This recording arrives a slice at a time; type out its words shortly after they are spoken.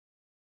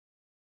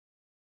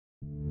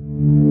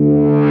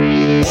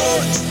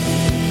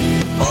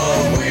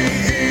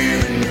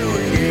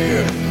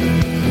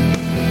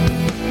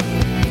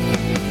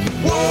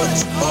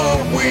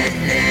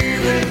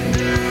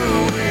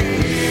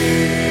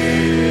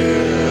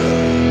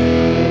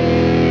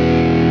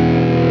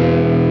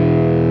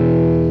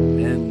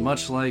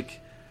much like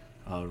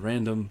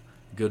random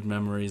good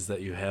memories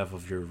that you have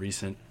of your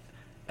recent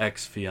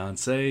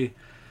ex-fiancé,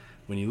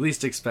 when you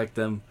least expect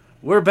them,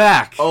 we're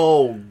back!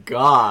 Oh,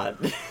 God.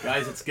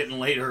 Guys, it's getting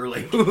late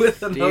early.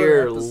 With another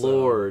Dear episode.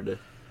 Lord.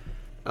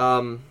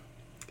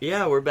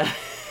 Yeah, we're back.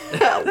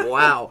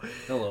 Wow.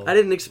 Hello. I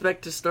didn't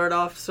expect to start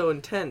off so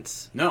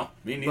intense. No,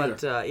 me neither.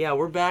 But, yeah,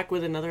 we're back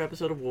with another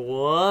episode of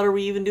What Are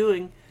We Even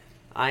Doing?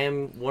 I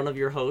am one of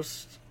your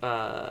hosts,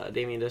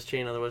 Damien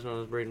Deschain, otherwise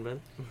known as Braden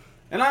Ben.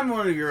 And I'm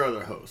one of your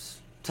other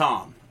hosts,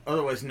 Tom,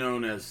 otherwise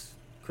known as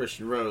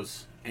Christian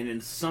Rose, and in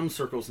some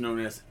circles known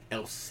as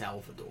El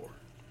Salvador.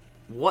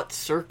 What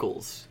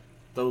circles?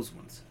 Those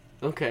ones.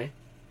 Okay,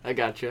 I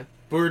gotcha.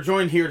 But we're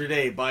joined here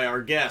today by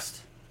our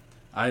guest.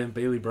 I am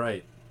Bailey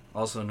Bright,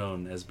 also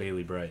known as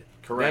Bailey Bright.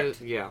 Correct.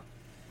 That is,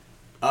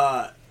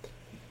 yeah.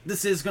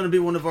 This is going to be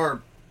one of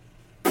our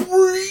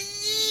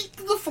Break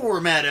the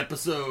Format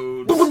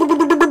episodes.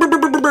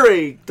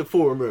 Break the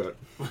format.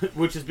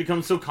 Which has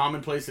become so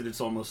commonplace that it's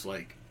almost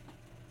like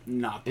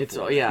not the It's,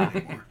 format yeah.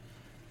 anymore.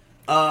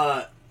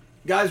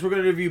 Guys, we're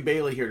going to interview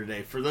Bailey here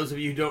today. For those of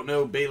you who don't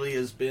know, Bailey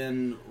has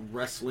been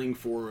wrestling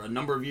for a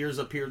number of years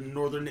up here in the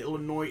northern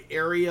Illinois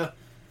area.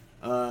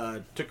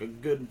 Took a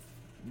good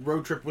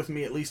road trip with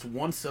me at least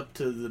once up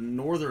to the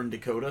northern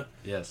Dakota.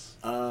 Yes.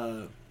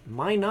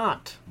 Why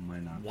not? Why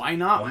not? Why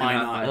not? Why Why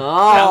not? not?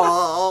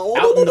 Oh!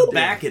 Out in the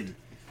backen.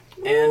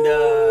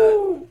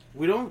 And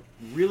we don't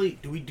really...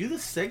 Do we do the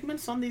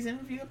segments on these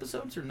interview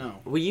episodes or no?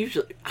 We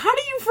usually... How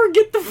do you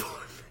forget the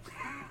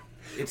format?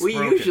 It's We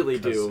broken. usually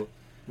do.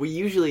 We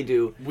usually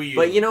do. We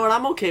But usually you know what?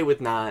 I'm okay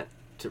with not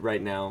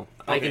right now.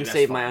 I Okay, can that's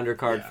save fine. my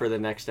undercard Yeah. for the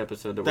next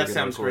episode that we're That going to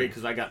sounds record. great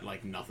because I got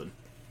like nothing.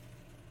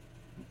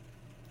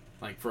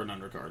 Like for an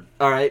undercard.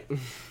 All right.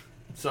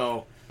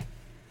 So,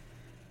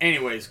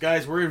 anyways,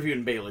 guys, we're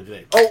interviewing Bailey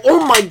today.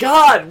 Oh my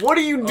God! What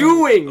are you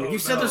doing? You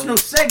said there's no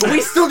segment.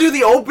 We still do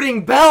the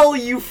opening bell,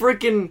 you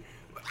freaking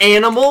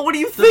animal. What do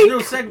you There's think? no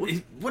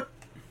segment. What?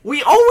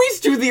 We always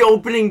do the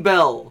opening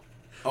bell.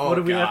 Oh, What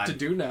do we God. have to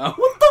do now?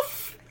 What the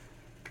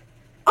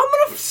I'm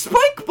gonna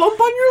spike bump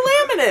on your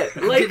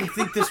laminate. I Like, didn't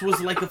think this was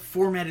like a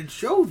formatted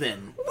show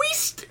then.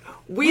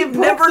 we have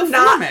broke never the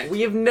not format.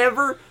 we have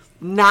never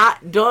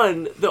not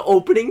done the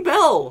opening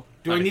bell.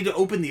 Do I need to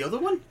open the other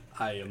one?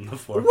 I am the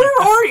format.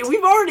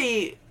 We've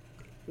already.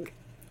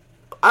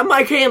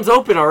 My hand's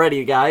open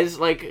already, guys.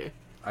 Like,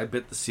 I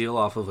bit the seal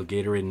off of a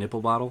Gatorade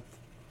nipple bottle.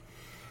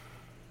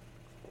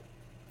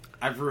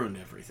 I've ruined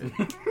everything.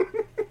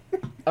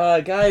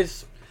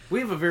 guys, We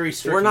have a very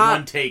strict We're not-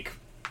 one-take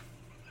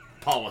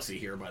policy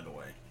here, by the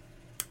way.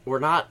 we're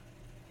not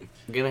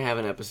gonna have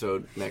an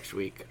episode next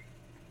week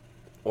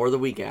or the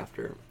week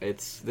after.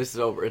 This is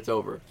over. It's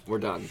over. We're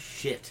done.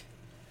 Shit.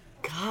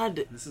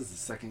 God, This is the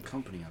second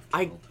company I've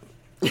I- killed.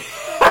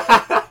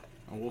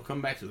 And we'll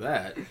come back to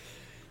that.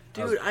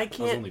 dude, I I was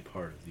can't. only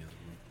part of the other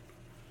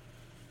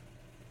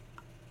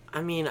one.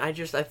 I mean, I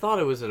thought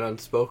it was an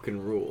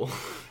unspoken rule.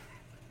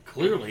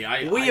 Clearly,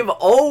 We have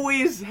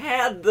always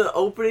had the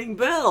opening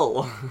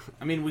bell.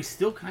 I mean, we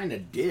still kind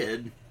of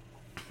did.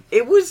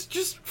 It was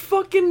just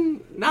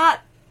fucking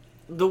not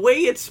the way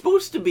it's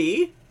supposed to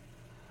be.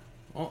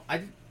 Well,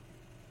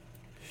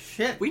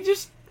 Shit. We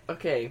just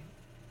okay.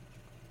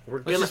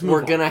 We're Let's just gonna move we're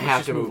on. gonna Let's have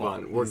just to move move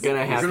on. on. We're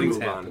gonna have to gonna move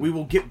move on. We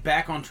will get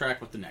back on track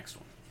with the next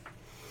one.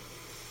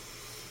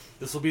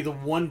 This will be the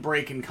one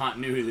break in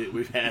continuity that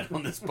we've had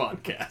on this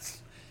podcast.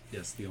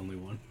 Yes, the only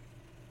one.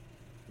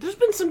 There's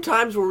been some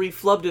times where we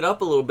flubbed it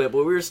up a little bit, but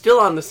we were still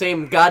on the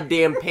same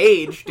goddamn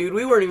page, dude.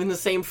 We weren't even the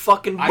same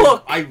fucking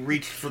book. I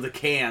reached for the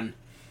can.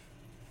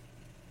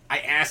 I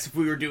asked if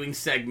we were doing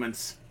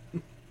segments.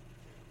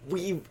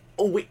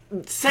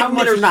 Segment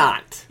much or is-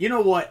 not. You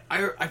know what?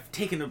 I have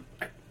taken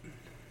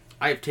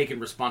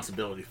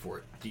responsibility for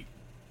it. Do you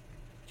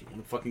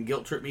want to fucking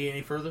guilt trip me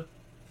any further?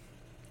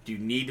 Do you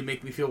need to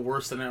make me feel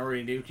worse than I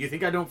already do? Do you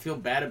think I don't feel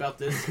bad about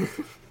this?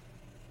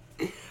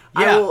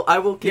 I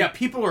will. Yeah,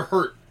 people are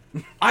hurt.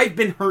 I've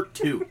been hurt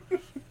too.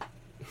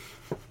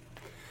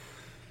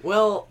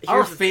 Well,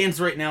 Our here's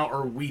fans right now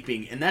are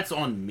weeping, and that's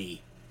on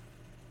me.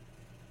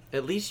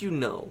 at least you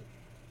know,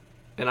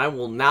 and I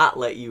will not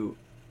let you.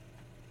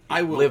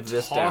 I will Live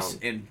this toss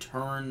down. and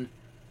turn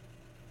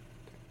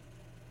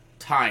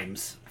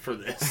times for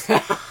this.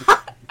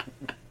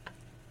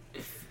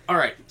 All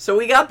right. So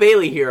we got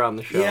Bailey here on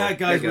the show. Yeah,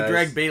 guys, Hey, we guys.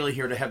 dragged Bailey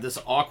here to have this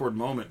awkward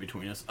moment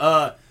between us.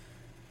 I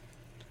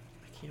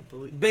can't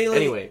believe. Bailey.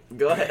 Anyway,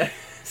 go ahead.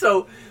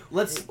 So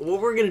Let's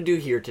what we're gonna do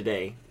here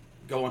today?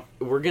 go on.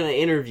 We're gonna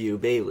interview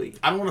Bailey.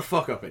 I don't want to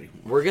fuck up anymore.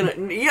 We're gonna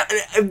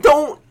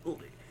don't.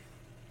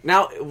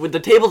 Now, with the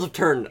tables have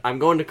turned, I'm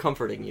going to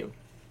comforting you.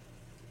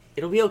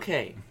 It'll be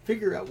okay.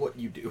 Figure out what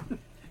you do.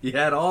 You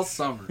had all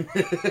summer.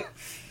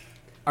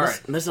 All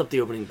right. Mess up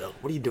the opening bell.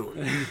 What are you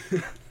doing?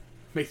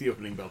 Make the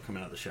opening bell come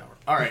out of the shower.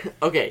 All right.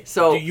 Okay,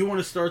 so Do you want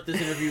to start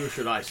this interview or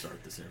should I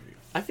start this interview?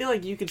 I feel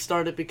like you could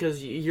start it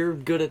because you're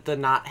good at the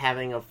not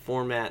having a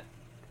format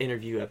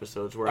interview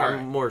episodes where All I'm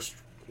right. more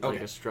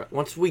like Okay.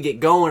 once we get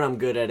going, I'm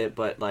good at it,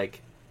 but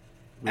like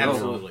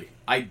Absolutely.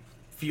 I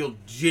feel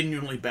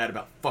genuinely bad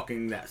about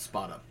fucking that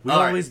spot up. We All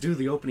always right. do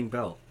the opening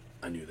bell.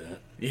 I knew that.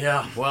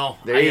 Yeah, well,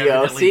 There I you go.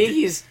 evidently See, did-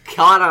 he's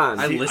caught on.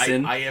 I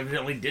listen. I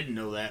evidently didn't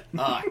know that.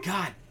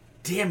 God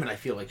damn it, I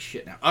feel like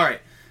shit now. All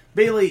right,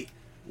 Bailey,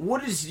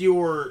 what is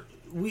your...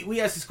 We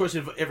asked this question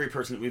of every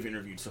person that we've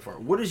interviewed so far.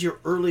 What is your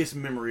earliest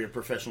memory of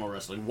professional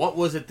wrestling? What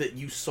was it that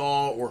you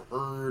saw or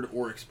heard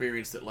or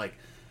experienced that, like,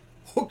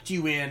 hooked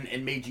you in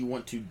and made you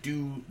want to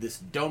do this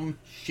dumb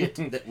shit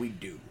that we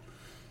do?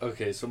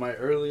 Okay, so my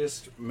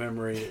earliest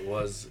memory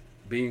was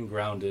being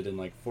grounded in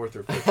like 4th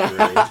or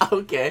 5th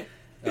grade, Okay.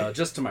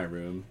 just to my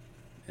room,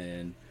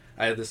 and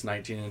I had this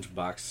 19-inch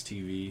box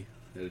TV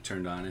that it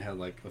turned on. It had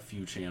like a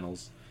few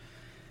channels,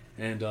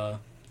 and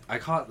I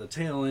caught the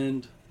tail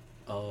end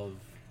of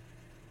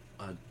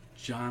a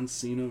John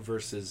Cena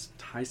versus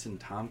Tyson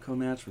Tomko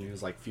match when he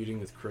was like feuding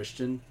with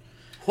Christian.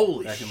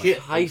 Holy Back in, like, shit.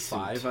 Tyson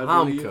 05, I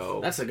believe.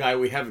 Tomko. That's a guy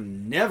we have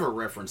never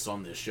referenced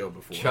on this show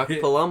before. Chuck There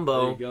you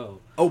Palumbo. go.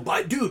 Oh,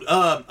 dude,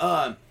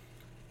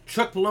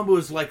 Chuck Palumbo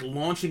is like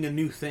launching a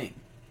new thing.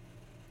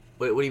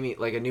 Wait, what do you mean?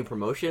 Like a new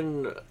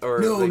promotion, or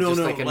No, like no, just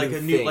no, like a like new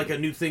a new thing? like a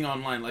new thing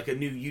online, like a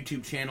new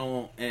YouTube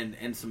channel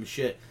and some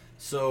shit.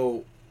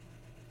 So,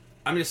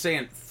 I'm just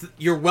saying,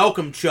 you're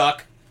welcome,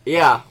 Chuck.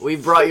 Yeah, we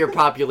brought your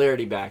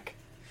popularity back.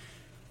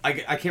 I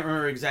can't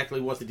remember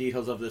exactly what the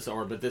details of this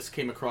are, but this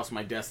came across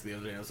my desk the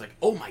other day. And I was like,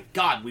 oh my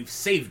god, we've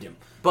saved him.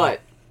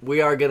 But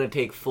we are gonna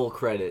take full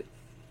credit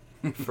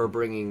for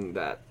bringing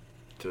that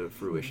to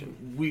fruition.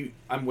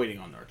 I'm waiting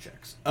on our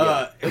checks.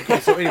 Okay,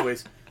 so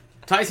anyways,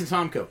 Tyson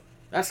Tomko.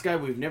 That's a guy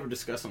we've never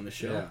discussed on the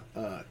show.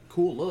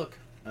 Cool look.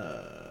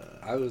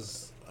 I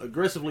was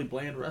Aggressively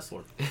bland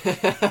wrestler.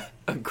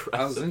 Aggressively.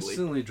 I was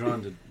instantly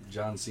drawn to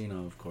John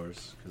Cena, of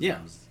course, because Yeah.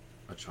 I was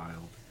a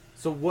child.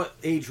 So what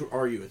age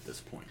are you at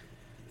this point,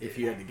 if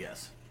you had to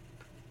guess?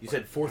 You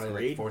said fourth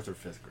Probably grade? like 4th or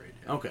 5th grade.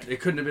 Yeah. Okay. It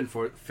couldn't have been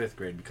 5th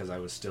grade because I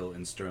was still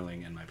in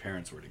Sterling and my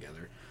parents were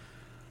together.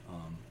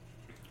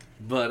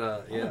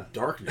 Yeah.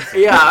 Darkness.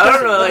 Yeah, I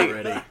don't know, like-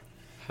 Already.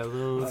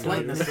 Hello, Let's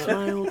lighten this up.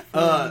 child.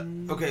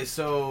 Okay,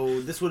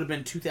 so this would have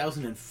been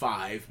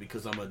 2005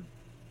 because I'm a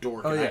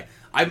dork. Oh, and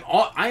yeah.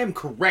 I am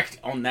correct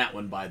on that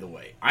one, by the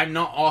way. I'm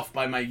not off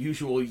by my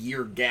usual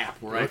year gap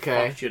where I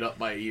Okay. fuck shit up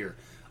by a year.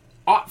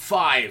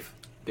 '05.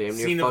 Damn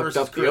near Cena fucked versus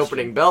up the Christian.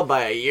 opening bell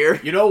by a year.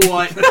 You know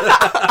what?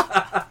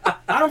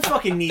 I don't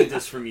fucking need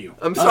this from you.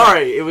 I'm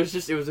sorry. It was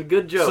a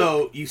good joke.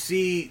 So you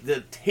see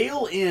the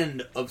tail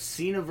end of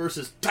Cena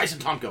versus Tyson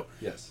Tomko,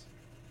 Yes.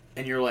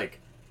 and you're like,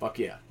 "Fuck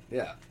yeah!"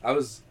 Yeah. I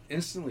was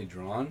instantly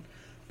drawn,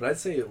 but I'd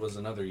say it was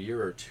another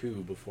year or two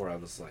before I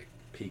was like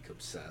peak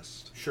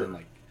obsessed. Sure. And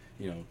like,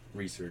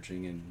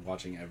 researching and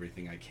watching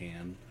everything I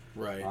can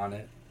Right. on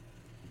it.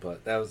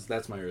 But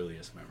that's my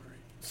earliest memory.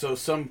 So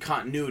some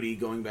continuity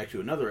going back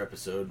to another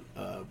episode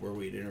where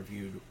we had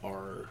interviewed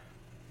our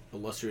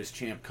illustrious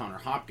champ Connor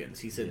Hopkins.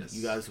 He said Yes.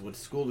 you guys went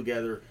to school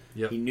together.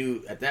 Yep. He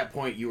knew at that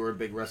point you were a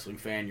big wrestling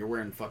fan. You're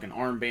wearing fucking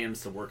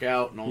armbands to work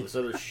out and all this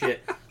other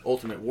shit,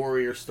 Ultimate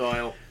Warrior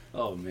style.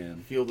 Oh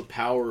man. Feel the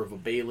power of a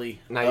Bailey.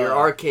 now you're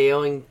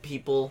RKOing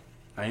people.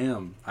 I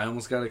am. I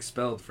almost got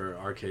expelled for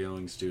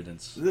RKOing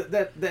students.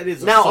 That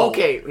is Now, assault.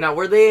 okay. Now,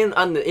 were they in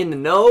the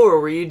know, or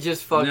were you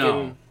just fucking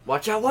No.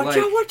 watch out, watch Like-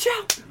 out, watch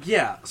out?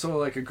 Yeah, so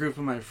like a group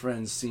of my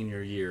friends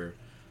senior year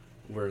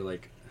were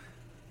like,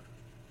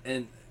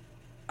 and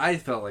I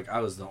felt like I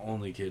was the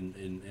only kid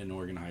in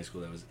Oregon high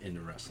school that was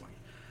into wrestling.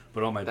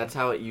 But That's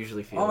how it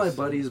usually feels. all my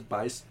buddies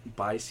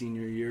by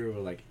senior year were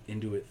like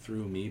into it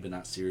through me, but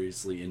not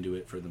seriously into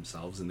it for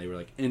themselves, and they were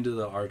like into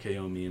the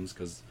RKO memes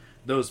because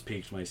those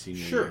peaked my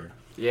senior Sure. year.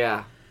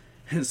 Yeah.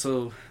 And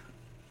so,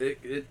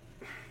 it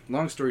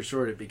long story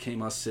short, it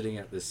became us sitting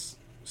at this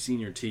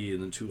senior tee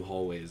in the 2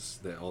 hallways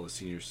that all the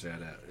seniors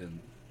sat at, and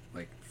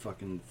like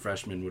fucking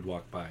freshmen would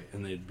walk by,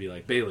 and they'd be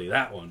like, Bailey,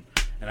 that one,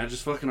 and I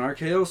just fucking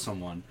RKO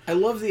someone. I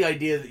love the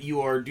idea that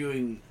you are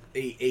doing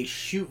a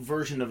shoot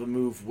version of a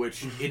move,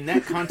 which in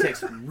that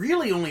context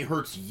really only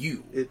hurts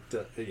you.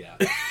 Yeah.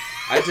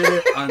 I did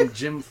it on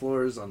gym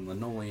floors, on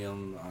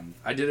linoleum.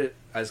 I did it,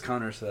 as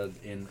Connor said,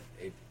 in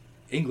a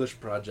English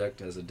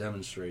project as a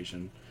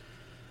demonstration.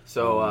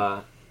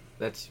 So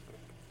that's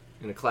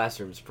in the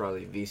classroom. It's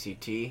probably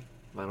VCT,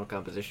 vinyl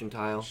composition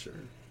tile. Sure.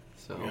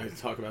 So We're gonna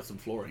talk about some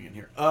flooring in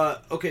here.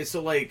 Okay,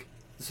 so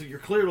you're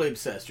clearly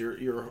obsessed.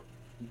 You're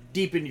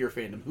deep into your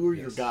fandom. Who are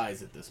your Yes.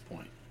 guys at this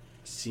point?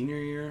 Senior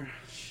year,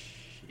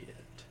 shit.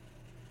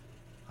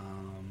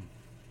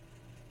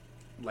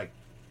 Like,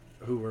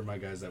 who were my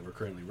guys that were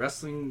currently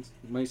wrestling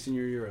my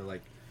senior year, or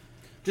like?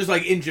 Just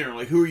like in general,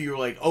 like who are you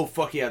like? Oh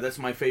fuck yeah, that's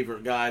my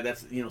favorite guy.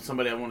 That's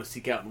somebody I want to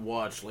seek out and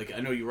watch. Like I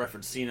know you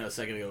referenced Cena a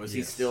second ago. Is he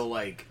Yes. still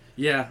like?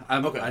 Yeah,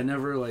 Okay. I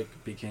never like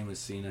became a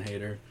Cena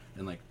hater,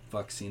 and like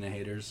fuck Cena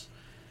haters.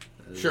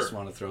 I Sure. just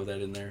want to throw that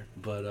in there,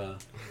 but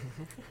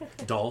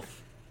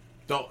Dolph.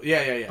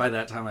 Yeah. By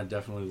that time, I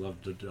definitely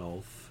loved the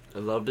Dolph. I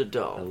loved a I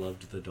doll.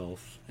 loved the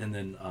Dolph, and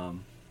then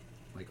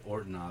like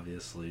Orton,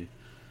 obviously,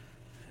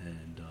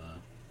 and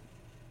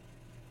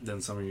then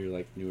some of your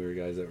like newer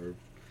guys that were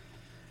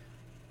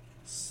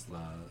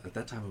at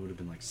that time it would have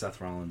been like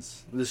Seth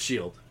Rollins, the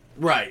Shield.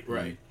 Right.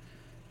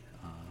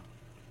 Uh,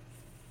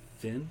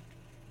 Finn.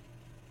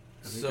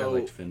 I think I So-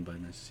 liked Finn by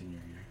my senior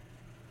year.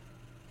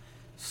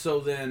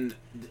 So then,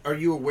 are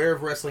you aware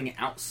of wrestling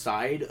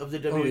outside of the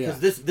WWE? Oh, yeah.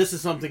 Because this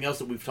is something else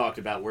that we've talked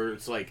about, where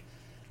it's like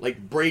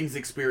Braden's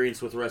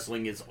experience with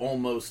wrestling is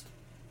almost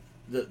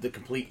the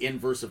complete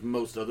inverse of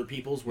most other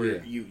people's,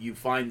 where Yeah. you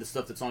find the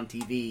stuff that's on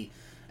TV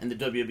and the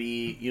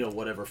WWE,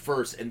 whatever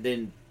first, and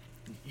then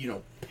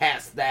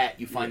past that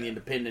you find the Yeah.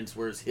 independents,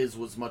 whereas his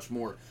was much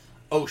more,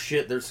 oh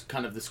shit, there's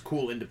kind of this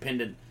cool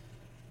independent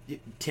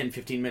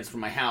 10-15 minutes from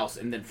my house,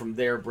 and then from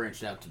there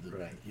branched out to the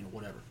Right.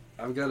 whatever.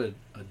 I've got a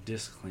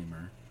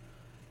disclaimer.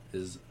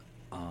 Is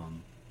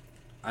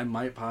I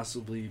might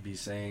possibly be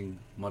saying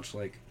much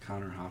like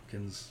Connor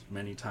Hopkins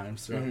many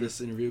times throughout this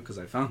interview, because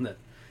I found that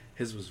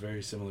his was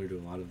very similar to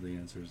a lot of the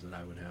answers that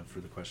I would have for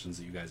the questions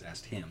that you guys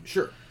asked him.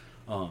 Sure.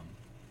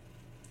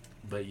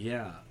 But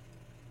yeah,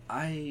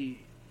 I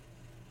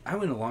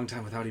went a long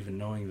time without even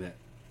knowing that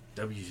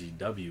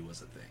WCW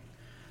was a thing.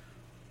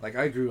 Like,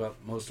 I grew up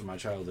most of my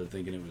childhood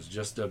thinking it was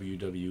just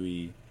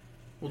WWE.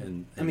 Well,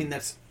 and I mean,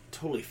 that's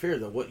totally fair,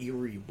 though. What year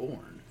were you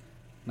born?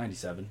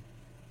 97.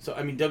 So,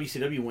 I mean,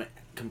 WCW went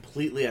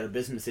completely out of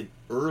business in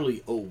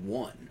early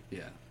 01.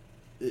 Yeah,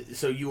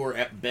 So you were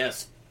at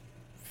best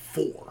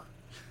 4.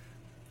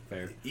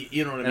 fair.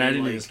 You know what I mean? And I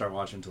didn't Like, even start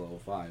watching until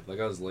 05. Like,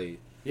 I was late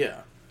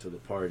Yeah. to the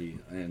party,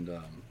 and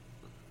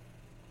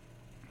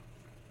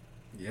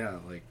yeah,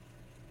 like,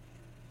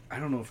 I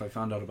don't know if I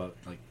found out about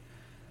like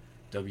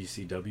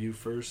WCW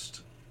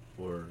first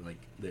or like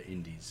the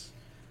indies.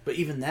 But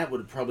even that would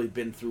have probably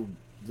been through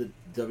the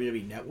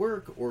WWE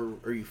Network, or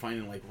are you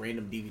finding like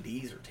random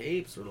DVDs or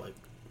tapes, or like...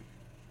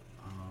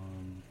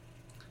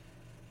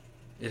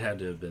 It had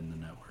to have been the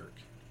network,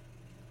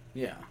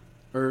 Yeah.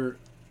 or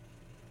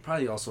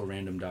probably also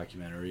random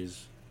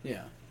documentaries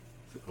Yeah.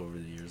 over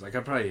the years. Like,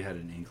 I probably had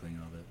an inkling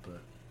of it, but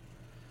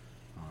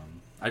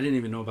I didn't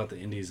even know about the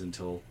indies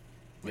until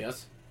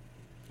Yes?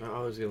 I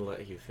was gonna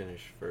let you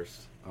finish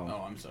first. Oh,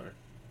 I'm sorry.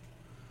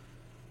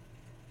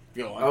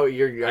 Go on. Oh,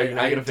 you're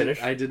not gonna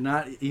finish? I did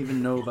not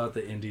even know about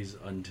the indies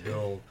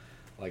until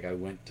like I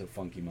went to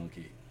Funky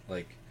Monkey,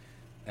 like,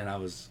 and I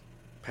was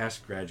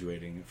past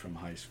graduating from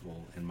high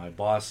school, and my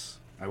boss,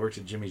 I worked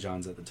at Jimmy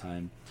John's at the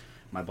time.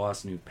 My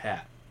boss knew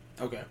Pat.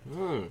 Okay.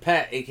 Hmm.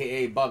 Pat,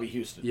 a.k.a. Bobby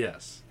Houston.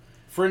 Yes,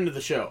 Friend of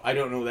the show. I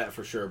don't know that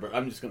for sure, but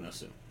I'm just going to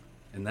assume.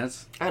 and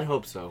I'd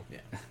hope so.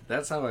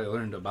 that's how I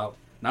learned about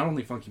not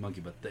only Funky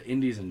Monkey but the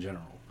indies in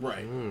general.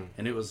 Right. Mm.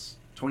 And it was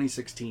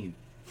 2016,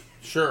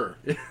 Sure.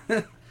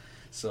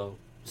 so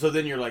So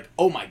then you're like,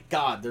 oh my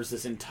god, there's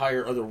this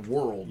entire other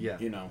world. Yeah.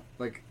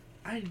 like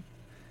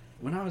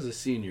when I was a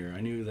senior,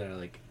 I knew that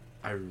like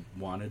I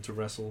wanted to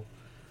wrestle,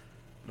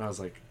 but I was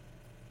like,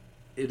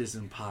 it is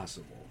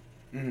impossible.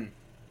 Mhm.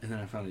 And then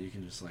I found that you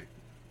can just like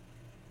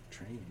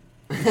train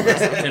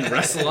and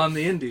wrestle on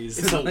the indies.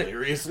 It's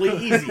hilariously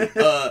easy.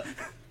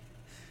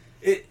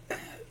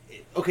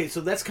 Okay,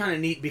 so that's kind of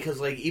neat because,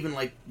 like, even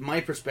like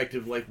my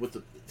perspective, like with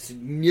the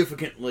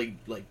significant like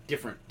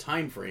different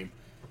time frame.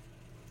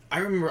 I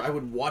remember I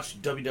would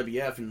watch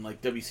WWF and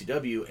like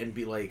WCW and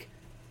be like,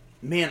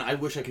 "Man, I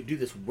wish I could do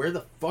this. Where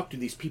the fuck do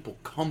these people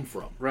come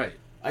from?" Right.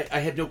 I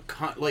had no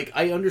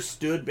I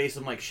understood based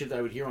on like shit that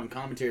I would hear on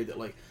commentary that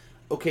like,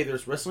 okay,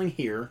 there's wrestling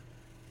here,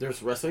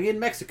 there's wrestling in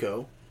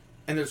Mexico,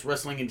 and there's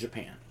wrestling in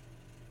Japan.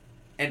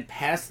 And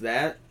past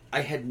that,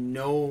 I had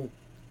no.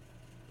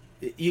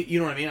 You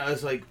know what I mean? I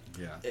was like,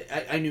 Yeah.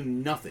 I knew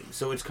nothing.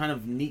 So it's kind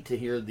of neat to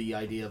hear the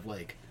idea of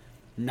like,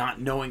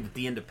 not knowing that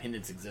the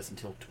independents exist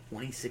until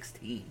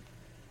 2016.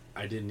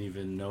 I didn't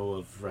even know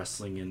of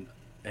wrestling in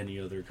any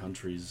other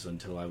countries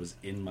until I was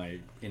in my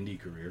indie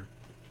career.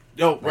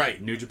 Oh, Like,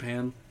 right. New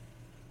Japan,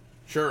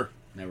 Sure.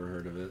 never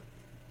heard of it.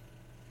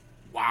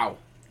 Wow.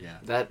 Yeah.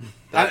 That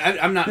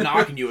I'm not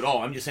knocking you at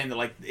all. I'm just saying that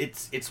like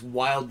it's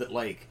wild that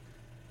like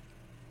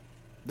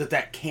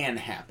that can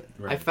happen.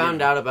 Right. I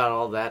found out about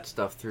all that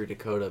stuff through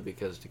Dakota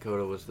because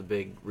Dakota was the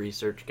big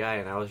research guy,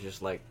 and I was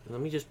just like,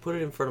 let me just put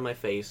it in front of my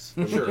face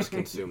and Sure. just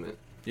consume it.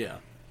 Yeah.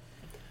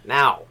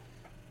 Now,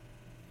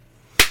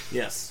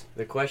 Yes.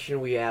 the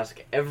question we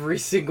ask every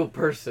single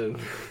person: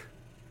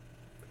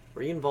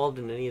 were you involved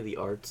in any of the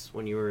arts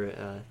when you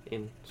were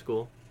in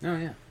school? Oh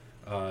yeah.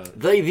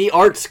 The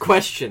arts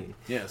question.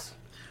 Yes.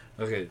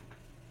 Okay,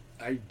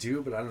 I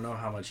do, but I don't know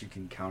how much you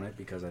can count it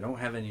because I don't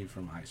have any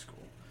from high school.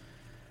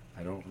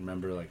 I don't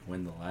remember like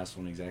when the last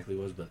one exactly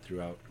was, but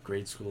throughout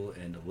grade school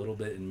and a little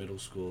bit in middle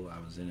school, I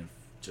was in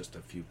just a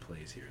few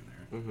plays here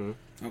and there.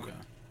 Mm-hmm. Okay.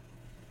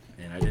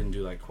 And I didn't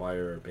do like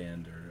choir or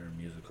band or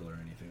musical or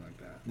anything like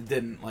that.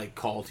 Didn't like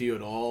call to you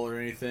at all or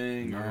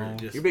anything, No. or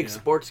just You're a big yeah.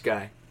 sports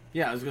guy.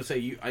 Yeah, I was gonna say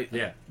you. I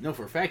Yeah. know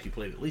for a fact you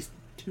played at least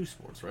 2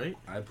 sports, right?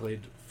 I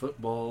played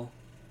football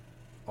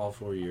all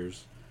 4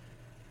 years,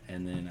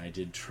 and then I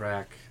did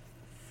track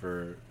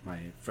for my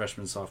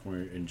freshman, sophomore,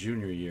 and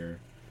junior year,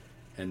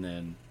 and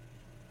then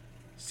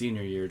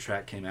senior year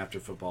track came after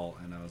football,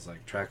 and I was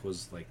like, track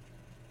was like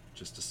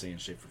just to stay in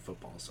shape for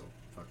football, so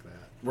fuck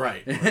that.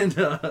 Right. And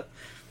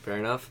Fair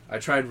enough. I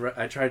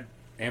tried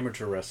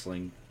amateur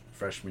wrestling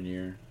freshman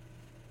year,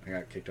 I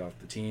got kicked off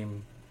the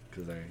team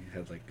because I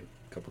had like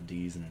a couple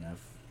D's and an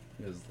F.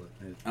 It was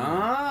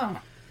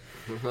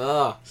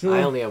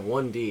I only have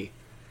one D.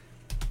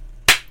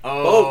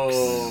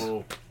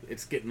 Oh,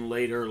 it's getting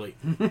late early.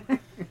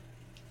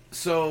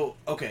 So,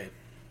 okay.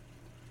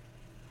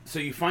 So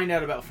you find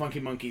out about Funky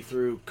Monkey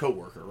through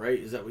coworker, right?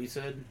 Is that what you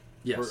said?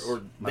 Yes.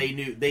 Or they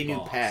knew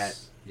boss. Pat.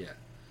 Yeah.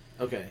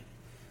 Okay.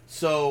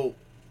 So,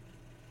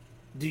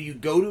 do you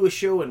go to a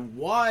show and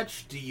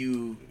watch? Do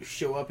you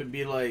show up and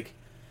be like,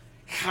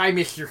 "Hi,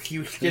 Mr.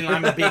 Houston,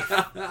 I'm a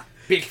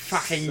big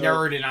fucking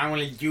nerd and I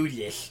want to do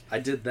this"? I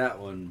did that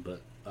one,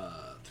 but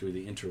through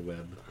the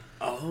interweb.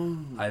 Oh.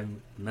 I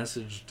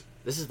messaged.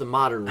 This is the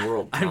modern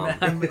world, Tom.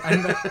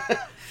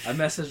 I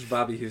messaged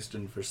Bobby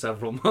Houston for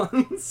several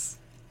months,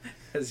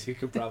 as you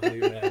could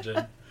probably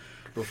imagine,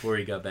 before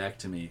he got back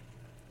to me.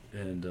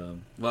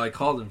 And, I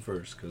called him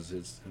first because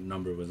his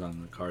number was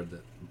on the card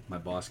that my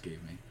boss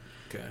gave me.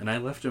 Okay. And I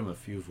left him a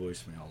few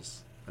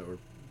voicemails that were,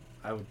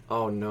 I would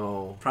Oh,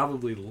 no.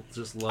 probably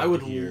just love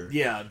to hear.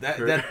 Yeah,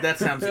 that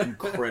sounds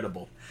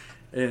incredible.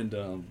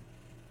 And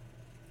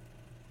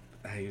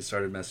I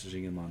started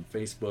messaging him on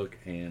Facebook,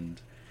 and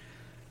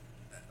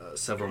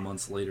several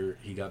months later,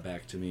 he got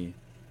back to me,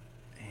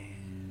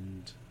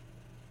 and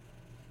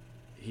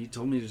he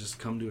told me to just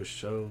come to a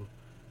show.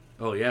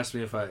 Oh, he asked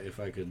me if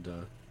I could,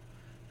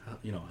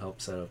 help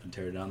set up and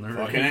tear down the ring.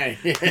 Fucking A.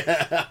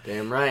 Yeah.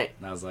 Damn right.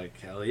 And I was like,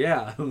 hell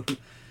yeah.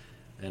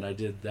 And I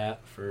did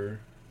that for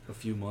a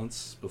few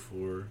months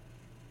before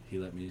he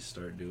let me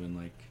start doing,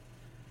 like,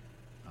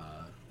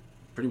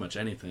 pretty much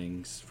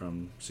anything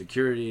from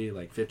security,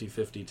 like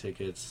 50-50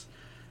 tickets,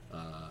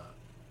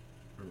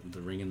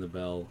 the ringing the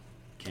bell,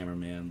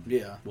 cameraman,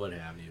 Yeah. what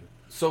have you.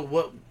 So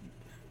what?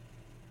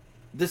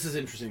 This is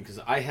interesting because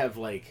I have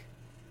like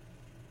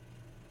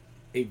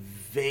a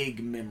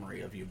vague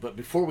memory of you. But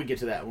before we get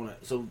to that, I wanna,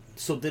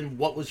 so then,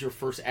 what was your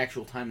first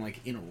actual time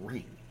like in a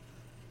ring?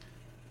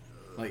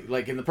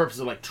 Like in the purpose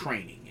of like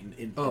training,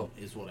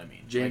 is what I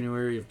mean.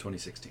 January of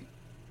 2016.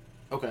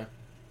 Okay.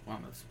 Wow,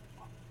 that's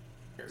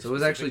very So it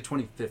was specific. actually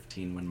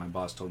 2015 when my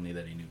boss told me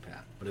that he knew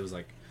Pat. But it was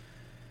like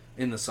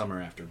in the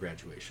summer after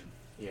graduation.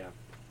 Yeah.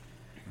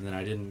 And then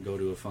I didn't go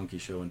to a funky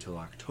show until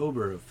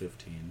October of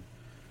 15,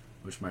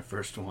 which my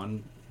first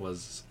one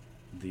was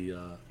the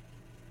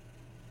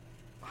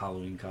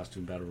Halloween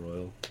costume battle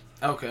royal.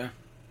 Okay.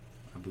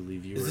 I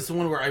believe you Is were. this the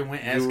one where I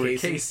went as you were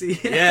Casey?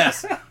 Casey.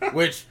 Yes.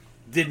 Which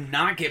did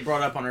not get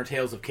brought up on our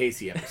Tales of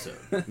Casey episode.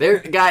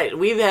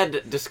 We've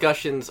had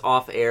discussions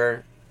off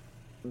air.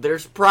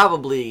 There's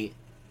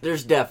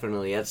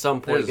definitely at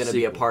some point There's a going to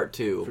be a sequel, part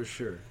 2 for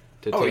sure.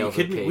 to Oh, you Tales of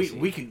kidding me?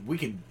 Casey. We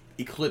could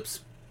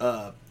eclipse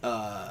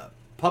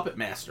Puppet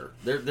Master.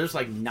 There's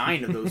like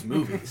 9 of those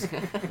movies.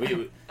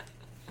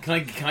 Can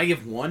I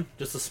give one,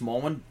 just a small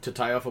one, to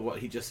tie off of what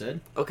he just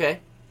said? Okay.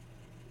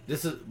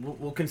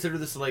 We'll consider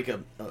this like a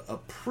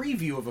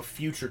preview of a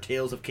future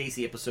Tales of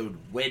Casey episode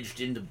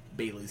wedged into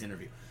Bailey's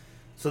interview.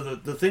 So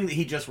the thing that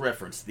he just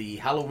referenced, the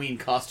Halloween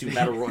costume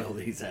battle royal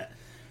that he's at,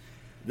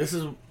 this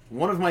is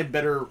one of my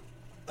better.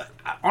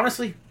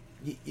 Honestly,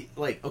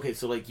 okay,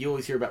 so like you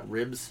always hear about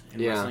ribs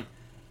in wrestling.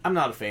 I'm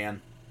not a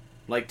fan.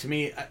 Like, to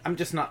me, I'm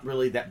just not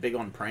really that big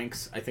on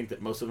pranks. I think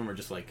that most of them are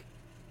just like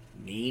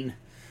mean,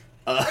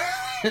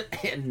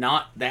 and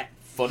not that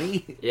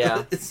funny.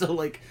 Yeah. So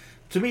like,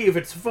 to me, if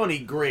it's funny,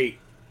 great.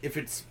 If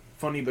it's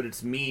funny but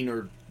it's mean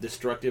or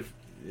destructive,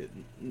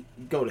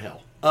 go to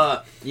hell.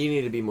 You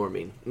need to be more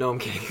mean. No, I'm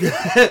kidding.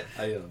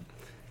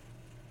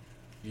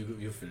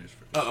 You finished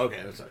first. Oh,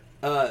 okay. I'm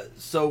sorry.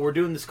 So we're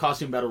doing this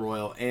costume battle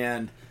royal,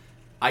 and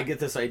I get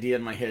this idea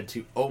in my head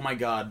to, oh my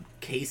god,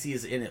 Casey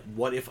is in it.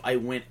 What if I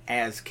went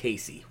as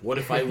Casey? What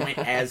if I went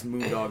as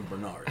Moondog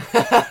Bernard?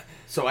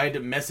 So I had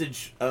to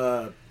message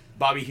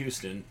Bobby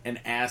Houston and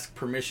ask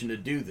permission to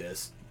do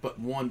this. But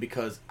one,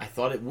 because I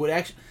thought it would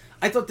actually.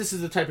 I thought this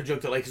is the type of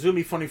joke that like it's going to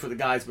be funny for the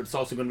guys, but it's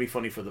also going to be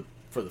funny for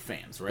the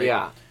fans, right?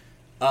 Yeah.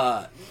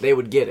 They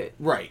would get it.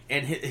 Right.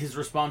 And his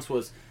response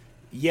was,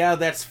 "Yeah,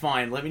 that's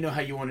fine. Let me know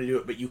how you want to do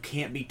it, but you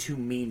can't be too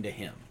mean to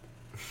him."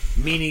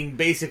 Meaning,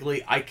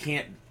 basically, I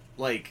can't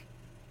like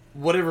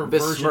whatever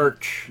Besmirch.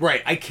 version.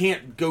 Right. I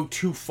can't go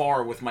too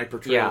far with my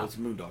portrayal Yeah. as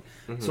Moondog.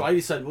 Mm-hmm. So I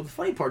decided, well, the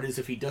funny part is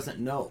if he doesn't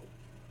know.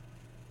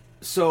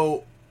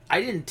 So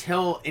I didn't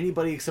tell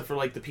anybody except for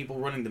like the people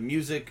running the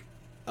music,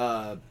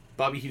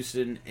 Bobby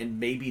Houston, and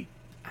maybe,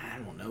 I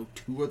don't know,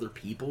 2 other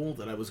people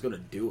that I was going to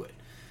do it.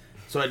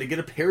 So I had to get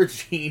a pair of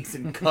jeans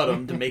and cut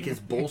them to make his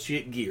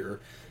bullshit gear.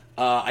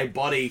 I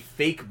bought a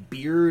fake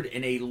beard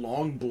and a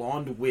long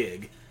blonde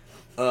wig.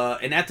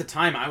 And at the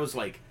time, I was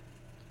like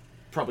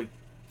probably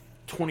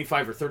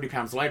 25 or 30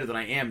 pounds lighter than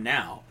I am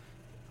now.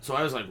 So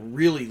I was like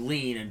really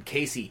lean, and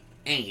Casey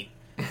ain't.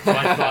 So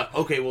I thought,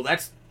 okay, well,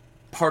 that's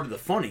part of the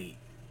funny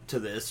to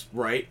this,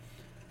 right?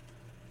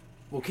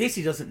 Well,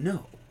 Casey doesn't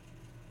know.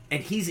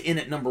 And he's in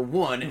at number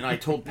 1, and I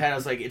told Pat, I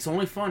was like, it's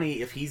only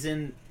funny if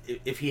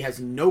he has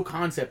no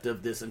concept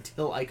of this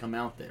until I come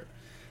out there.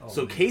 Oh,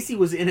 So man. Casey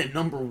was in at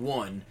number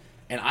 1,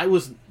 and I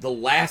was the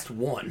last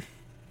one.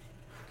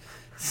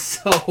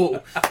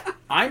 So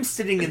I'm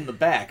sitting in the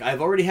back.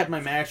 I've already had my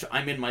match.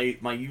 I'm in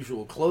my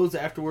usual clothes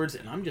afterwards,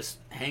 and I'm just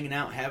hanging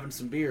out, having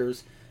some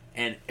beers.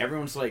 And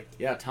everyone's like,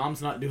 yeah,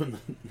 Tom's not doing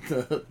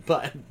the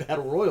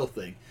Battle Royal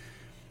thing.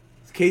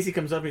 Casey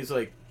comes up and he's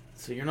like,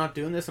 so you're not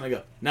doing this? And I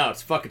go, no,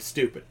 it's fucking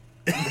stupid.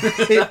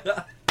 He's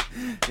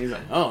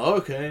like, oh,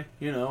 okay.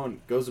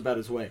 And goes about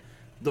his way.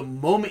 The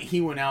moment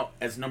he went out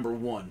as number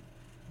one,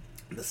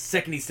 the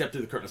second he stepped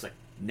through the curtain, I was like,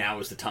 now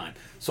is the time.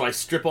 So I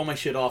strip all my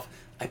shit off.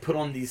 I put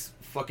on these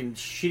fucking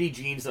shitty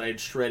jeans that I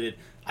had shredded.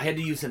 I had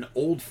to use an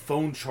old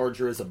phone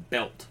charger as a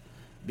belt.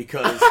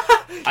 Because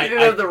I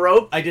didn't have the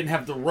rope? I didn't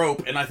have the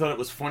rope, and I thought it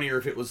was funnier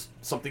if it was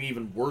something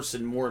even worse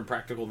and more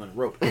impractical than a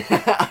rope.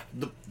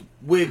 The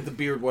wig, the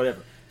beard,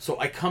 whatever. So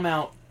I come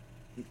out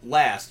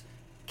last.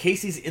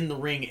 Casey's in the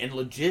ring and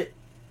legit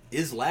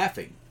is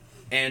laughing.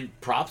 And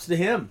props to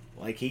him.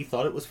 Like, he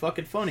thought it was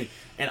fucking funny.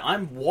 And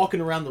I'm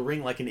walking around the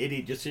ring like an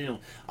idiot, just,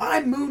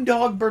 I'm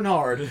Moondog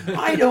Bernard.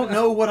 I don't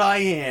know what I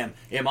am.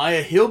 Am I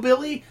a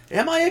hillbilly?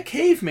 Am I a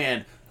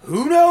caveman?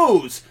 Who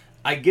knows?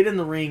 I get in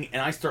the ring and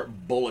I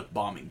start bullet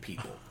bombing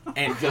people.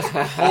 And just,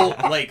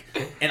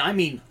 and I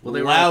mean, well,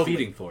 they loudly. were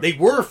feeding for it. They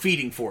were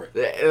feeding for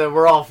it.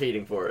 We're all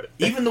feeding for it.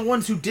 Even the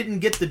ones who didn't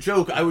get the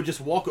joke, I would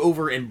just walk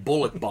over and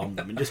bullet bomb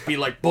them. And just be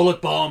like,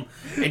 bullet bomb,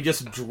 and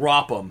just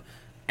drop them.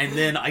 And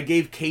then I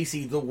gave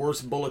Casey the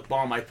worst bullet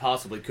bomb I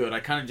possibly could.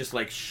 I kind of just,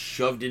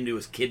 shoved into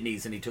his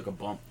kidneys and he took a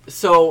bump.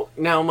 So,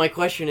 now my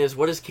question is,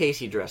 what is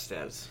Casey dressed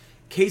as?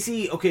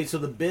 Casey, okay, so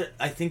the bit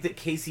I think that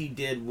Casey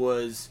did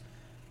was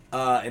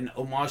an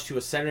homage to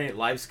a Saturday Night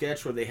Live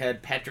sketch where they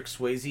had Patrick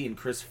Swayze and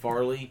Chris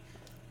Farley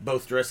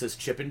both dressed as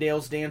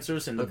Chippendales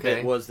dancers, and the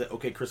bit was that,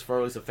 Chris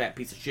Farley's a fat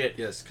piece of shit.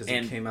 Yes, because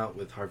he came out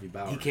with Harvey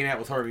Bauer. He came out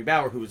with Harvey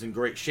Bauer, who was in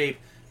great shape.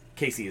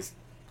 Casey is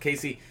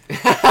Casey.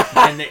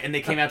 and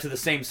they came out to the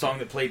same song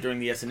that played during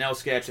the SNL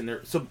sketch, and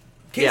so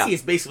Casey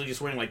is basically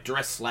just wearing,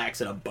 dress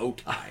slacks and a bow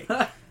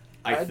tie,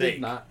 I think.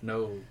 did not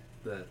know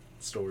that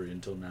story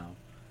until now,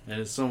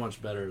 and it's so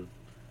much better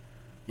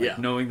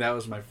knowing that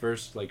was my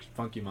first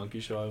Funky Monkey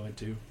show I went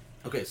to.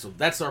 Okay, so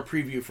that's our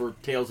preview for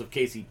Tales of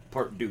Casey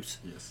Part Deuce.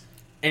 Yes.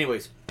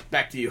 Anyways,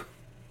 back to you.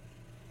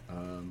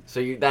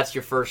 So that's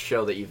your first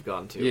show that you've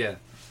gone to? Yeah.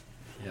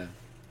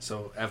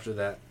 So after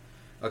that,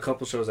 a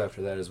couple shows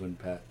after that is when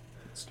Pat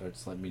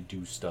starts letting me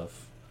do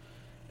stuff,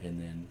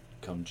 and then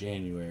come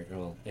January,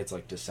 it's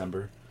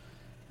December,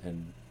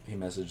 and he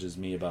messages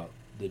me about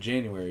the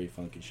January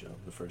Funky show,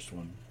 the first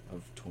one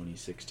of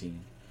 2016,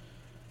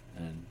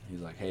 and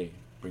he's like, hey,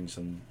 bring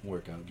some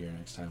workout gear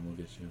next time. We'll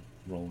get you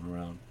rolling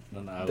around.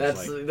 And I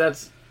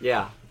was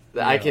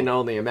I can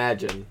only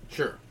imagine.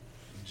 Sure.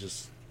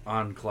 Just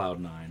on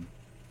cloud nine.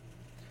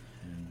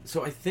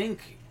 So I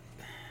think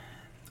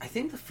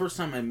the first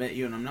time I met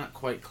you, and I'm not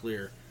quite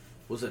clear,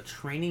 was a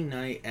training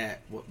night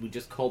at what we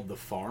just called the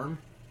farm.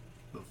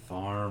 The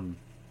farm.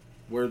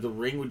 Where the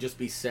ring would just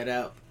be set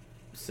out.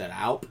 Set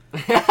out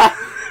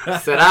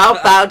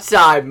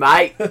outside,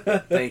 mate.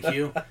 Thank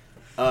you.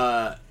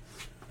 At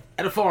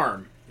a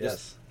farm.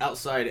 Yes.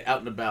 Outside, out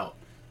and about.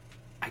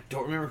 I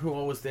don't remember who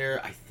all was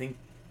there. I think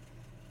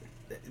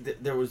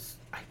there was...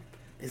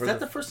 Is that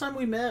the first time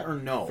we met, or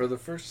no? For the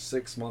first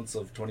 6 months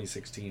of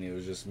 2016, it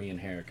was just me and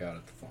Herrick out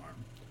at the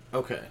farm.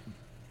 Okay.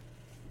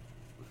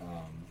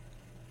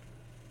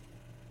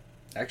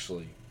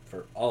 Actually,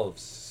 for all of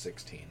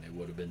 16, it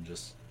would have been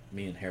just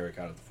me and Herrick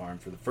out at the farm.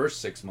 For the first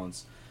 6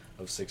 months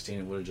of 16,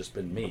 it would have just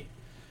been me.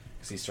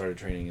 Because he started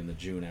training in the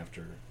June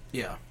after.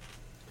 Yeah.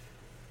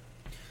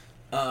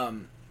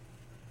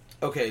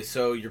 Okay,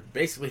 so you're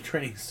basically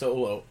training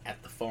solo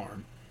at the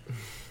farm.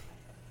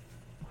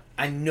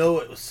 I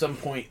know at some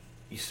point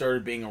you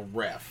started being a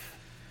ref.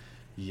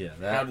 Yeah.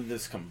 How did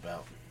this come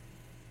about?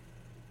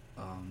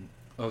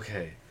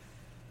 Okay.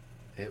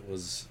 It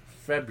was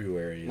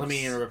February. Let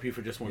me interrupt you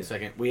for just one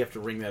second. We have to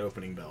ring that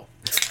opening bell.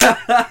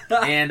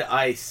 And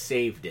I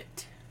saved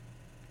it.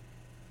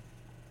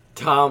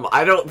 Tom,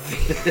 I don't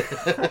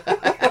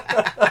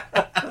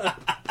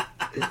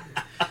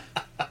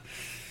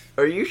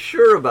Are you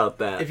sure about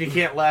that? If you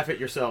can't laugh at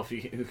yourself,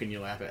 who can you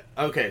laugh at?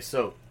 Okay,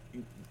 so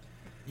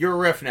you're a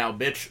ref now,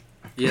 bitch.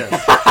 Yeah.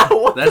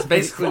 That's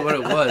basically what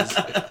it was.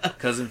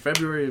 Because in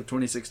February of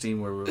 2016,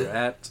 where we were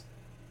at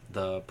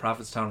the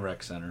Prophetstown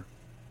Rec Center,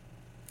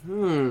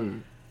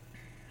 and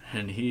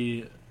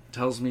he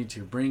tells me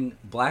to bring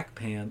black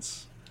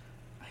pants.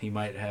 He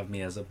might have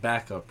me as a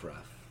backup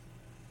ref.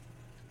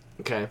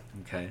 Okay.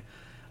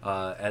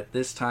 At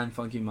this time,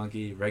 Funky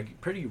Monkey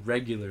pretty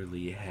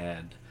regularly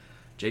had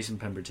Jason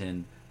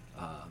Pemberton.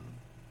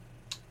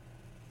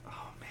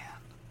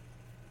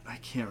 I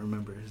can't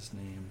remember his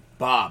name.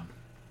 Bob.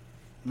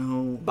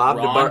 No. Bob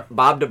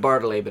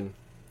DeBartoleben.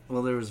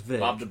 Well, there was Vic.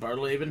 Bob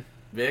DeBartoleben?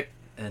 Vic?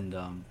 And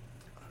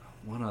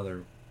one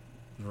other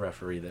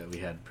referee that we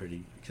had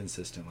pretty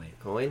consistently.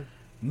 Coin?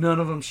 None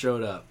of them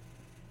showed up.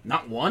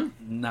 Not one?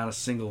 Not a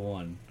single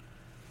one.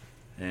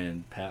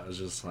 And Pat was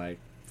just like,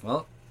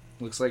 well,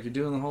 looks like you're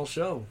doing the whole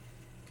show.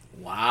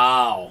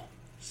 Wow.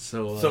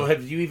 So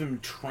have you even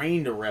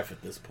trained a ref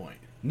at this point?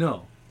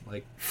 No.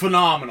 Like,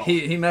 Phenomenal.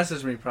 he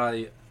messaged me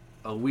probably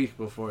a week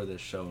before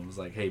this show and was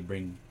like, "Hey,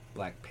 bring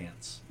black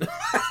pants."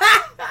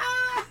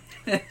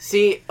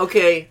 See,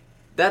 okay,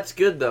 that's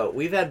good though.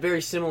 We've had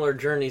very similar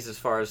journeys as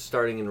far as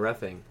starting and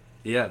reffing.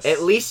 Yes.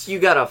 At least you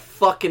got a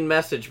fucking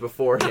message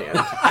beforehand.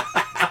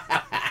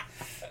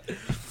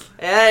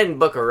 And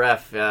book a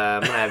ref.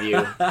 I'm gonna have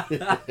you.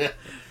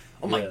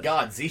 Oh my Yes.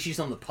 God, Zishi's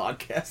on the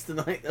podcast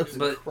tonight? That was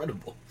But-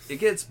 incredible. It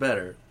gets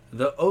better.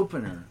 The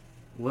opener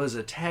was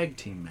a tag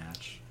team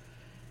match.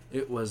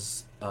 It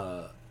was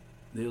the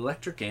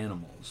Electric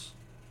Animals.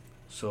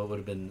 So it would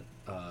have been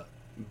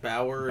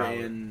Bauer, Bauer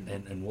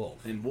and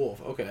Wolf.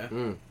 Wolf, okay.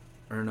 Mm.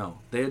 Or no,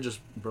 they had just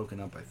broken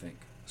up, I think.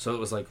 So it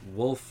was like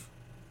Wolf.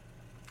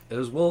 It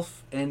was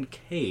Wolf and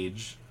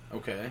Cage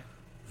Okay.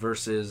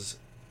 versus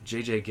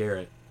JJ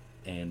Garrett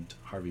and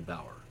Harvey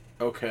Bauer.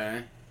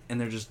 Okay. And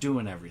they're just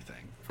doing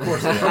everything. Of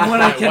course. From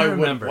what I can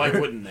remember. Why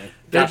wouldn't they?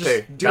 They're Got just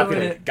to. doing Got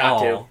to. it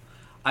Got to. all.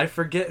 I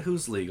forget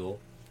who's legal.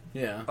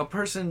 Yeah. A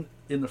person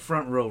in the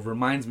front row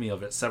reminds me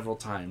of it several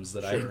times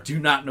that Sure. I do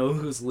not know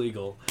who's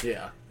legal.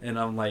 Yeah. And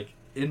I'm like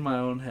in my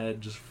own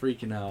head just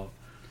freaking out.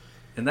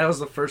 And that was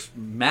the first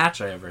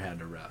match I ever had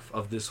to ref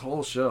of this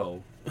whole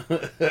show.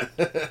 And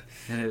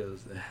it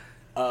was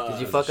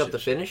Did you fuck up the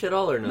finish at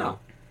all or no? No.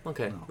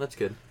 Okay, No. that's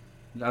good.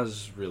 I was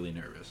just really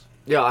nervous.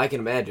 Yeah, I can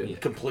imagine. Yeah.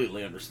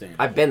 Completely understand.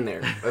 I've been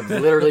there. I've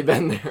literally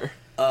been there.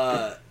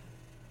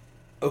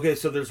 Okay,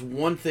 so there's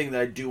one thing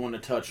that I do want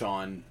to touch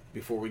on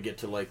before we get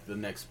to like the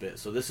next bit.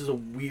 So this is a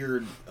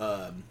weird,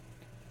 a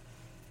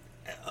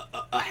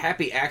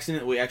happy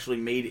accident we actually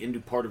made into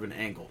part of an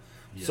angle.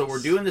 So Yes.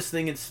 we're doing this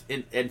thing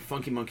in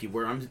Funky Monkey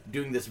where I'm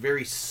doing this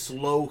very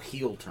slow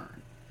heel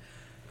turn.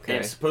 Okay.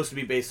 And it's supposed to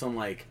be based on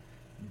like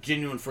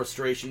genuine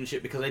frustration and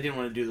shit because I didn't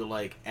want to do the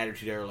like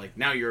attitude era like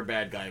now you're a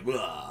bad guy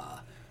blah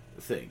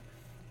thing.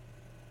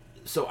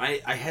 So I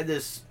had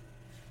this.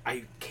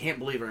 I can't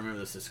believe I remember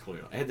this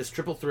clearly. I had this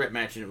triple threat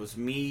match and it was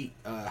me,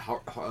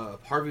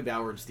 Harvey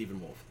Bauer, and Stephen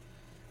Wolf.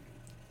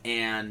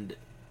 And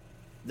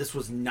this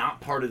was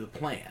not part of the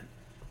plan.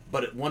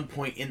 But at one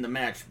point in the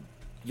match,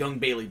 young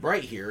Bailey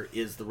Bright here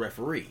is the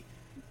referee,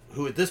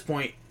 who at this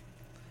point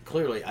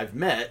clearly I've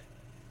met.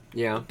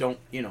 Yeah. Don't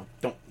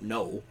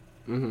know.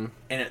 Mm-hmm.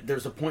 And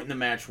there's a point in the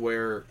match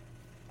where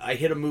I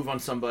hit a move on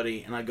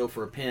somebody and I go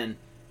for a pin,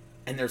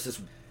 and there's this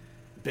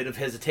bit of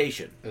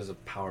hesitation. It was a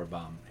power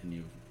bomb, and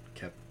you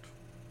kept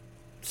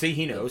See,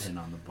 he the knows. pin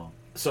on the bump.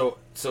 So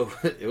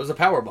it was a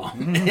power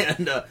bomb,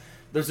 and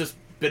there's this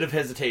bit of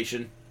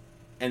hesitation,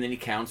 and then he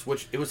counts,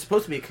 which it was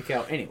supposed to be a kick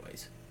out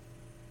anyways.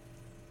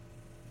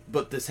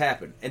 But this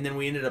happened, and then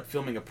we ended up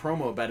filming a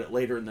promo about it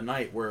later in the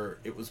night, where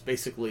it was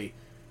basically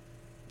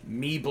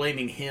me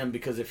blaming him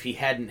because if he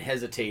hadn't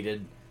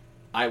hesitated,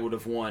 I would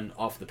have won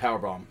off the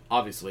powerbomb,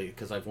 obviously,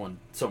 because I've won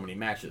so many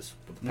matches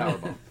with the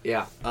powerbomb.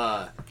 Yeah.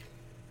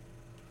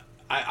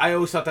 I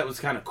always thought that was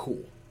kind of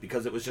cool,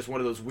 because it was just one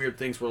of those weird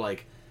things where,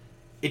 like,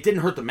 it didn't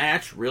hurt the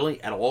match,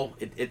 really, at all.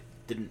 It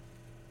didn't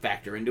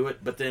factor into it,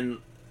 but then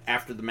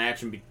after the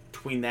match and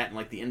between that and,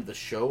 like, the end of the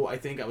show, I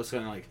think, I was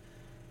kind of like,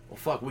 well,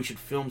 fuck, we should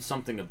film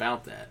something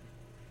about that.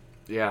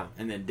 Yeah.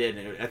 And then did,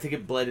 and I think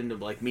it bled into,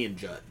 like, me and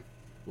Judd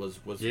was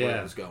where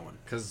it was going.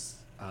 Because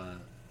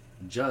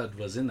Judd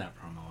was in that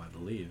promo, I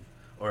believe.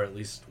 Or at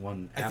least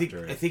one I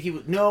after think he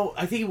was, no,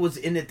 I think he was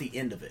in at the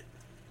end of it.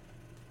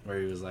 where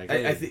he was like, I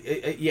hey,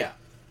 think, yeah.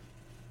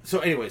 So,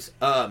 anyways,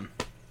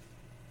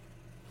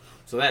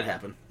 so that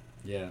happened.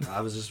 yeah,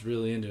 I was just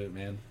really into it,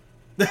 man.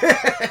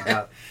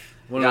 Got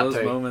one Got of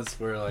those to. moments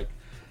where, like,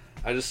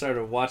 I just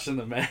started watching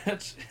the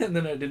match, and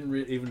then I didn't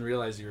even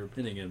realize you were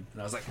pinning him.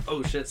 And I was like,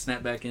 oh shit,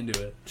 snap back into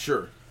it.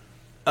 Sure.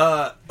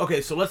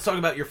 Okay, so let's talk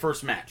about your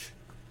first match.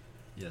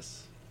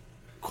 Yes.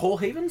 Cole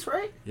Havens,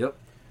 right? Yep.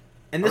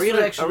 And Are this we, was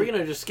gonna, actually... are we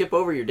gonna just skip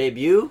over your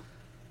debut?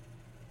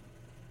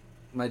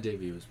 My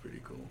debut was pretty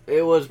cool.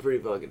 It was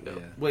pretty fucking dope.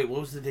 Yeah. Wait, what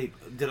was the date?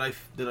 Did I?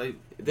 There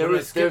what did I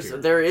was skip here?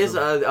 there is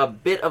a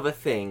bit of a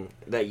thing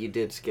that you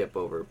did skip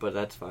over, but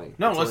that's fine.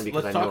 No, It's only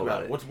because let's I talk know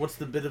about it. What's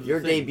the bit of Your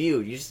the thing? debut.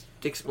 You just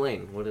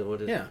explain what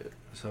is Yeah. it?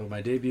 So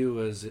my debut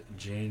was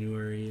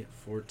January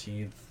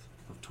 14th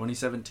of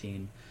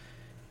 2017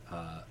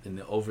 in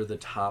the Over the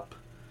Top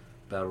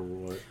Battle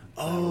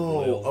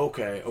Royal.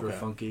 Okay. For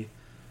Funky.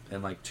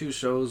 And like 2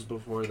 shows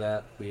before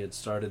that, we had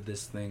started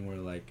this thing where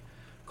like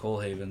Cole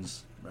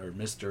Havens or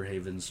Mr.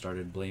 Havens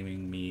started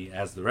blaming me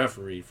as the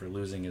referee for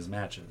losing his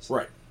matches.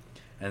 Right.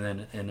 And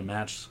then in a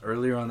match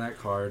earlier on that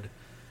card,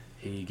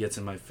 he gets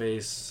in my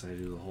face. I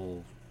do the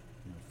whole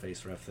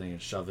face ref thing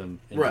and shove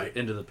him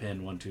into the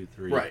pin. 1, 2,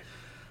 3. Right.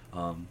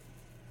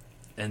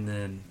 And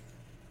then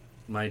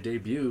my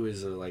debut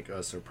is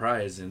a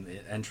surprise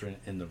entrant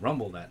in the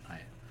Rumble that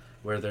night,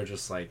 where they're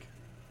just like,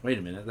 "Wait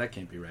a minute, that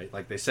can't be right."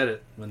 Like they said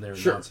it when they were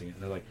Sure. announcing it.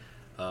 They're like,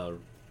 "The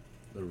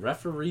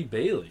referee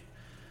Bailey,"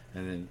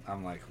 and then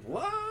I'm like,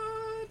 "What?"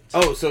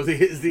 Oh, so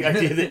is the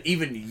idea that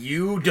even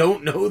you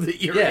don't know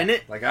that you're in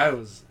it? Like I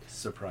was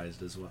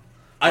surprised as well.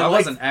 I I like-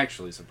 wasn't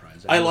actually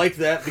surprised. I like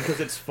that because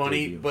it's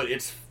funny, Debut. but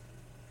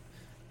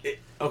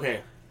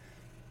okay.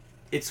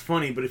 It's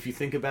funny, but if you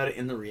think about it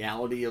in the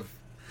reality of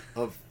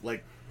of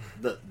like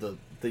the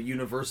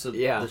universe of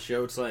Yeah. the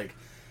show. It's like,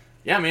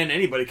 yeah, man,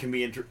 anybody can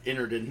be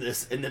entered in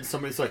this, and then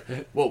somebody's like,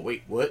 whoa,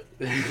 wait, what?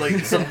 Like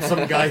some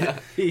guy,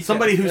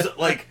 somebody who's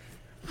like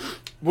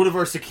one of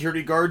our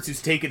security guards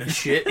who's taking a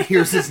shit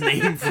hears his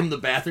name from the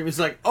bathroom. He's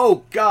like,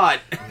 oh god,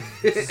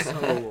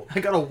 So I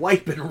gotta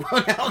wipe and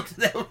run out to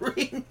that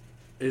ring.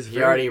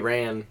 he already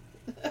ran.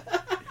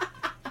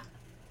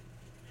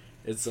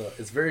 It's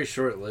very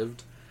short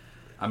lived.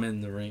 I'm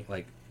in the ring.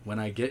 Like when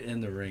I get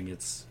in the ring,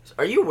 it's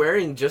Are you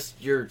wearing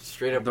just your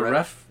straight up the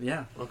ref.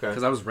 Yeah, Okay.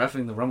 because I was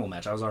reffing the Rumble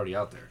match. I was already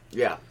out there.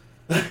 Yeah.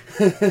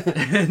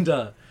 And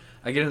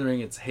I get in the ring.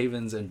 It's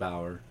Havens and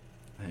Bauer,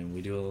 and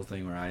we do a little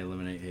thing where I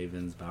eliminate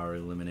Havens, Bauer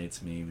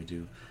eliminates me. We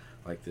do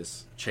like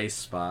this chase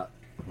spot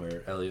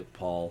where Elliot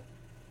Paul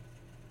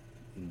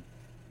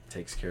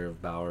takes care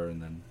of Bauer,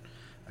 and then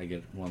I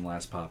get one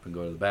last pop and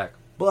go to the back.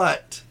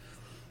 But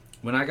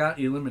when I got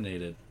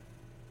eliminated,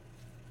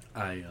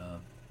 I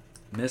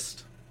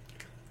missed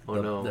Oh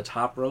no. the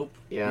top rope.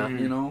 Yeah.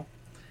 You know,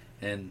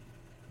 and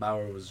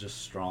Bauer was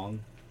just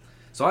strong,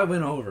 so I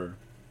went over,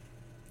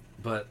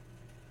 but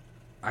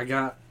I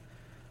got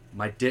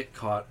my dick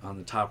caught on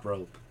the top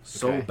rope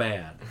so Okay.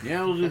 bad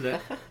Yeah, we'll do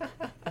that.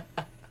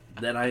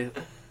 that I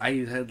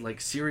had like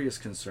serious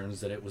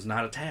concerns that it was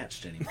not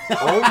attached anymore,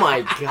 Oh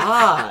my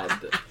god.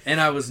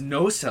 and I was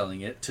no selling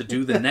it to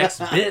do the next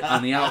bit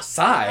on the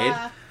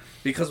outside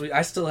because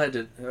I still had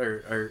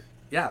to,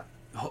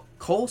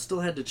 Cole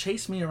still had to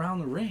chase me around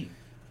the ring.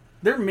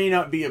 There may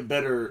not be a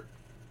better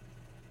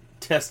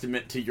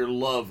testament to your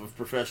love of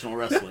professional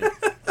wrestling.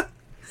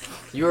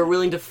 You were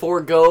willing to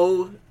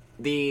forego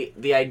the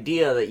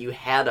idea that you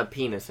had a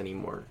penis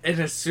anymore. And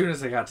as soon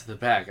as I got to the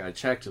back, I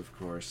checked, of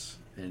course,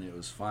 and it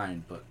was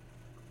fine. But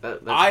That's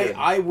good.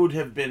 I would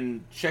have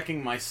been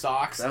checking my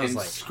socks That was and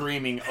like-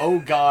 screaming, "Oh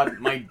God,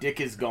 my dick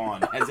is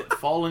gone!" Has it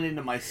fallen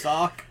into my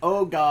sock?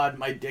 Oh God,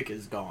 my dick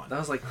is gone. that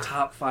was like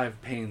top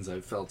 5 pains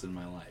I've felt in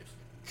my life.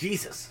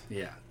 Jesus.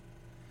 Yeah.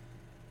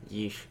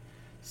 Yeesh.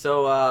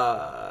 So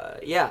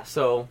yeah,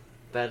 so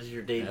that is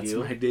your That's debut.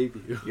 my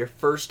debut. Your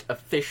first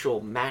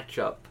official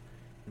matchup.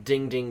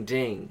 Ding ding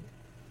ding.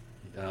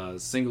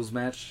 Singles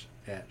match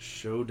at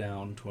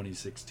Showdown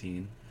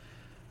 2016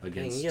 Dang,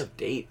 against you have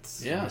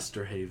dates. Yeah.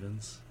 Mr.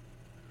 Havens.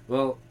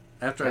 Well,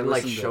 after I And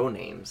like listened show to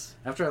names.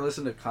 after I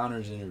listened to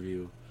Connor's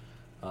interview,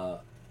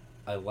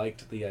 I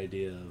liked the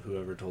idea of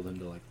whoever told him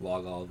to like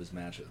log all of his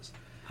matches.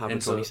 How And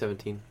about so-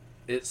 2017?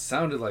 It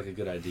sounded like a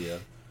good idea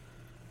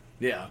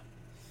Yeah.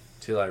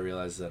 till I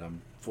realized that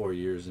I'm 4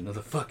 years into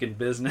the fucking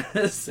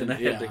business and I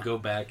had to Yeah. go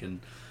back and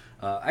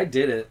I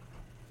did it.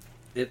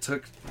 It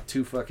took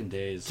 2 fucking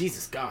days,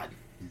 Jesus God.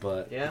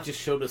 but Yeah. He just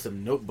showed us a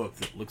notebook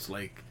that looks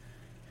like.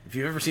 If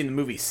you've ever seen the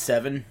movie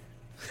Seven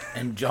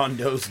and John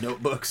Doe's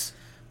notebooks,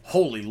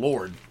 holy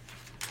Lord.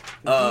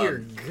 Dear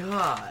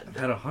God. I've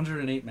had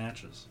 108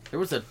 matches. There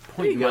was a There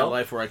point you in my go.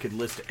 life where I could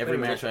list every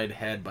Wait a match minute. I'd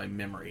had by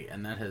memory,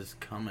 and that has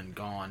come and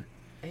gone.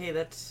 Hey,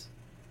 that's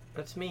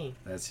me.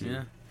 That's you.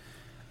 Yeah.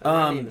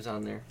 My Um, name is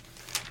on there.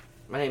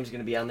 My name's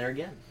gonna be on there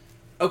again.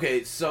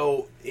 Okay,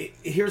 so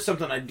here's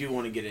something I do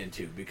want to get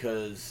into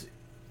because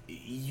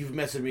you've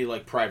messaged me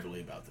like privately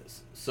about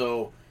this.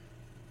 So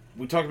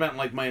we talked about in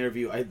like my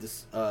interview. I had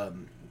this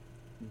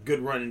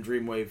good run in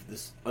Dreamwave,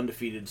 this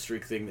undefeated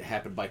streak thing that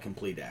happened by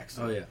complete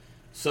accident. Oh yeah.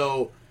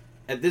 So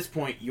at this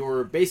point,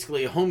 you're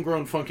basically a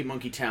homegrown Funky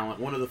Monkey talent,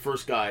 one of the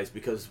first guys,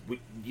 because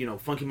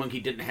Funky Monkey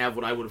didn't have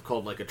what I would have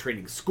called like a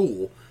training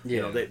school.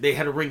 Yeah. They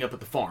had a ring up at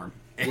the farm.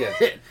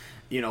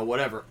 Yeah.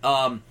 Whatever.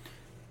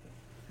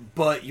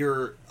 But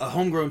you're a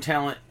homegrown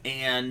talent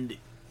and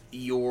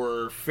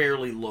you're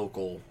fairly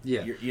local.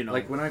 Yeah. You're,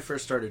 Like when I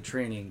first started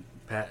training,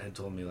 Pat had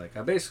told me like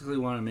I basically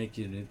want to make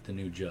you the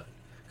new Judd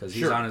because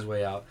he's Sure. on his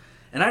way out,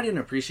 and I didn't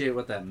appreciate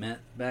what that meant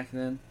back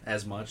then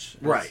as much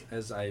Right.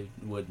 as I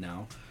would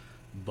now.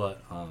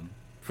 But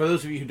For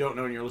those of you who don't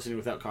know and you're listening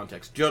without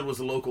context, Judd was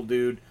a local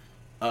dude,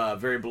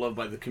 very beloved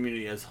by the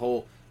community as a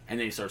whole, and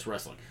then he starts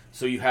wrestling.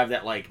 So you have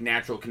that like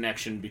natural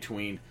connection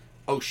between,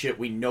 oh shit,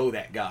 we know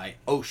that guy.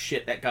 Oh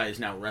shit, that guy is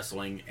now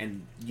wrestling,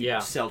 and you Yeah.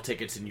 sell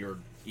tickets and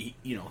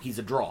he's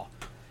a draw.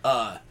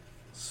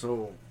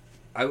 so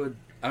I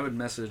would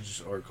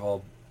message or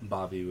call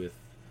Bobby with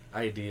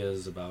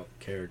ideas about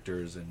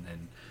characters and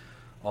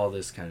all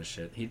this kind of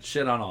shit. He'd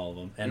shit on all of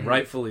them, and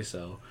rightfully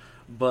so.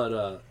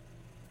 But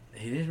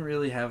he didn't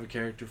really have a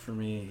character for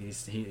me.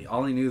 He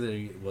all he knew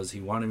that he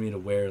wanted me to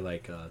wear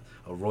like a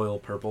royal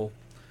purple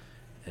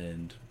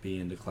and be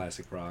into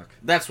classic rock.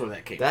 That's where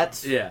that came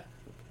That's Yeah.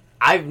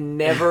 I've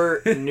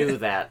never knew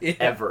that Yeah.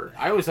 ever.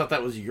 from. I always thought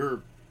that was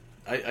your...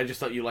 I just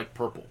thought you liked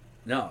purple.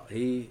 No,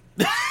 he.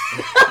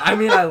 I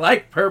mean, I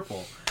like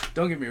purple.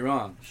 Don't get me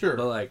wrong. Sure.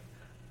 But like,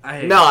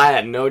 I No, I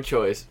had no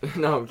choice.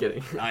 No, I'm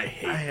kidding. I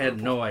hate I had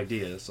purple. no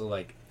idea. So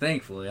like,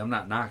 thankfully, I'm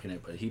not knocking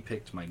it. But he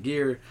picked my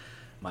gear,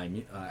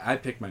 I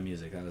picked my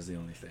music. That was the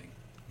only thing.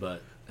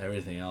 But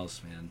everything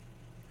else, man,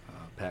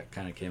 Pat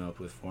kind of came up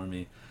with for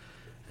me.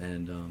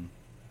 And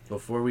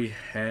before we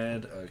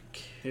had a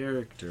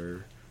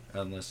character,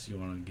 unless you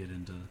want to get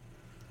into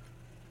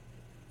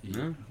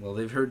Well,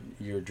 they've heard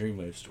your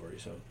Dreamwave story,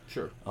 so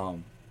Sure.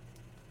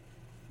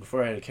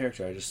 before I had a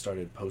character, I just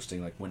started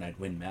posting like when I'd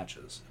win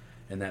matches,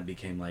 and that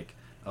became like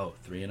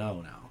 3-0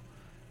 now,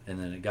 and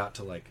then it got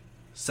to like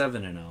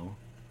 7-0,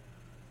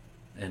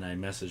 and I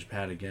messaged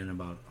Pat again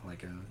about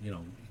like a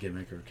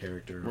gimmick or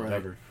character or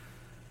whatever,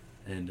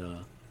 and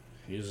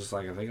he was just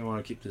like, I think I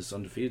want to keep this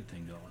undefeated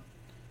thing going.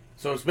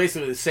 So it's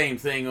basically the same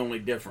thing, only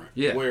different.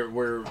 Yeah.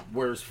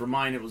 Whereas for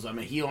mine, it was I'm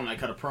a heel and I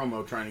cut a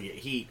promo trying to get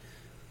heat,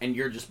 and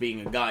you're just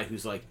being a guy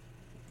who's like,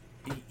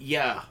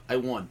 yeah, I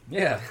won.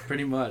 Yeah,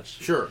 pretty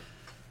much. Sure.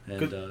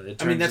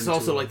 And that's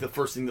also like the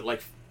first thing that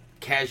like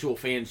casual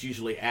fans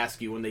usually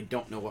ask you when they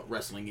don't know what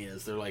wrestling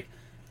is. They're like,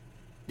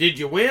 "Did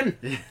you win?"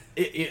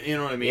 You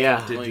know what I mean?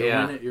 Yeah. Did you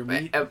win at your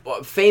meet?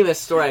 A famous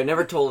story. I've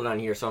never told it on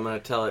here, so I'm going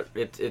to tell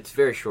it. It's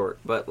very short,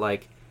 but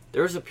like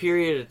there was a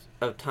period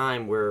of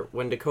time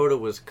when Dakota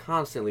was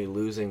constantly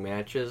losing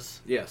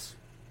matches. Yes.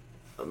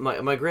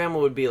 My grandma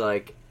would be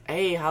like,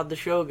 "Hey, how'd the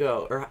show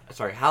go?" Or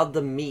sorry, how'd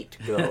the meet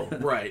go?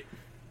 Right.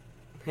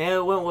 Hey,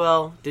 it went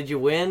well. Did you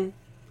win?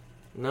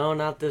 No,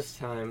 not this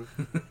time.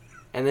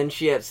 And then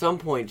she at some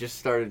point just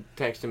started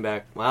texting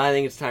back, well, I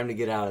think it's time to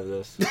get out of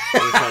this. I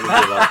think it's time to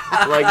give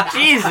up. Like,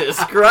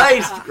 Jesus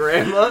Christ,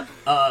 Grandma.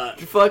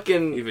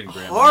 Fucking Even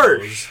Grandma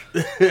harsh.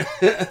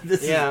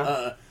 This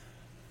Yeah. is,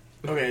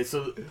 okay,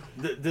 so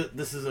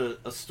this is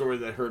a story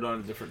that I heard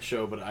on a different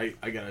show, but I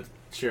gotta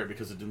share it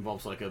because it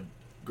involves like a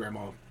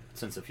grandma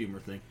sense of humor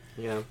thing.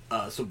 Yeah.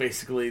 So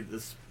basically,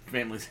 this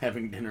family's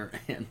having dinner,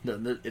 and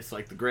it's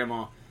like the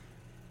grandma,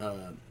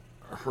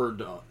 her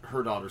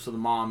daughter, so the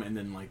mom, and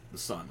then like the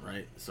son,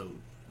 right? So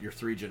you're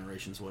 3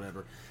 generations,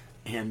 whatever.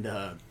 And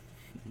the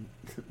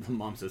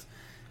mom says,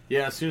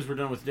 "Yeah, as soon as we're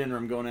done with dinner,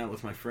 I'm going out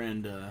with my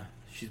friend.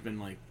 She's been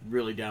like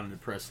really down and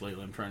depressed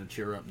lately. I'm trying to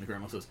cheer her up." And the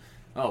grandma says,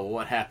 "Oh, well,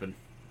 what happened?"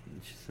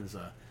 And she says,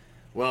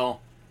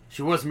 "Well,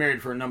 she was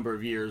married for a number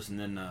of years, and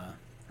then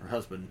her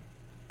husband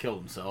killed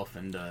himself,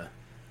 and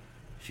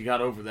she got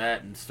over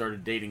that and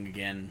started dating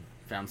again,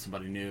 found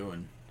somebody new,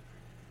 and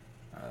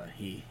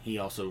he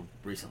also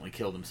recently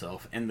killed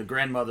himself." And the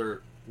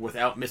grandmother,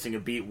 without missing a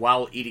beat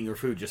while eating her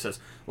food, just says,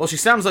 "Well, she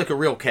sounds like a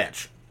real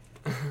catch."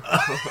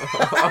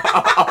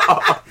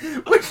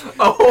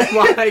 Oh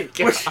my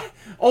God. Which,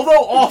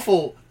 although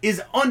awful,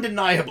 is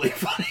undeniably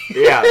funny.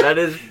 Yeah, that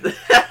is...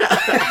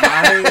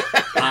 My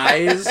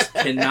eyes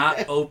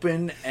cannot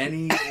open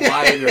any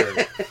wider.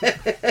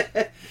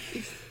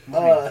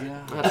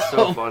 That's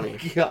so funny.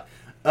 God.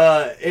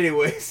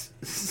 Anyways,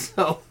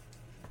 so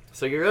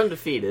you're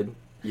undefeated,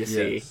 you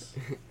see. Yes.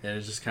 And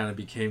it just kind of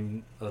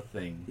became a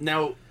thing.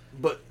 now,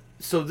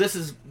 so this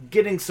is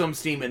getting some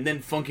steam, and then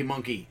Funky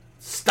Monkey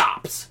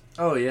stops.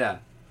 Oh, yeah.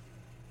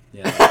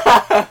 Yeah.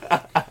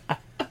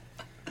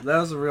 That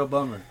was a real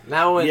bummer.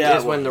 Now Yeah,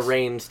 is it when the was.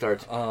 rain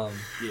starts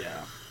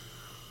Yeah.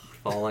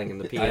 falling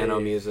and the piano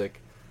I- music.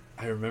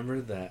 I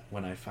remember that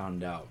when I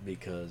found out,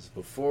 because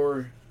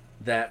before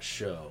that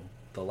show,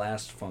 the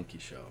last Funky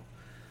show,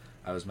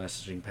 I was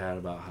messaging Pat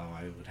about how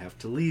I would have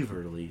to leave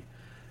early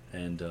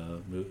and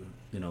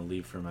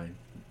leave for my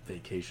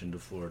vacation to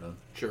Florida.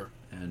 Sure.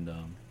 And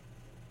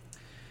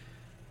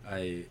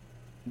I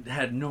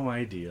had no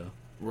idea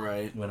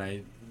Right. when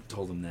I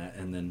told him that.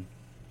 And then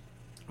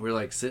we're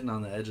like sitting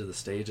on the edge of the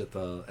stage at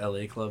the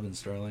LA Club in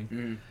Sterling,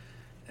 Mm-hmm.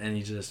 and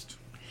he just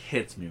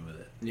hits me with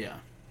it, Yeah.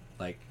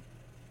 like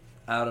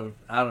out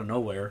of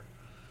nowhere,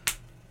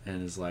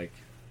 and is like,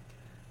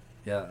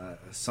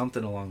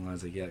 something along the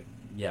lines like,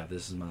 yeah,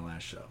 this is my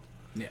last show.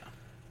 Yeah.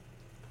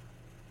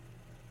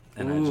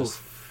 And I just,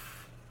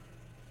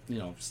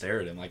 stare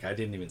at him. Like, I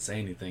didn't even say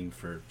anything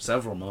for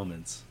several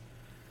moments.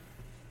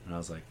 And I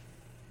was like,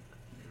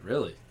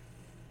 really?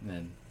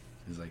 And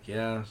he's like,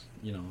 yeah,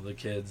 the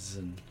kids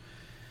and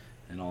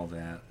all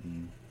that.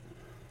 And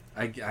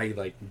I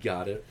like,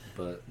 got it,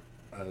 but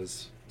I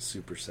was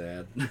super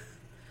sad.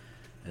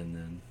 And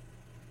then,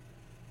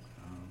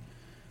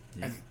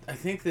 I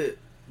think that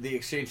the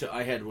exchange that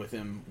I had with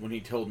him when he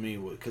told me,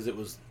 because it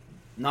was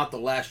not the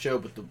last show,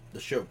 but the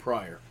show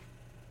prior.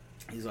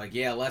 He's like,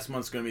 yeah, last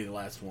month's going to be the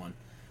last one.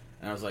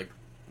 And I was like,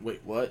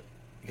 wait, what?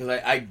 Because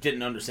I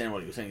didn't understand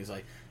what he was saying. He's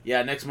like,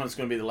 yeah, next month's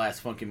going to be the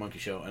last Funky Monkey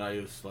show. And I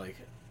was like,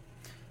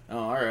 oh,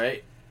 all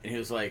right. And he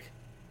was like,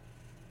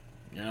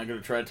 you're not going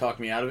to try to talk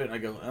me out of it? And I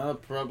go,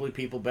 probably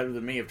people better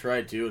than me have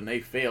tried to, and they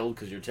failed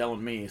because you're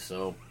telling me,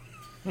 so.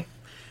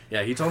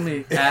 yeah, he told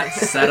me at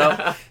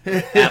setup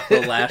at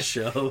the last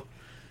show.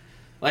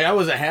 Like, I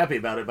wasn't happy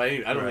about it, but I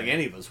don't Right. think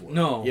any of us were.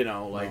 No.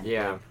 Like,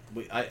 Yeah.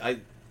 I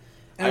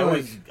And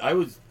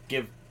always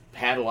give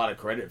Pat a lot of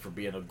credit for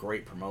being a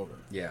great promoter.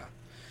 Yeah.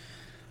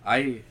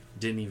 I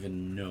didn't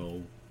even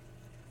know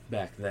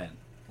back then,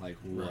 like,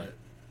 what, Right.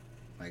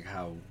 like,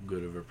 how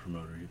good of a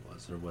promoter he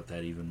was, or what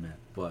that even meant.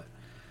 But,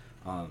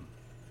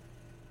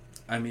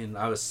 I mean,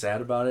 I was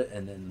sad about it,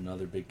 and then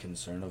another big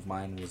concern of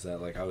mine was that,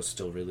 like, I was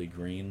still really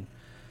green,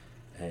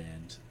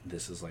 and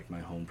this is, like, my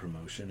home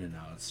promotion, and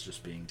now it's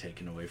just being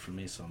taken away from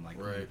me, so I'm like,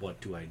 Right.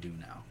 what do I do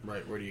now?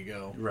 Right, where do you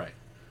go? Right.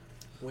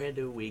 Where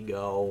do we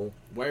go?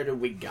 Where do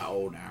we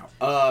go now?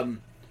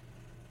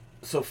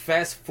 So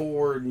fast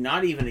forward,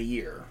 not even a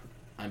year.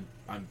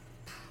 I'm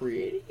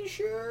pretty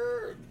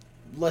sure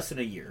less than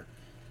a year,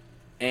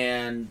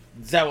 and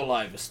Zawa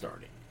Live is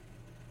starting.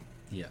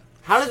 Yeah.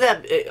 How did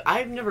that...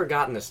 I've never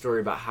gotten a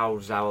story about how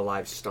Zawa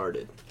Live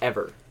started,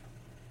 ever.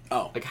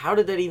 Oh. Like, how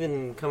did that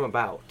even come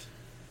about?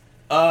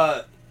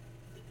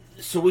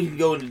 So we can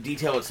go into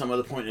detail at some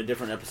other point in a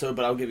different episode,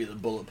 but I'll give you the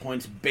bullet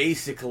points.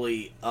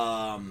 Basically,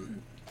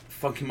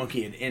 Funky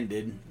Monkey had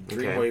ended.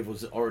 Dreamwave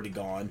was already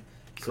gone.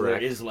 So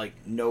Correct. there is, like,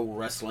 no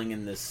wrestling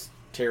in this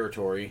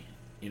territory,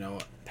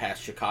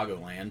 past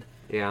Chicagoland.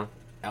 Yeah.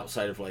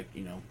 Outside of, like,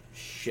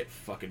 shit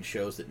fucking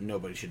shows that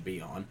nobody should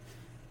be on.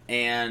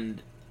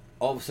 And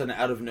all of a sudden,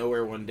 out of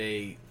nowhere one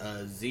day,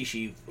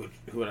 Zishi,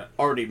 who I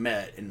already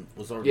met and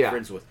was already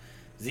friends with,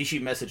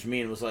 Zishi messaged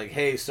me and was like,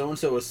 hey,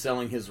 so-and-so is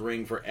selling his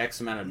ring for X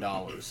amount of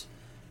dollars.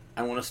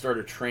 I want to start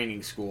a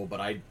training school,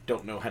 but I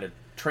don't know how to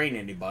train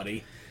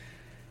anybody.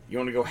 You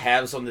want to go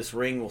halves on this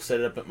ring? We'll set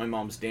it up at my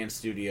mom's dance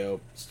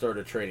studio, start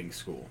a training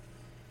school.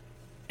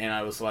 And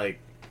I was like,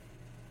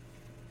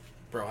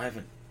 bro,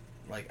 I'm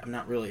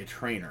not really a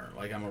trainer.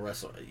 Like, I'm a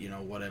wrestler,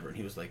 whatever. And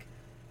he was like,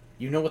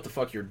 you know what the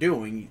fuck you're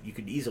doing. You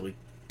could easily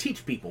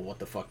teach people what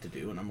the fuck to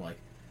do. And I'm like,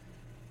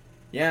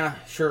 yeah,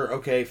 sure,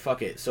 okay,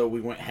 fuck it. So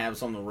we went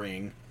halves on the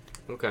ring.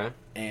 Okay.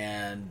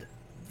 And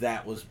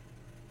that was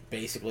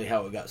basically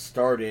how it got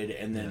started.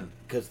 And then,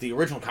 because the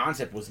original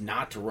concept was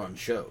not to run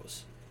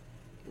shows.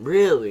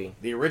 Really?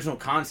 The original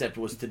concept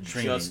was to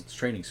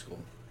training school.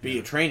 Be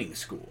a training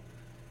school.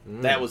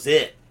 That was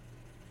it.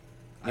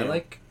 I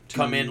like to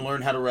come in,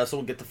 learn how to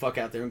wrestle, get the fuck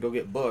out there, and go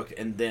get booked,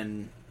 and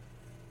then.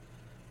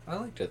 I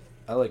like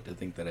to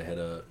think that I had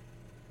a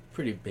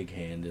pretty big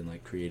hand in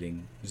like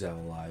creating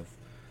Zawa Live.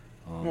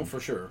 Well, for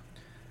sure.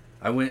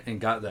 I went and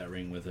got that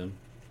ring with him.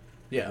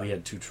 Yeah. We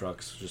had 2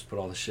 trucks, just put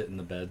all the shit in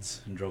the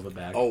beds and drove it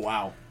back. Oh,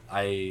 wow.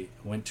 I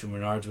went to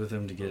Menards with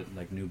him to get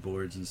like new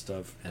boards and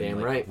stuff. And, Damn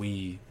like, right.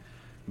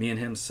 Me and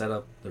him set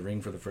up the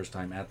ring for the first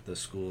time at the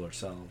school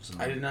ourselves.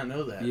 And, I did not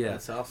know that. Yeah.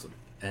 That's awesome.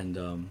 And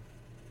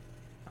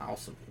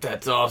Awesome.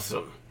 That's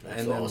awesome.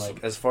 That's and then awesome.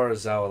 like as far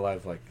as Zawa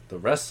Live, like the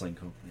wrestling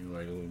company,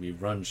 like we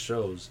run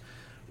shows,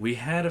 we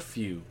had a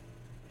few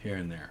here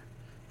and there.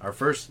 Our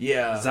first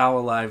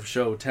Zawa Live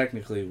show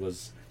technically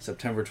was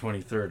September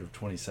 23rd of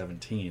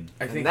 2017.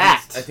 I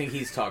think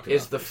he's talked about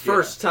is the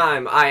first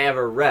time I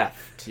ever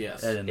refed.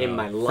 Yes. In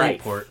my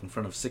life. Freeport in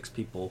front of 6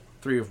 people,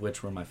 3 of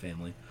which were my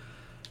family.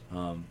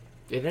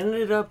 It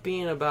ended up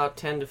being about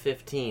 10 to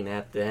 15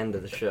 at the end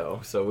of the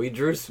show, so we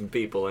drew some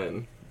people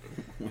in.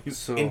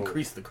 So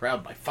increased the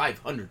crowd by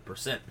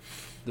 500%.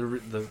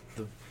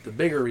 The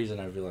bigger reason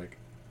I feel like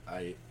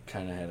I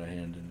kind of had a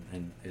hand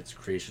in its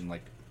creation,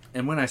 like,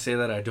 and when I say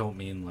that, I don't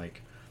mean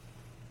like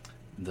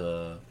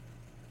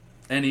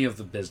any of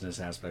the business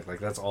aspect. Like,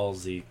 that's all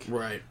Zeke.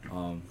 Right.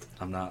 I'm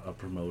not a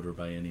promoter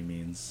by any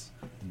means,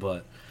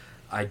 but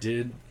I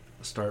did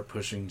start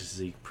pushing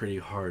Zeke pretty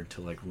hard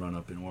to like run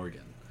up in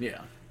Oregon.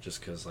 Yeah.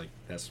 Just because like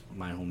that's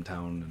my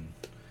hometown, and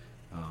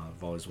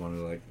I've always wanted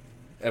to, like,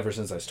 ever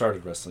since I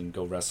started wrestling,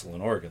 go wrestle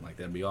in Oregon. Like,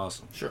 that'd be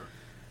awesome. Sure.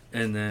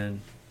 And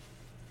then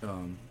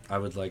I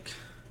would like.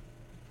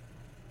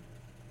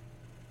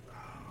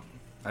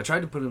 I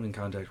tried to put him in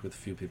contact with a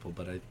few people,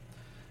 but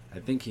I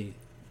think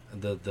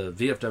the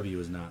VFW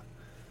is not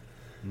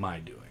my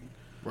doing.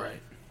 Right.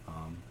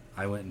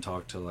 I went and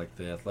talked to like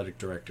the athletic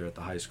director at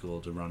the high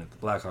school to run at the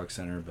Blackhawk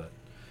Center, but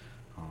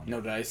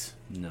no dice.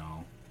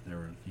 No,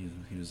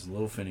 he was a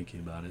little finicky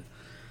about it,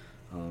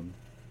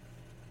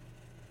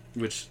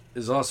 which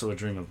is also a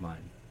dream of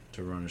mine,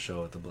 to run a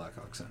show at the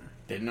Blackhawk Center.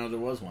 Didn't know there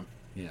was one.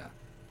 Yeah.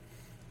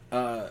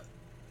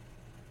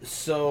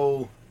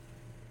 So,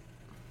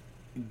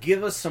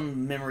 give us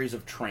some memories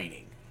of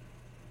training.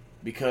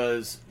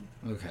 Because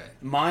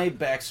my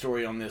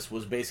backstory on this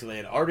was basically, I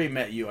had already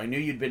met you. I knew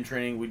you'd been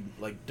training. We'd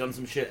like done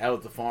some shit out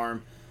at the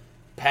farm.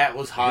 Pat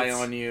was high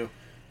on you.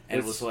 And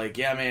it was like,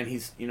 yeah, man,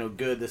 he's,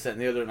 good, this, that,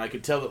 and the other. And I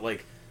could tell that,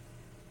 like,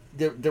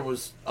 there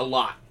was a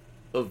lot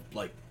of,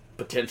 like,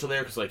 potential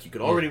there. Because, like, you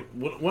could already...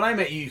 When I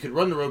met you, you could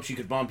run the ropes, you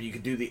could bump, you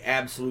could do the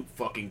absolute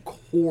fucking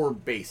core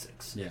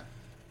basics. Yeah.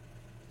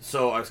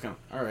 So I was kind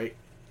of, all right,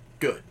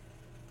 good.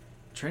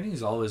 Training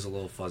is always a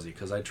little fuzzy,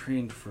 because I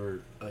trained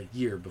for a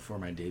year before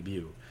my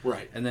debut.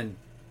 Right. And then,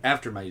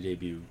 after my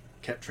debut,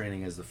 kept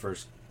training as the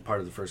first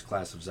part of the first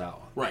class of Zawa.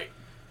 Right.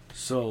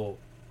 So,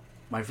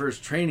 my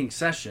first training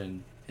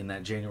session in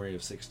that January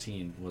of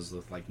 16 was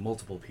with, like,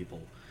 multiple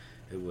people.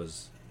 It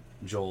was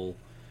Joel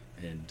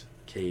and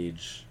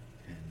Cage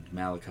and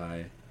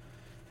Malachi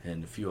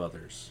and a few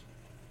others.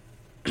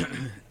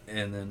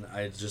 And then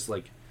I just,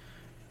 like...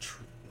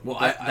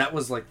 that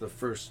was, like, the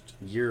first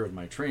year of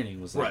my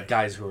training was, like,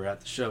 guys who were at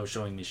the show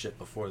showing me shit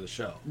before the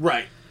show.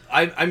 Right.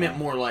 I meant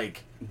more,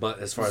 like... But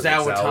as far as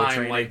Zawa time,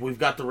 training, like, we've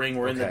got the ring,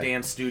 we're in the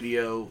dance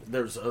studio,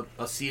 there's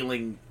a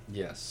ceiling...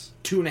 Yes.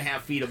 2.5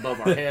 feet above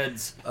our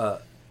heads.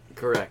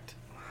 Correct.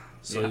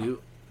 So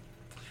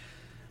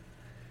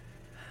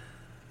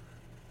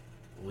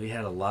we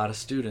had a lot of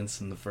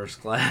students in the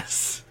first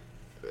class.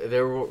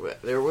 There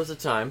was a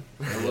time.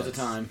 There was a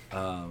time.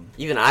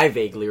 Even I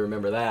vaguely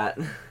remember that.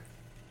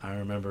 I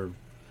remember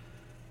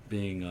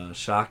being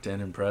shocked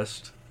and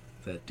impressed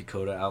that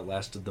Dakota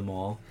outlasted them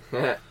all.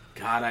 God,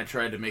 I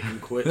tried to make him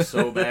quit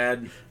so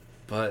bad.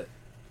 But,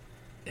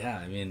 yeah,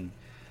 I mean...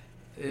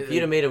 If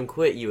you'd have made him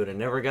quit, you would have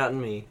never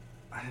gotten me.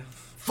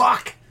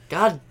 Fuck!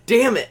 God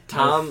damn it,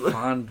 Tom!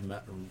 Fond,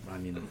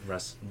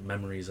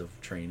 memories of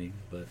training,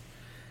 but...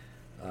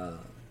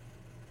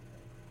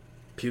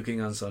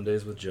 puking on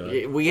Sundays with Judd.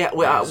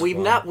 We've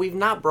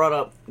not brought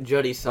up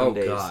Juddy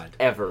Sundays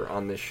ever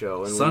on this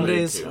show. And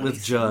Sundays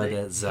with Judd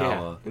at Zawa.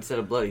 Yeah, instead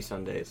of Bloody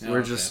Sundays.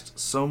 We're just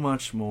so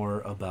much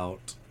more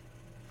about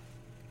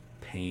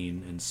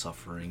pain and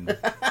suffering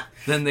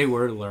than they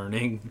were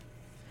learning.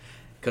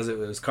 Because it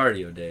was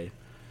cardio day.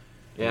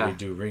 Yeah. We'd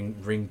do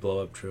ring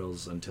blow up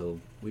drills until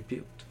we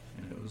puked.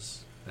 And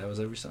that was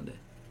every Sunday.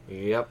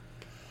 Yep.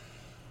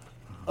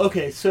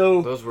 Okay,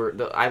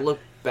 so... I look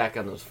back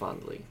on those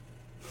fondly.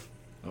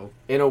 Oh.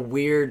 In a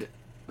weird...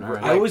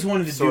 Right. I always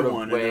wanted to sort do of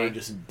one, way. and then I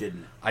just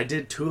didn't. I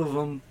did 2 of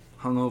them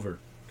hungover.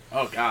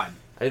 Oh, God.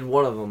 I did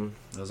one of them.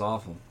 It was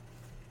awful.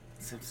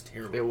 That sounds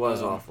terrible. It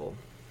was awful.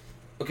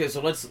 Okay,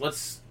 so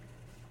let's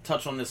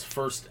touch on this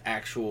first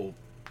actual,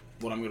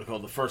 what I'm going to call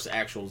the first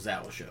actual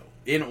Zawa show.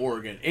 In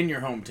Oregon, in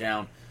your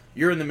hometown.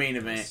 You're in the main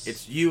event. Yes.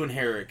 It's you and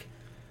Herrick.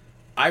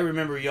 I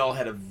remember y'all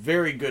had a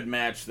very good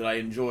match that I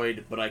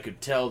enjoyed, but I could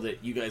tell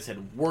that you guys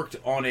had worked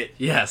on it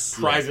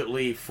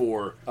privately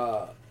for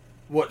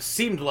what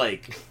seemed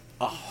like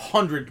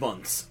 100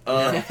 months.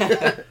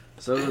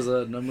 So it was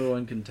a number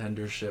 1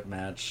 contendership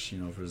match,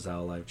 for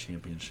Zawa Live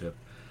Championship.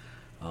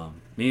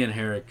 Me and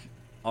Herrick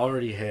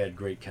already had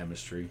great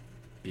chemistry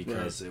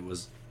because it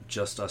was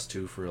just us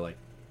two for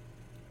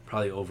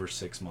probably over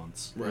 6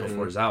 months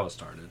before Zawa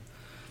started.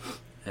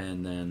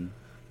 And then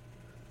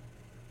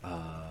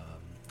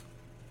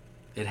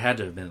it had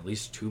to have been at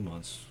least 2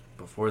 months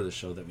before the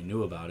show that we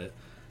knew about it,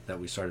 that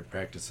we started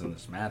practicing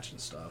this match and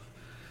stuff.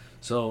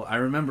 So I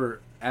remember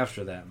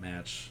after that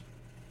match,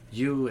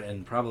 you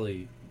and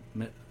probably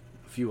a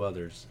few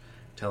others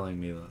telling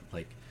me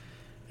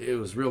it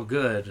was real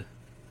good,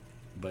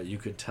 but you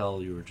could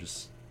tell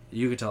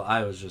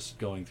I was just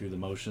going through the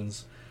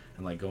motions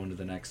and going to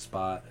the next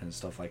spot and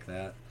stuff like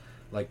that.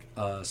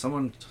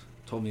 Someone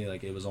told me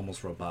it was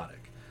almost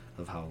robotic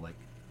of how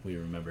we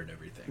remembered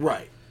everything.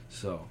 Right.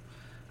 So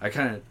I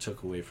kind of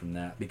took away from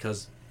that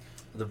because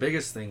the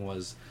biggest thing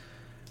was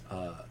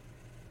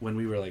when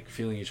we were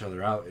feeling each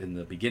other out in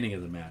the beginning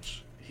of the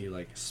match, he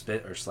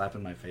spit or slapped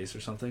in my face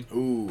or something.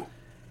 Ooh.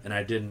 And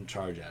I didn't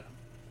charge at him.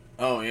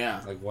 Oh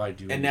yeah. Why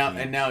do? And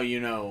now you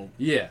know.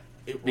 Yeah.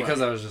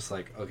 Because I was just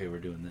okay, we're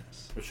doing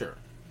this. For sure.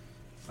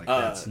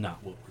 That's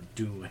not what we're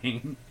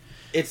doing.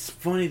 It's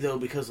funny though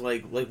because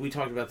like we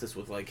talked about this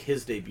with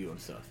his debut and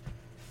stuff.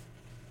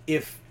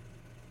 If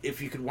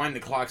you could wind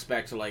the clocks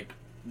back to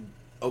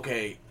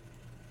okay,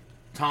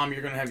 Tom,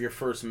 you're gonna have your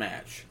first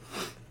match.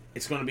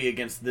 It's gonna be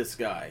against this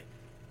guy.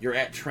 You're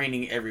at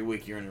training every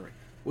week. You're in the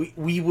ring.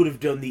 We would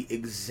have done the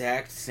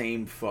exact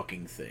same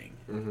fucking thing.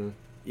 Mm-hmm.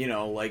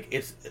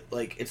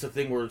 It's a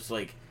thing where it's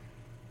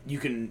you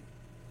can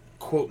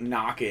quote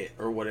knock it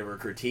or whatever,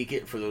 critique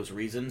it for those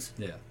reasons.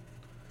 Yeah.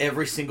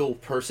 Every single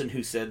person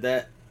who said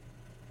that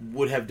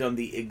would have done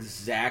the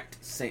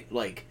exact same.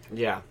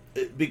 Yeah.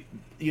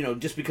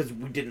 Just because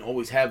we didn't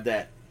always have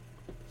that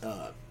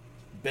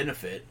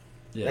benefit,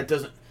 that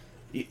doesn't.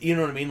 You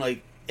know what I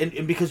mean?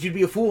 And because you'd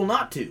be a fool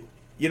not to.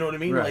 You know what I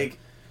mean? Right.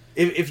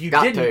 If you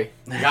got to.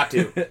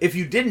 If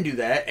you didn't do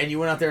that and you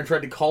went out there and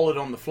tried to call it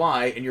on the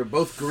fly and you're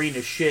both green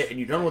as shit and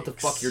you don't know what the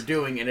fuck you're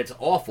doing and it's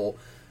awful,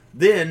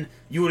 then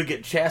you would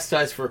get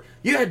chastised for,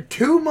 you had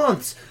 2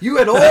 months. You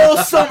had all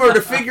summer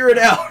to figure it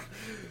out.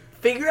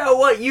 Figure out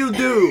what you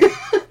do.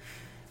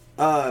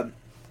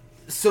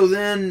 So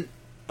then,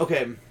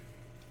 okay, I'm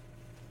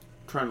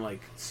trying to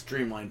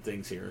streamline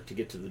things here to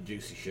get to the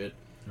juicy shit.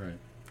 Right.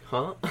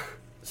 Huh?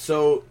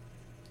 So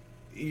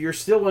you're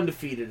still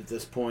undefeated at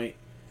this point.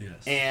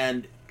 Yes.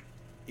 And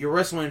you're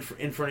wrestling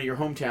in front of your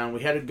hometown.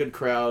 We had a good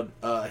crowd.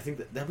 I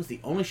think that was the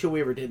only show we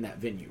ever did in that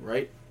venue,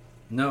 right?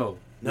 No.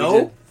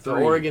 No? The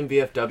Oregon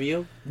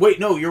VFW? Wait,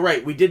 no, you're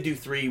right. We did do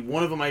 3.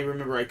 One of them I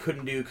remember I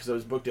couldn't do because I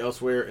was booked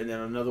elsewhere, and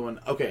then another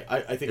one... Okay,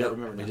 I think I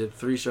remember now. We did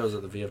 3 shows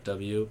at the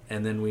VFW,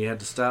 and then we had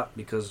to stop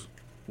because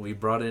we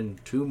brought in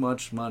too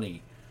much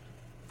money.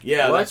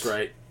 Yeah, that's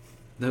right.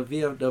 The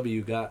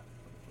VFW got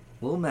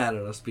a little mad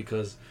at us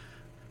because...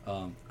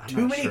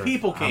 too many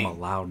people came. I'm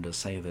allowed to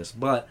say this,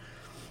 but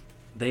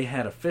they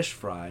had a fish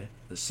fry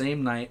the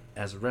same night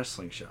as a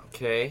wrestling show.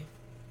 Okay.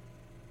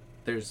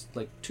 There's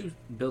 2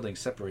 buildings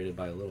separated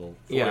by a little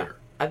foyer. Yeah,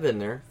 I've been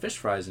there. Fish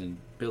fry's in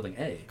building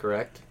A.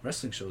 Correct.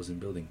 Wrestling show's in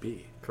building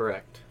B.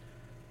 Correct.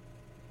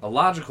 A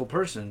logical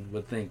person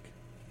would think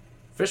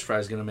Fish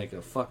fry's going to make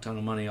a fuck ton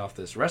of money off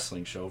this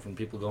wrestling show from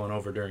people going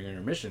over during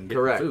intermission getting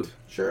Correct. food.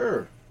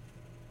 Sure.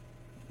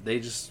 They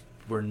just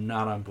were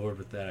not on board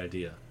with that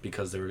idea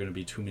because there were going to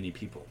be too many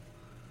people.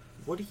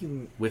 What do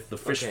you... With the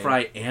fish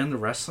fry and the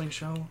wrestling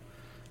show,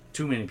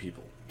 Too many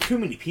people. Too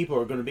many people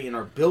are going to be in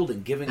our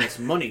building giving us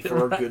money for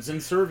our goods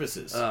and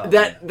services. Oh,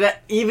 man.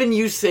 That even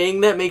you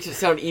saying that makes it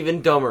sound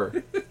even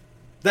dumber.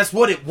 That's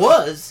what it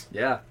was.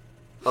 Yeah.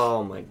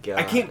 Oh my god.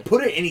 I can't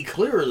put it any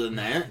clearer than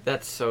that.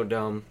 That's so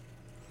dumb.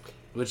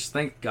 Which,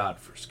 thank God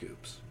for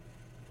Scoops.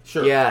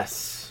 Sure.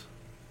 Yes.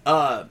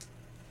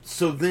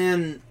 So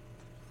then,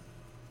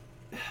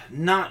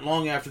 not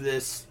long after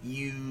this,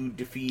 you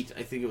defeat,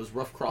 I think it was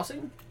Rough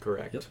Crossing?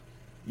 Correct. Yep.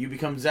 You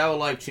become Zao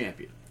Live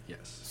champion.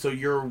 Yes. So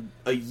you're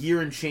a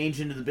year and change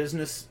into the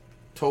business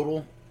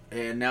total,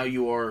 and now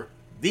you are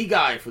the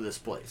guy for this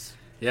place.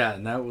 Yeah,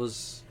 and that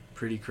was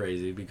pretty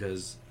crazy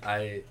because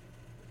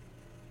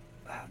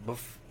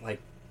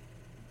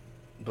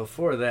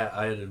before that,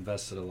 I had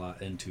invested a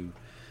lot into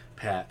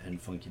Pat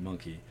and Funky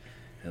Monkey,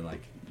 and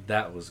like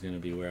that was going to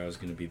be where I was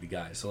going to be the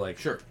guy. So like,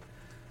 Sure.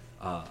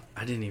 I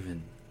didn't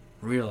even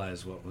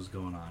realize what was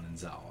going on in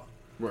Zawa.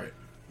 Right.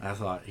 I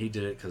thought he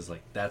did it because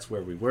like that's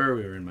where we were.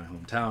 We were in my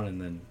hometown,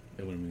 and then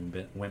when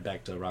we went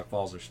back to Rock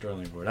Falls or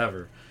Sterling or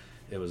whatever,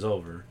 it was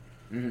over.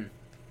 Mm-hmm.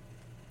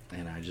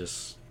 And I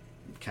just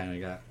kind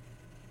of got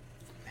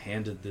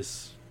handed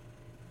this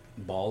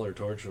ball or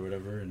torch or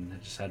whatever, and I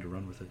just had to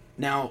run with it.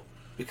 Now,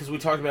 because we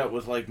talked about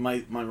with like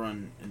my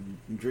run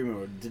in Dream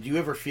World, did you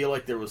ever feel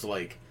like there was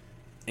like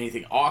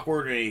anything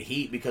awkward or any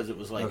heat because it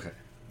was like Okay.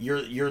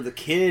 you're the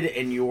kid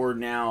and you're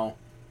now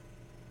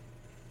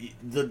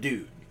the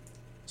dude?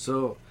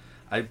 So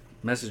I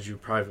messaged you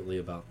privately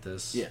about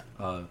this. Yeah.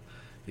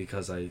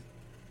 Because I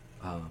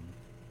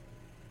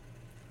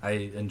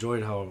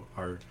enjoyed how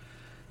our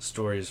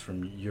stories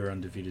from your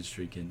undefeated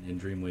streak in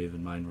Dreamwave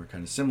and mine were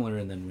kind of similar,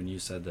 and then when you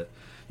said that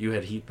you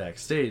had heat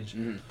backstage,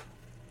 Mm-hmm.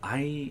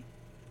 I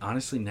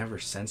honestly never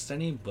sensed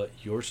any, but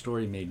your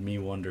story made me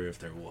wonder if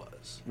there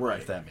was. Right.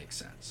 If that makes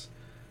sense.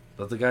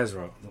 But the guys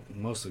are,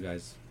 most of the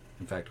guys,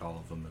 in fact all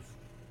of them have,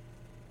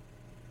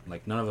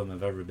 like none of them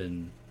have ever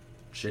been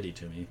shitty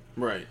to me.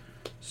 Right.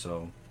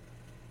 So.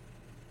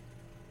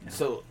 Yeah.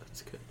 So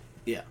That's good.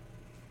 yeah,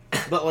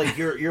 but like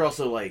you're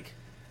also like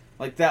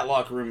that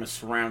locker room is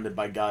surrounded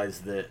by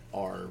guys that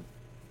are,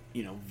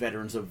 you know,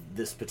 veterans of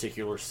this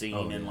particular scene,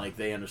 Oh, and yeah. like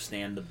they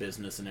understand the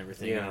business and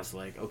everything. Yeah. And it's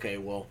like, okay,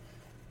 well,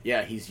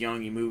 yeah, he's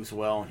young, he moves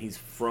well, and he's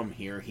from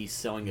here. He's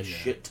selling a Yeah.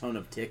 shit ton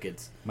of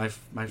tickets. my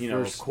You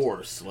know, first, of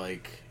course,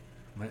 like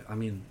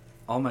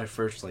all my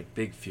first like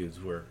big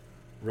feuds were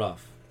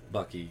Ruff,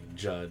 Bucky,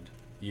 Judd,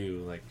 you,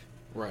 like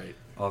right.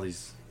 all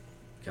these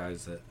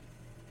guys that,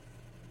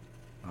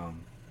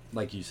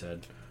 like you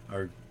said,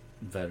 are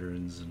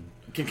veterans and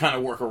Can kind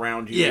of work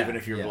around you, Yeah, even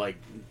if you're yeah. like,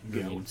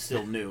 you know, Green.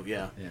 still new.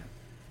 Yeah.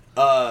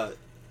 yeah.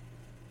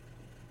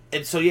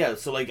 And so yeah,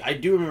 so like I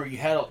do remember you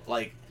had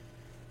like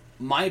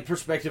my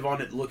perspective on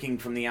it, looking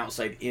from the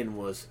outside in,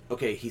 was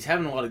okay. He's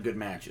having a lot of good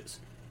matches,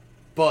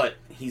 but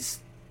he's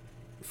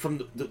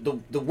from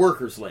the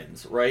workers'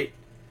 lens, right?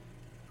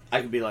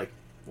 I could be like,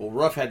 well,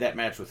 Ruff had that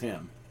match with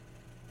him.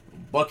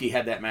 Bucky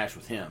had that match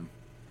with him.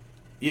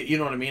 You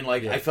know what I mean?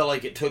 Like Yeah. I felt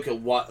like it took a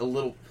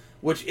little,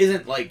 which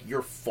isn't like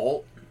your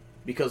fault,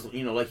 because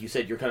you know, like you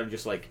said, you're kind of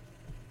just like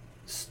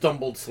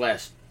stumbled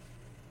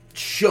 /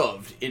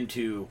 shoved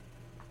into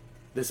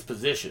this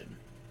position.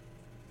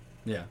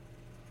 Yeah.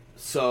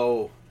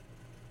 So,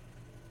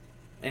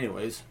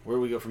 anyways, where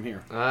do we go from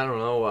here? I don't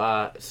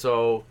know.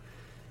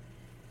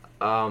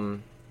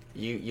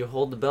 You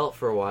hold the belt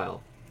for a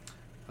while.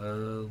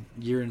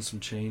 Year and some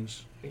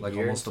change, like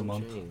year almost a and some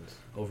month, change.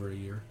 over a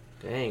year.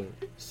 Dang.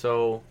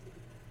 So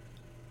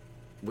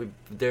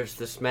there's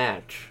this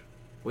match.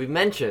 We've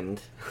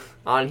mentioned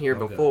on here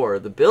Okay. before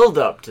the build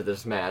up to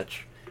this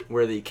match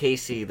where the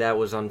Casey "that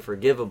was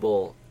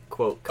unforgivable"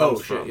 quote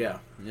comes from. yeah.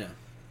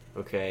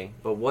 Okay,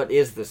 but what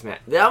is this match?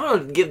 I'm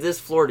gonna give this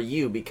floor to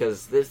you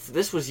because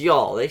this was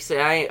y'all. They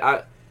say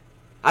I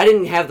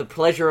didn't have the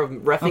pleasure of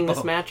reffing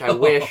this match. I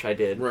wish I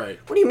did. Right.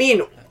 What do you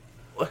mean?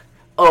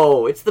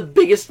 Oh, it's the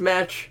biggest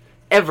match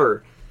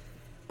ever.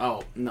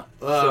 Oh no.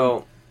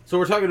 So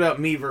we're talking about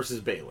me versus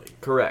Bailey.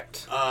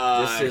 correct.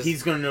 This is-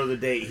 He's gonna know the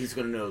date. He's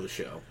gonna know the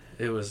show.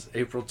 It was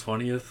April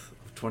 20th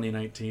of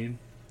 2019.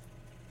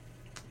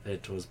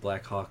 It was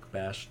Black Hawk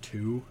Bash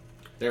 2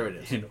 There it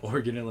is. in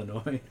Oregon,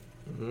 Illinois.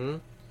 hmm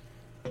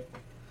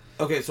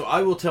Okay, so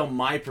I will tell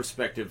my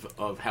perspective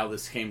of how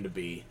this came to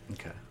be,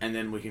 Okay. and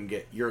then we can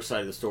get your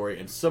side of the story.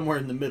 And somewhere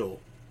in the middle,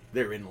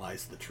 therein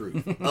lies the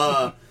truth.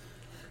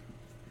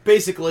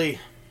 Basically,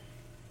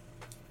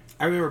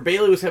 I remember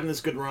Bailey was having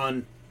this good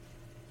run.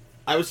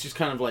 I was just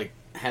kind of like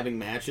having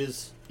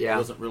matches. Yeah. I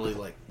wasn't really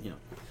like, you know,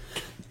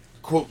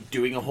 quote,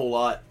 doing a whole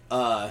lot.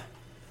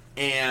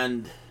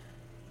 And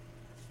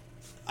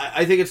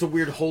I think it's a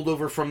weird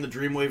holdover from the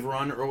Dreamwave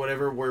run or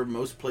whatever, where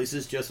most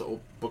places just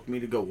book me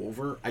to go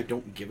over. I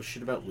don't give a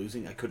shit about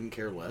losing. I couldn't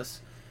care less.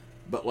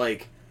 But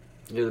like,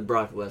 You're the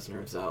Brock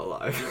Lesnar of Out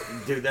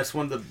Alive. dude, that's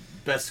one of the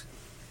best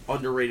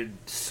underrated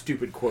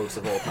stupid quotes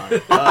of all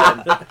time.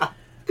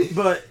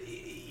 But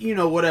you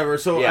know, whatever.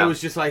 So Yeah. I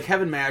was just like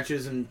having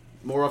matches, and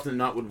more often than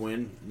not would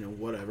win. You know,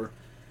 whatever.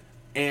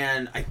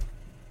 And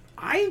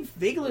I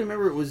vaguely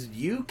remember it was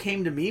you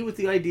came to me with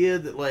the idea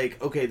that,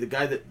 like, okay, the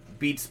guy that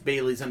beats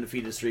Bailey's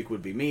undefeated streak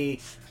would be me.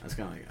 I was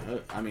kind of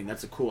like, I mean,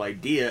 that's a cool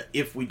idea.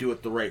 If we do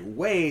it the right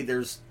way,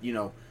 there's,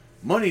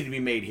 money to be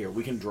made here.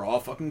 We can draw a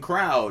fucking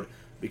crowd.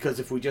 Because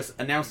if we just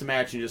announce the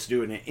match and just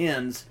do it and it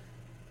ends,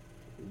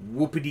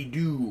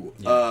 whoopity-doo.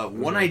 Yeah.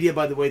 One idea,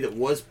 by the way, that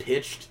was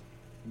pitched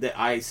that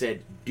I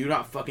said, do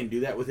not fucking do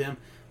that with him,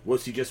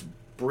 was to just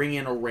bring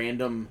in a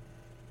random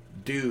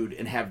dude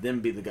and have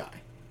them be the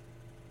guy.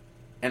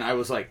 And I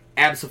was like,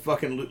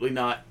 abso-fucking-lutely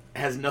not.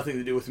 Has nothing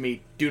to do with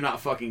me. Do not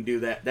fucking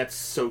do that. That's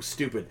so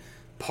stupid.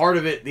 Part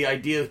of it, the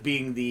idea of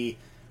being the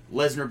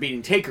Lesnar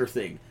beating Taker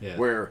thing,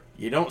 where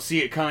you don't see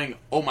it coming,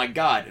 oh my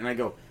god, and I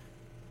go,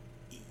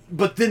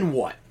 but then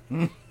what?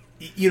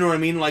 You know what I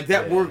mean? Like,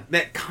 that worked.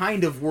 That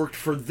kind of worked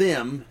for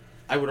them.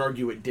 I would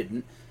argue it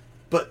didn't.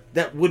 But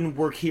that wouldn't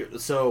work here.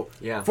 So,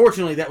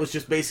 fortunately, that was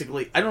just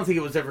basically... I don't think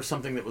it was ever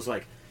something that was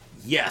like,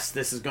 yes,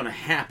 this is going to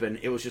happen.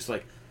 It was just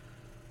like,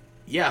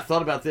 yeah, I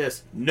thought about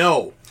this.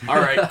 No. All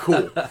right,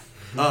 cool.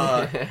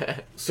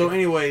 So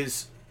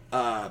anyways,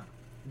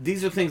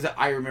 these are things that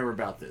I remember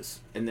about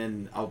this. And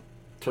then I'll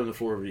turn the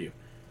floor over to you.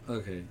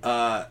 Okay.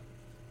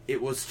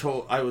 It was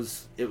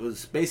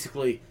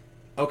basically...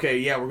 Okay,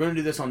 yeah, we're going to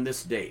do this on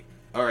this date.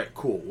 All right,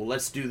 cool. Well,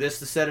 let's do this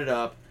to set it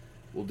up.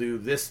 We'll do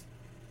this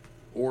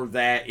or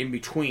that in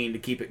between to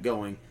keep it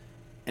going,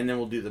 and then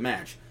we'll do the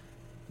match.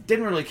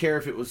 Didn't really care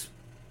if it was,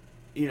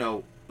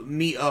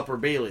 me up or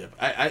Bailey up.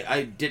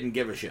 I didn't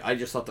give a shit. I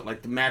just thought that,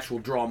 like, the match will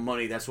draw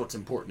money. That's what's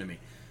important to me.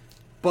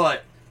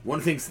 But one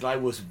of the things that I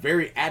was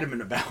very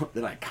adamant about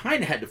that I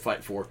kind of had to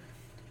fight for,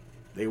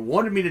 they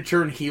wanted me to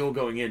turn heel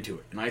going into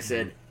it. And I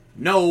said,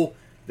 no,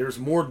 there's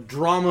more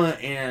drama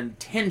and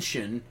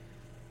tension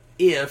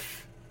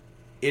if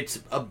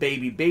it's a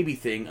baby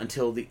thing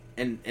until the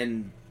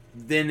and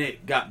then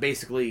it got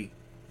basically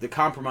the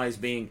compromise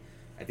being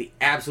at the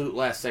absolute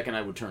last second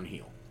I would turn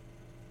heel,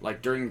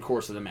 like during the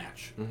course of the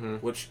match,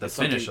 which the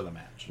finish of the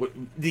match,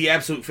 the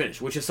absolute finish,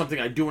 which is something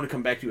I do want to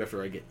come back to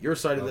after I get your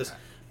side of this.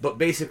 But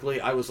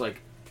basically, I was like,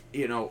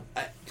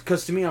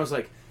 because to me, I was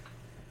like,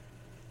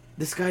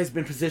 this guy's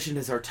been positioned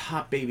as our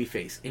top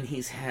babyface, and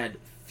he's had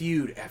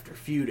feud after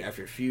feud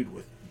after feud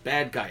with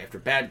bad guy after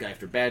bad guy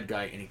after bad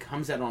guy, and he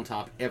comes out on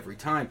top every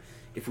time.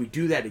 If we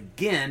do that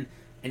again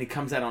and he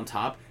comes out on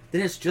top,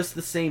 then it's just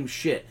the same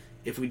shit.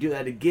 If we do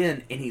that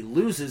again and he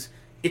loses,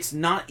 it's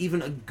not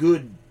even a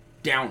good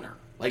downer.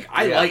 Like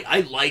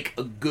I like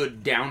a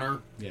good downer.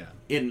 Yeah.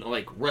 In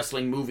like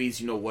wrestling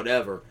movies,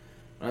 whatever.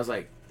 And I was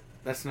like,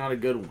 that's not a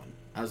good one.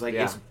 I was like,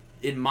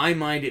 in my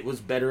mind, it was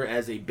better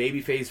as a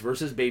babyface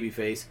versus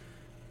babyface.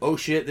 Oh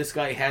shit, this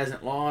guy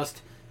hasn't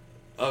lost.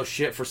 Oh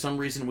shit, for some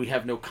reason we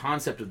have no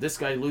concept of this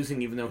guy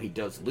losing, even though he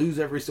does lose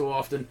every so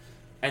often,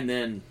 and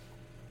then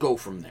go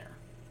from there.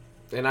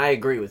 And I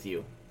agree with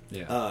you.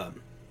 Yeah.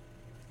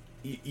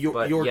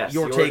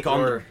 Your take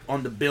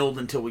on the build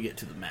until we get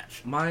to the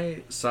match.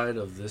 My side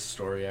of this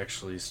story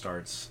actually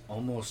starts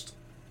almost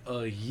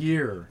a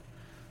year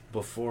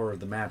before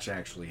the match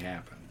actually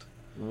happened.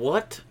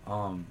 What?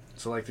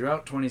 So like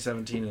throughout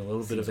 2017 and a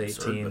little bit of 18,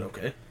 absurd, but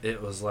okay. It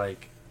was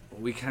like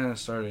we kind of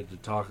started to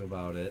talk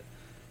about it,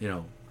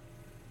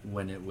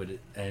 when it would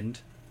end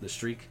the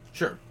streak.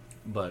 Sure.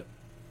 But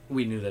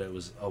we knew that it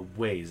was a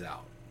ways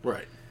out.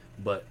 Right.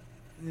 But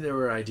there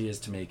were ideas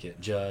to make it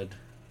Judd.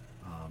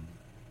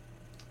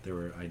 There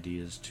were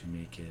ideas to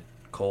make it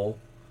Cole.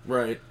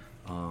 Right.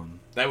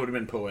 That would have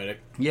been poetic.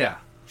 Yeah.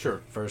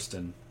 Sure. First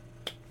and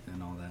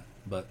all that.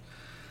 But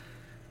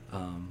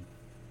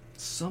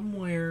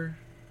somewhere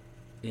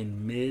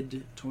in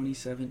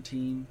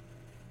mid-2017,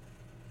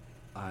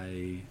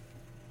 I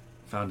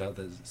found out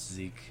that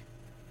Zeke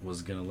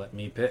was going to let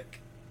me pick.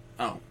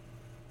 Oh.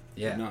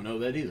 Yeah. Did not know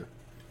that either.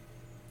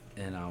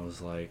 And I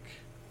was like,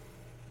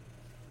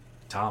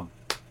 Tom.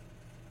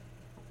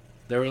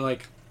 There were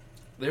like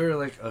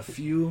a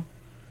few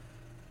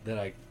that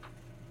I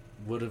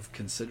would have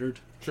considered.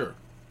 Sure.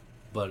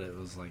 But it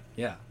was like,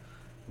 yeah,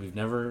 we've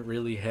never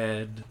really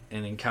had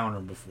an encounter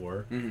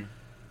before.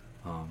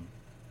 Mm-hmm.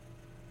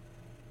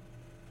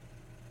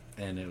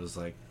 And it was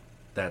like,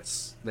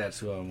 that's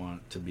who I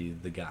want to be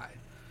the guy.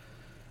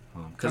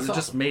 Because it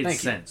just awesome. made Thank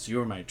sense. You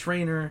were my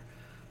trainer,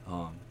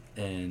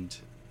 and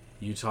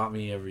you taught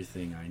me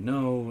everything I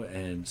know,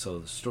 and so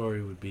the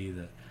story would be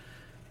that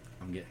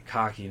I'm getting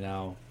cocky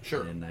now,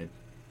 sure, and I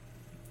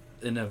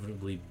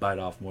inevitably bite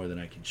off more than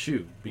I can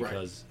chew,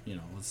 because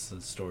it's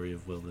the story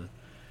of will the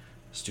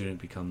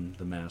student become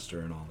the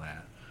master and all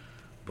that.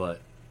 But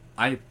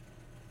I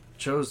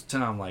chose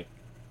Tom like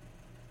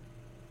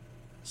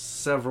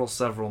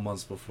several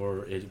months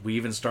before we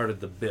even started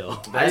the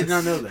build. I did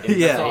not know that.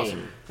 Yeah. That's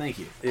awesome. Thank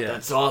you. Yeah.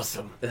 That's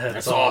awesome.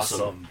 That's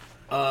awesome.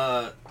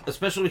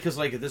 Especially because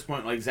like at this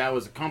point, like Zao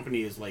as a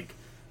company is like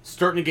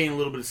starting to gain a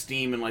little bit of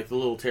steam in like the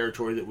little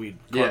territory that we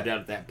carved out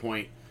at that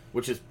point,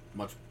 which is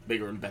much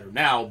bigger and better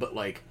now. But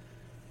like,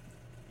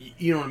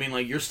 you know what I mean?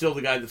 Like you're still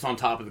the guy that's on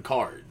top of the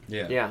card.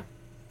 Yeah. Yeah.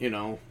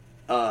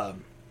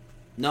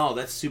 No,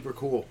 that's super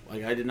cool.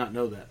 Like I did not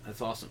know that.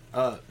 That's awesome.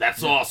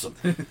 That's awesome.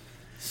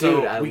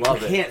 So Dude, I we love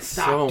can't it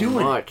stop so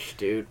doing much,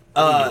 dude.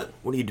 Uh,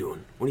 What are you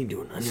doing? What are you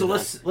doing? I it. knew So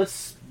that.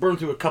 let's burn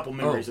through a couple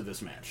memories Oh, of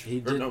this match. He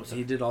Or did. no,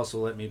 sorry. He did also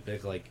let me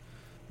pick like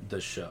the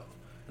show,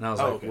 and I was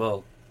Oh, like, okay.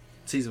 well,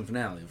 season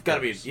finale. Of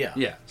Gotta be- course. yeah.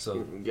 Yeah.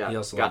 So Yeah, he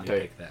also got let me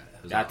to. pick that.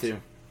 It was Got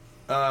awesome.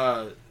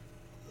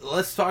 to.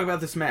 Let's talk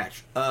about this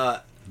match. I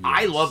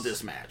Yes. love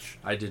this match.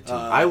 I did too.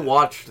 I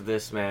watched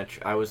this match.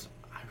 I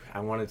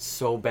wanted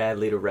so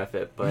badly to ref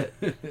it, but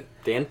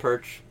Dan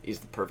Perch, he's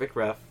the perfect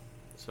ref.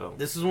 So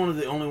This is one of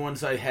the only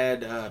ones I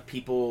had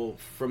people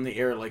from the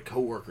era, like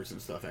coworkers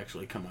and stuff,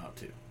 actually come out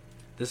to.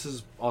 This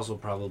is also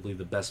probably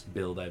the best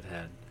build I've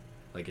had,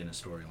 like in a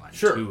storyline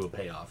Sure. to a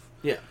payoff.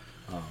 Yeah.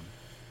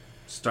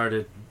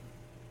 Started,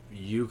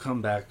 you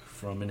come back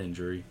from an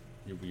injury,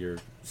 your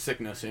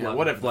Sickness, yeah, Blood-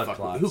 whatever the blood fuck.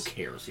 clots. Who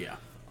cares? Yeah.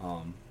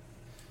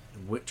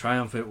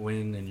 triumphant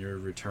win in your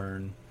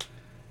return,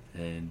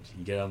 and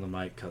you get on the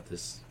mic, cut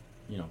this,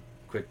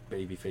 quick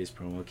babyface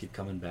promo, keep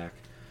coming back.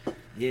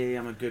 Yeah,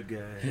 I'm a good guy.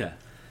 Yeah,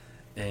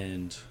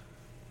 and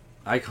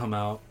I come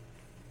out,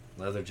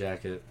 leather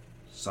jacket,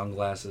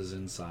 sunglasses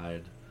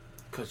inside,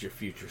 Because your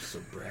future's so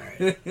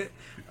bright.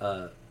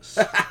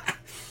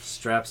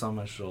 straps on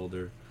my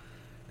shoulder,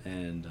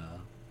 and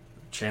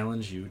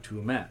challenge you to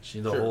a match.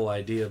 The Sure. whole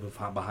idea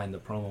behind the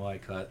promo I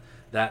cut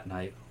that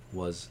night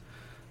was,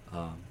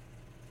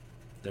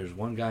 there's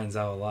one guy in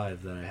Zao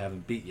Alive that I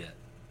haven't beat yet,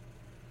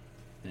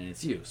 and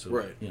it's you. So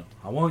Right.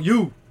 I want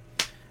you.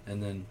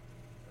 And then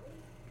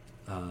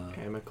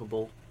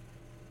amicable.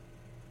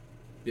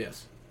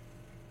 Yes.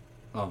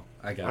 oh,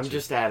 I got I'm you.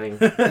 just adding.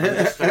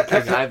 Because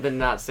I've been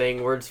not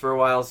saying words for a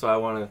while, so I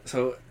want to.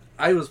 So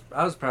I was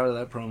proud of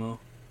that promo,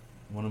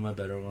 one of my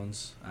better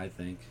ones, I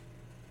think,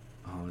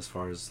 as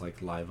far as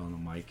like live on the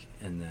mic.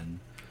 And then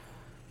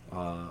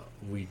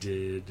we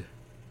did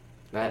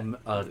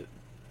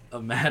a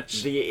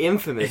match The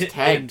infamous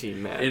tag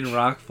team match. in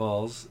Rock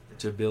Falls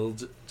to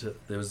build to.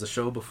 There was the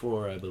show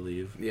before, I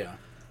believe. Yeah.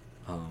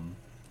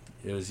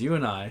 It was you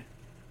and I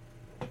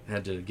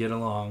had to get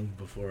along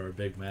before our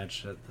big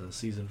match at the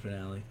season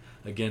finale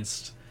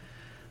against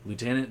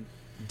Lieutenant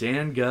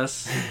Dan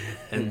Gus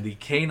and the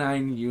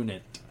K9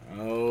 unit.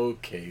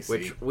 Okay.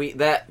 Which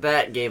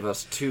that gave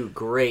us two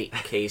great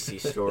Casey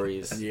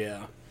stories.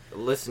 Yeah.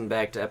 Listen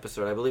back to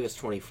episode, I believe it's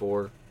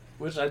 24.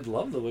 Which I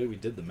love the way we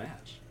did the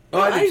match. Oh,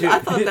 I did too. I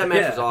thought that match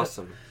Yeah. was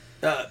awesome.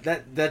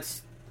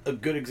 That's a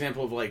good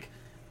example of like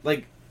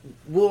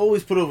we'll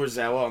always put over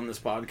Zawa on this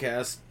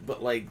podcast,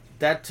 but like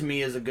that to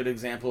me is a good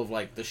example of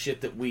like the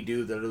shit that we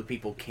do that other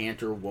people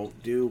can't or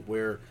won't do.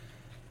 Where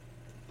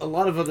a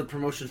lot of other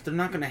promotions, they're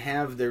not going to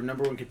have their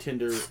number one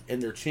contender and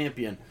their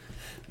champion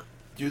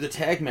do the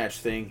tag match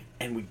thing,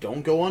 and we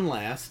don't go on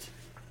last,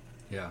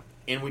 Yeah.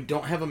 and we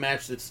don't have a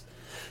match that's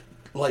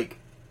like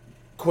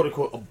quote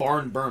unquote a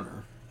barn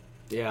burner.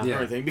 Yeah. Yeah. Or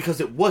anything, because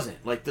it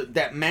wasn't. Like,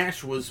 that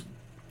match was,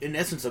 in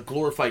essence, a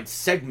glorified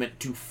segment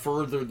to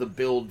further the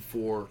build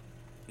for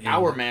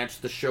our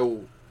match, the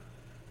show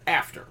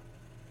after.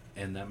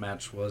 And that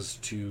match was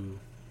to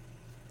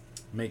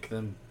make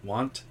them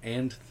want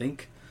and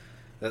think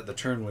that the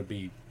turn would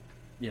be,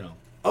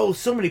 Oh,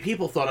 so many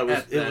people thought it was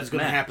At that going to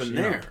match, happen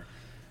there.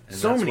 and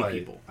So that's many why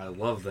people. I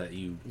love that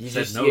you You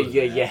said just no to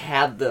you that.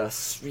 had the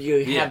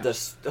Yeah. had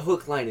the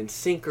hook, line, and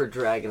sinker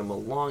dragging them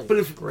along. But It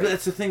was if great.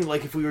 that's the thing,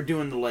 like, if we were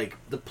doing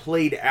the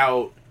played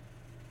out,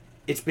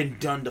 it's been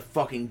done to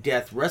fucking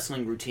death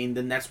wrestling routine,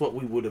 then that's what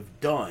we would have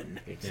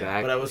done.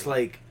 exactly. But I was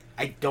like,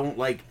 I don't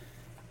like.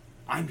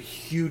 I'm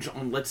huge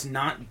on let's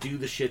not do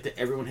the shit that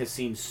everyone has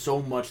seen so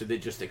much that they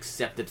just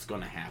accept it's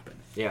going to happen.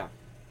 yeah.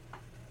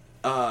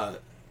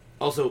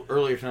 Also,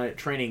 earlier tonight at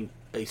training,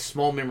 a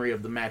small memory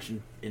of the match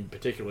in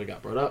particular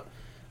got brought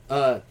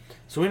up.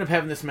 So we end up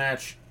having this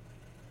match.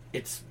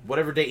 It's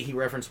whatever date he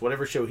referenced,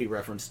 whatever show he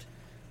referenced.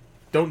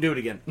 Don't do it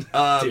again.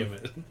 Damn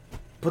it.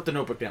 Put the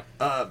notebook down.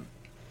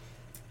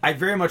 I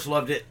very much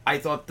loved it. I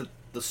thought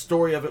the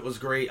story of it was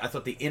great. I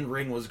thought the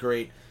in-ring was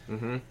great.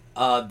 Mm-hmm.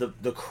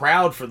 The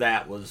crowd for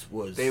that was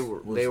They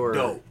were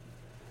dope.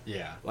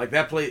 Yeah. Like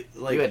that play.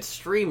 Like you had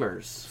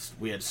streamers.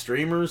 we had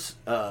streamers.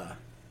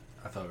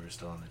 I thought we were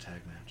still on the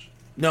tag match.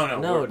 No,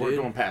 No, we're dude.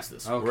 going past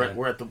this. Okay.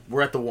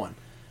 We're at the one.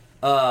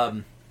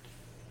 Like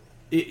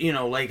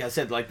I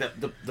said, like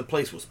the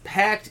place was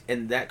packed,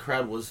 and that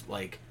crowd was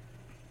like.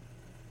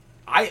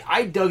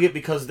 I dug it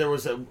because there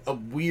was a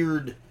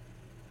weird.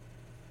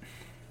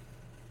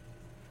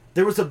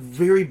 There was a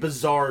very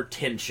bizarre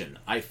tension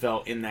I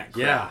felt in that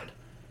crowd. Yeah.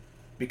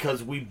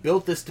 Because we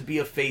built this to be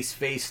a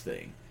face-face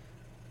thing.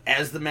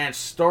 As the match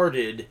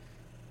started,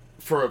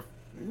 for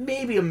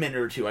maybe a minute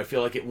or two, I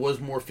feel like it was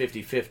more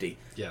 50-50.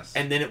 Yes.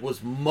 And then it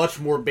was much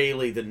more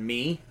Bailey than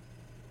me,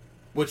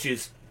 which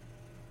is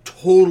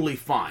totally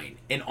fine,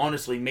 and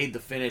honestly made the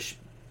finish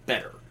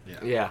better.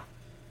 yeah.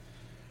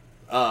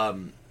 Yeah.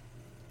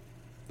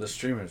 The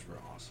streamers were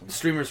awesome. The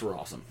streamers were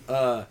awesome.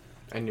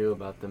 I knew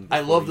about them. I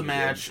before love the you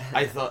match. did.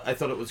 I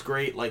thought it was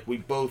great. Like, we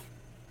both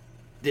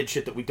did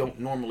shit that we don't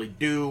normally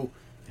do.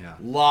 Yeah.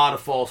 A lot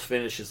of false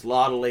finishes, a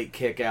lot of late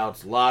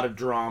kickouts, a lot of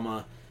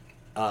drama.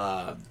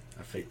 I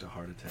I faked a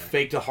heart attack.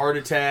 Faked a heart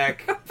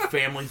attack.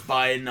 Family's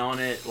buying on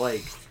it.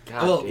 Like,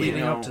 God Well, damn. leading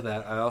know. up to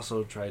that, I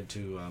also tried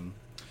to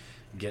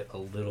get a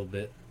little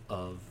bit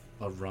of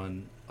a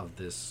run of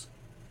this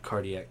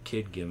cardiac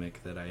kid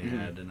gimmick that I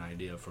had an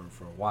idea for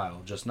a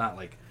while. Just not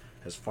like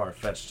as far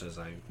fetched as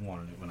I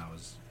wanted it when I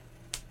was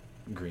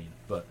green,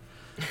 but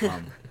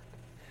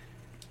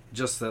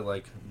just that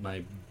like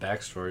my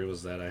backstory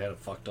was that I had a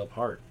fucked up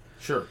heart,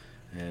 sure.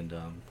 and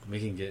we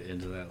can get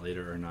into that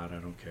later or not. I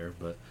don't care,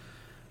 but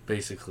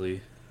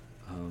basically,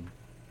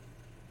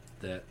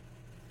 that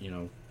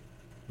no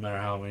matter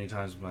how many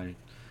times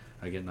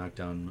I get knocked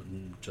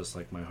down, just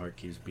like my heart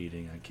keeps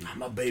beating, I keep.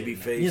 I'm a baby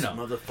getting face,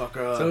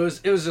 motherfucker. So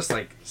it was just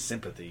like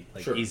sympathy,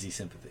 like Sure. easy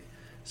sympathy.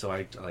 So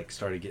I like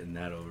started getting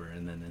that over,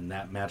 and then in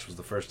that match was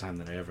the first time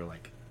that I ever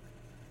like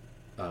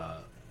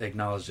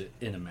acknowledged it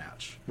in a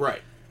match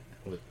Right.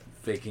 with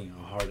faking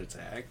a heart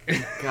attack.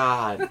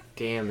 God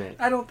damn it.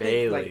 I don't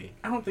Bailey. think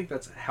I don't think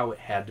that's how it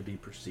had to be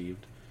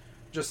perceived.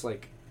 Just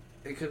like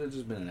it could have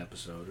just been an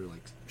episode or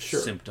like Sure.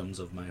 symptoms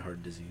of my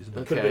heart disease.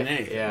 But Could have been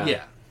anything. Yeah.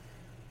 yeah,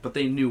 but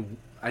they knew.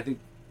 I think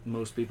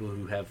most people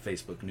who have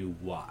Facebook knew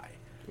why.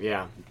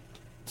 Yeah.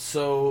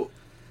 So,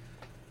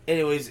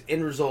 anyways,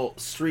 end result,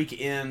 streak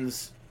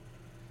ends.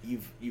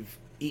 You've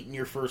eaten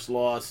your first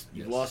loss.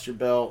 You've Yes. lost your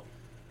belt.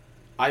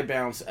 I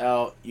bounce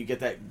out. You get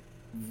that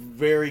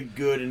very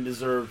good and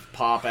deserved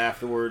pop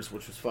afterwards,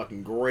 which was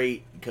fucking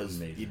great because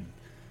you Amazing.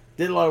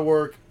 did a lot of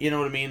work. You know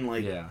what I mean?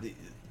 Like, Yeah.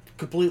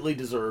 completely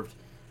deserved.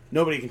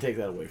 Nobody can take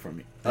that away from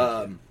you.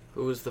 Thank you.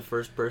 Who was the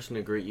first person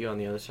to greet you on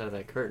the other side of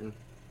that curtain?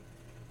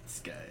 This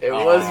guy. It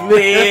Aw. was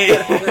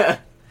me.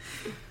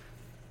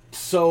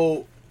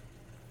 So,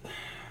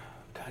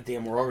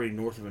 goddamn, we're already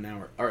north of an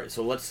hour. All right,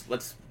 so let's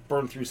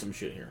burn through some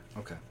shit here.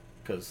 Okay.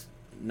 Because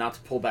not to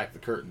pull back the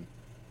curtain,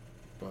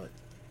 but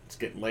it's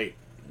getting late.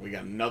 We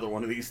got another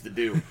one of these to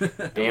do.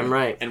 Damn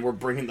right. And we're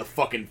bringing the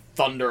fucking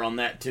thunder on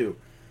that too.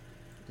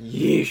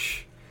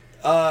 Yeesh.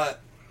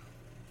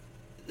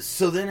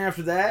 So then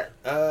after that,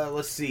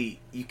 let's see.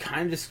 You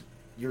kind of just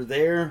you're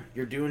there,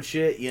 you're doing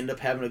shit. You end up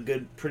having a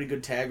pretty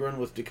good tag run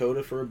with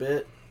Dakota for a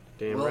bit.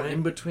 Damn Well, right.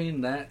 in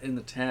between that and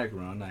the tag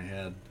run, I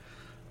had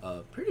a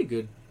pretty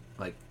good,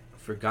 like,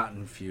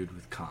 forgotten feud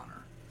with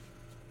Connor.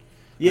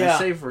 Yeah, I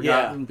say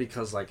forgotten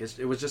because, like,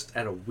 it was just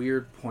at a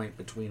weird point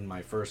between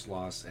my first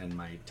loss and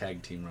my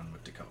tag team run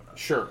with Dakota.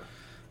 Sure.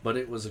 But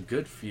it was a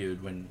good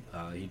feud when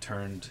he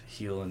turned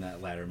heel in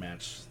that ladder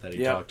match that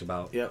he Yep. talked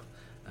about. Yep,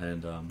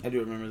 And I do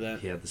remember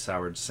that. he had the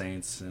Soured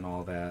Saints and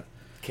all that.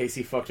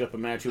 Casey fucked up a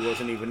match he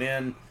wasn't even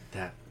in.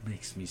 That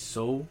makes me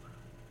so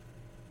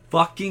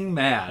fucking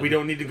mad. We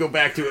don't need to go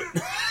back to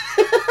it.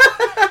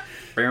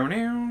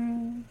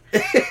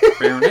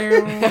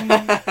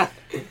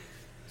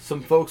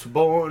 Some folks were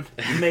born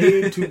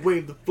made to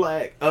wave the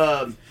flag.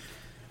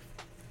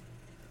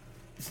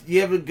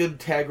 You have a good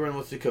tag run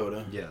with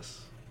Dakota.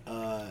 Yes.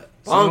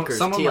 Bonkers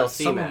some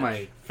TLC of match.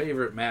 my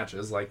favorite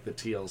matches, like the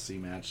TLC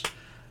match.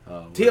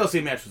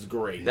 TLC match was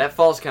great. That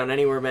Falls Count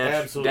Anywhere match,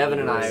 Absolutely Devin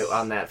and I was.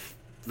 on that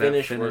That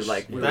finish were finish,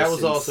 like... yeah. we That were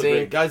was also insane.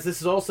 great. Guys,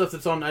 this is all stuff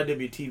that's on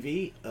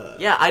IWTV.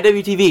 Yeah,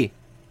 IWTV.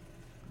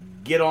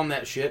 Get on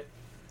that shit.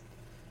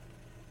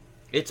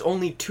 It's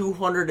only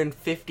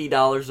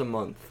 $250 a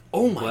month.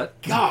 Oh my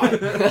What?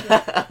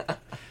 god.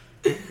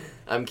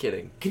 I'm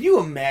kidding. Can you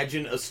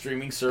imagine a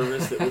streaming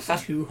service that was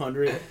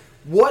 200?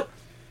 What?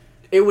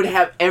 It would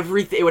have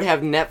everything. It would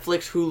have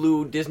Netflix,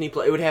 Hulu, Disney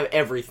Plus. It would have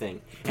everything.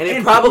 And it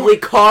And probably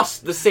costs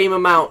the same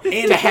amount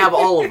And- to have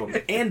all of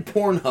them. And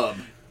Pornhub.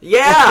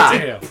 Yeah!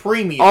 Damn.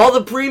 Premium. All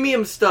the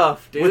premium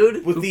stuff,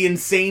 dude. With the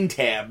insane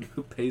tab.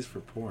 Who pays for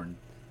porn?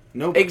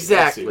 Nobody.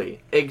 Exactly.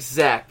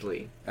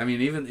 Exactly. I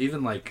mean,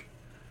 even like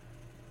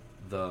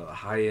the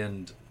high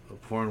end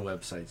porn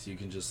websites, you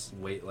can just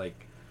wait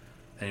like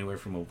anywhere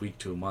from a week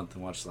to a month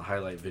and watch the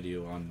highlight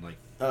video on like.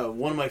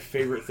 One of my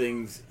favorite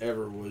things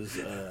ever was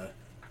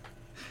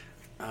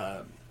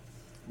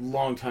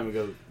long time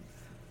ago,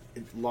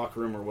 locker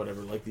room or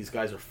whatever. Like these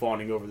guys are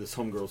fawning over this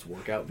homegirl's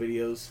workout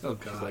videos. Oh,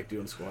 She's God. like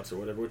doing squats or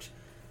whatever. Which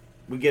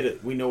we get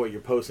it. We know what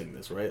you're posting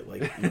this, right?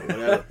 Like you know,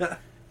 whatever.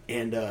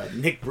 And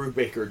Nick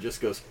Brubaker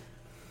just goes,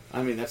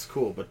 I mean that's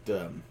cool, but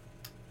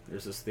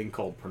there's this thing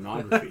called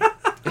pornography.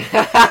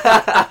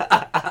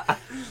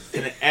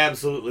 And it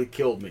absolutely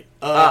killed me.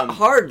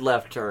 Hard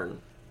left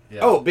turn. Yeah,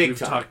 Oh, big we've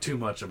time. talked too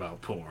much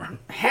about porn.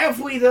 Have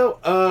we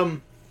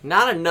though?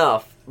 Not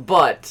enough,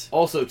 but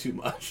Also too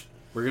much.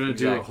 We're gonna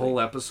do a Exactly. whole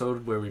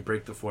episode where we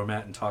break the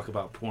format and talk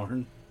about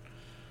porn.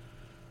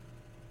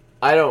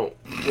 I don't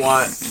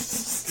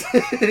want.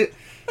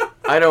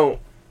 I don't.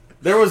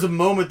 There was a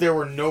moment there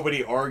where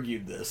nobody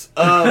argued this.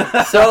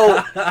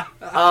 So,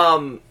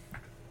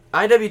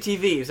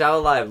 IWTV is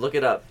out live. Look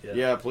it up.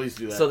 Yeah, please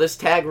do that. So this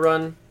tag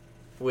run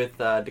with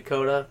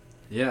Dakota.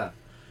 Yeah.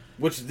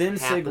 Which then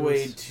happens.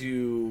 segued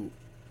to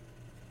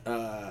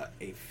a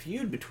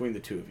feud between the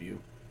two of you.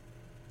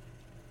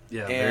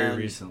 Yeah, And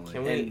very recently.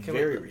 Can And we?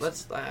 very recent.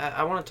 Let's.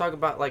 I want to talk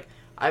about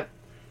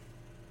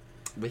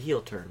the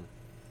heel turn.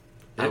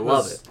 I It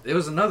love was, it. It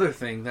was another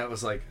thing that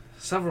was like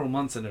several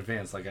months in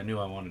advance, like I knew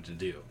I wanted to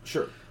do.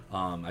 Sure.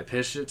 I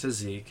pitched it to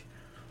Zeke,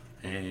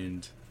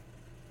 and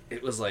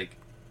it was like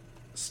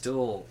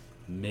still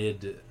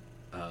mid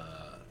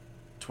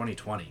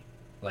 2020.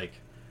 Like,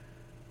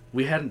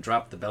 we hadn't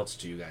dropped the belts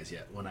to you guys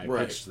yet when I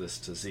pitched this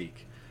to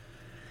Zeke.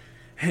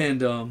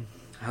 And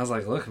I was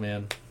like, look,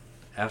 man,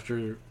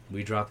 after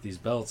we drop these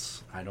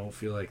belts, I don't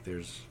feel like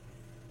there's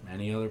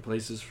any other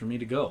places for me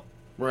to go.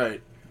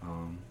 Right.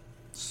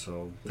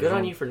 So good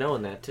on you for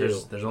knowing that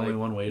too. There's only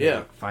one way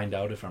to find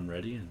out if I'm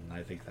ready, and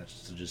I think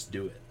that's to just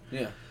do it.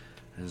 Yeah.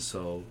 And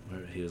so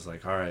he was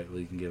like, all right, well,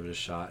 you can give it a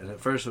shot. And at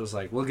first it was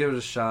like, we'll give it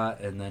a shot,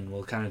 and then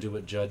we'll kind of do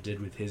what Judd did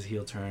with his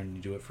heel turn.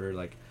 You do it for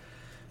like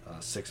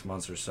 6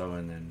 months or so,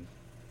 and then,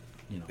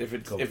 you know. If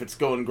it's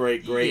going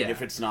great. Yeah.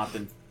 If it's not,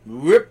 then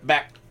rip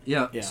back.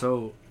 Yeah.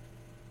 So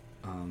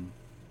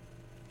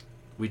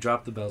we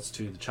dropped the belts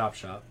to the Chop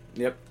Shop.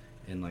 Yep.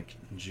 In like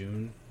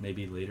June,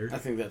 maybe later. I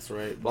think that's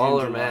right.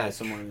 Baller June, July, match.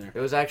 somewhere in there. It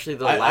was actually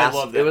the I last.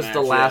 love that It was match,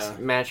 the last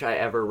match I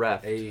ever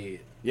ref. A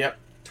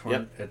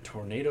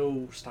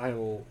tornado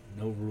style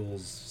no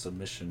rules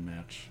submission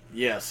match.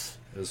 Yes.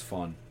 It was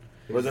fun.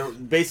 Where there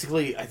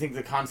basically, I think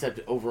the concept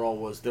overall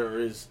was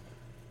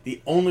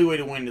the only way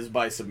to win is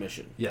by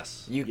submission.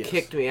 Yes. You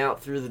kicked me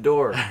out through the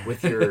door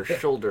with your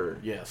shoulder.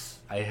 Yes.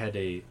 I had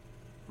a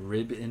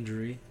rib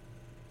injury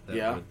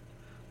that would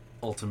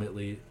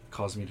ultimately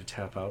cause me to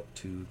tap out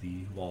to the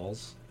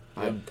walls.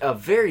 A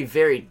very,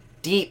 very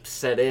deep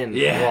set in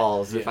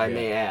walls, if I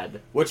may add.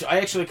 Which I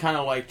actually kind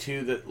of like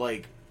too. That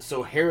like,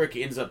 so Herrick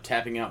ends up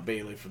tapping out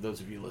Bailey. For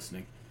those of you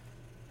listening,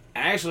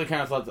 I actually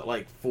kind of thought that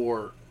like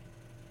for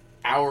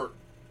our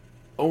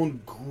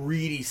own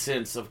greedy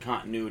sense of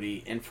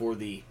continuity, and for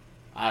the,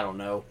 I don't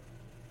know,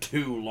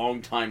 2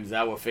 longtime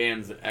Zawa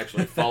fans that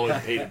actually followed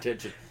and paid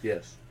attention.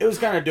 Yes. It was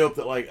kind of dope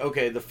that like,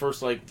 okay, the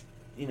first like,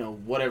 you know,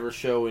 whatever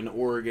show in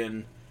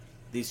Oregon,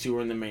 these two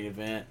were in the main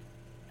event,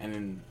 and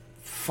then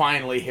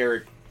finally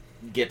Herrick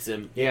gets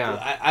him.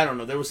 Yeah. I don't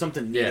know. There was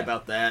something neat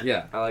about that.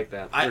 Yeah. I like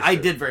that. I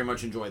did very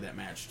much enjoy that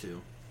match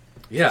too.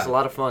 Yeah. It's a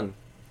lot of fun.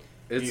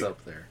 It's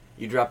up there.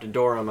 You dropped a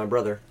door on my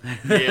brother.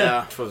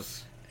 Yeah. Which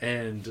was...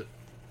 And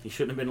he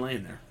shouldn't have been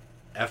laying there.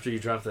 After you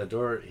dropped that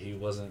door, he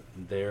wasn't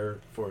there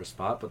for a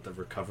spot, but the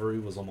recovery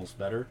was almost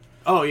better.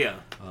 Oh, yeah.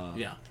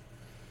 Yeah.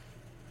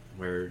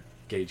 Where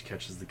Gage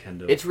catches the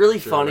kendo. It's really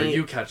funny. Or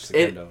you catch the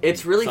kendo.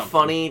 It's really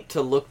funny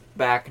to look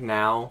back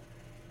now,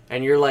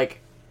 and you're like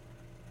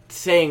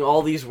saying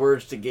all these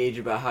words to Gage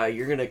about how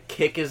you're gonna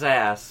kick his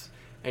ass,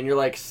 and you're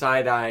like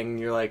side-eyeing, and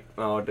you're like,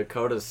 oh,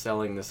 Dakota's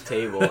selling this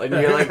table, and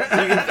you're like, you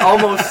can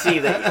almost see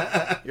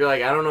that. You're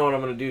like, I don't know what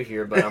I'm gonna do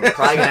here, but I'm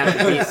probably gonna have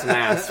to beat some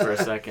ass for a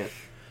second.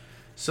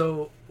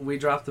 So we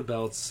drop the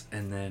belts,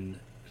 and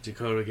then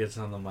Dakota gets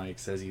on the mic,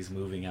 says he's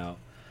moving out.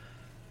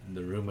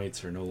 The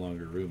roommates are no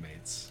longer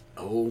roommates.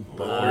 Oh,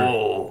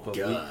 But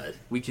God.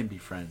 We can be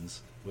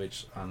friends,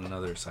 which on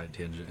another side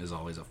tangent is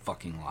always a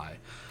fucking lie.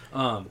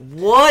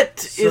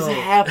 What is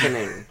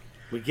happening?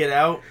 We get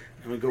out,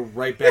 and we go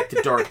right back to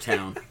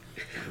Darktown.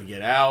 We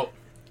get out.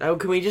 Oh,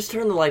 can we just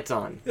turn the lights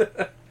on?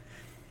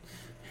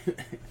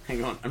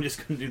 Hang on, I'm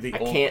just going to do the... I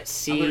can't I'm going to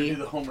see. do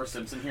the Homer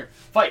Simpson here.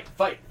 Fight,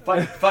 fight,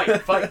 fight,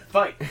 fight, fight,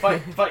 fight,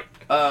 fight, fight.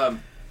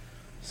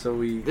 So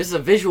we This is a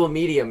visual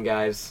medium,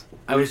 guys.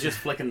 I was just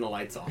flicking the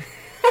lights off.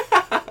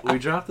 we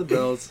drop the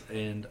belts,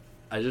 and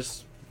I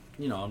just,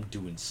 I'm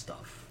doing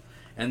stuff.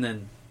 And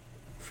then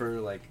for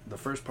like the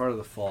first part of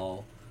the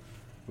fall,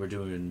 we're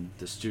doing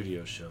the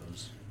studio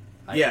shows.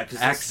 Yeah, because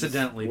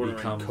accidentally we're in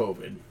become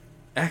COVID.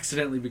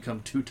 Accidentally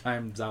become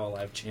 2-time Zawa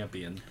Live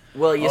champion.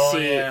 Well, you Oh,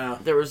 see, yeah.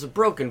 there was a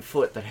broken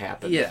foot that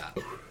happened. Yeah.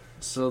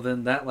 So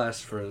then that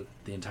lasts for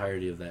the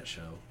entirety of that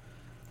show.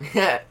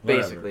 Basically.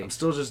 Whatever. I'm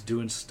still just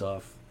doing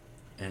stuff,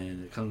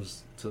 and it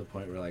comes to the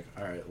point where like,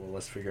 all right, well,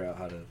 let's figure out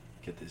how to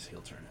get this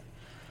heel turn in.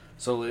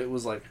 So it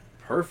was like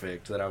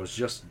perfect that I was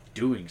just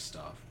doing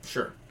stuff.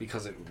 Sure.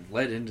 Because it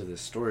led into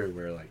this story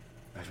where like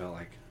I felt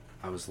like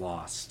I was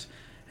lost,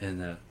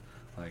 and that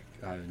like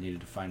I needed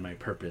to find my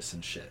purpose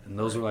and shit. And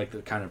those were like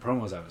the kind of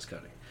promos I was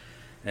cutting.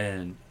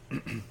 And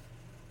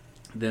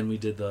then we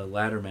did the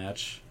ladder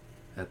match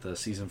at the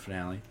season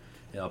finale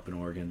up in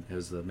Oregon. It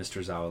was the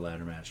Mr. Zawa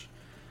ladder match.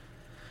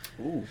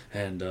 Ooh.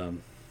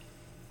 And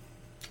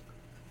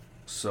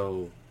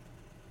so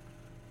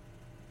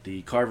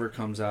the Carver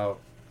comes out,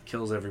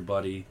 kills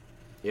everybody,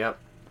 Yep.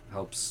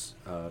 helps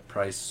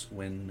Price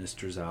win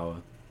Mr.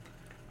 Zawa.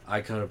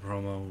 I cut a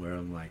promo where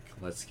I'm like,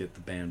 let's get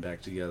the band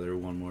back together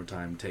one more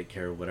time, take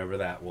care of whatever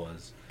that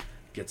was.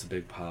 Gets a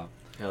big pop.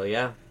 Hell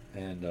yeah.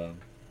 And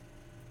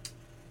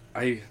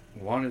I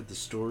wanted the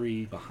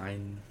story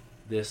behind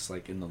this,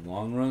 like in the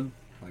long run,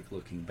 like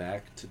looking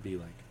back, to be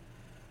like,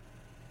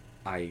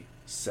 I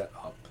set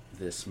up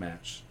this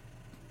match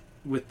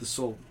with the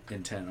sole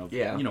intent of,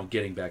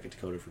 getting back at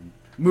Dakota from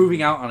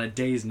moving out on a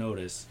day's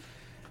notice,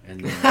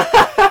 and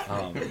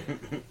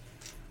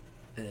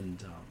then,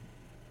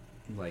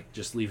 like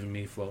just leaving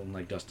me floating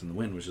like dust in the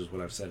wind, which is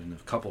what I've said in a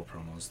couple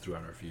promos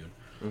throughout our feud.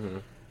 Mm-hmm.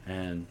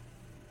 And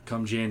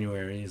come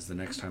January is the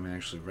next time I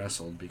actually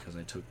wrestled because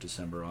I took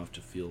December off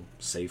to feel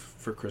safe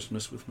for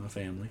Christmas with my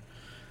family.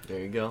 There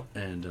you go.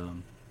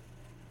 And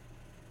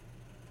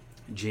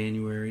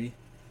January,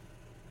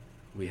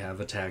 we have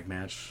a tag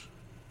match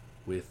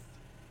with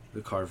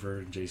the Carver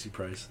and JC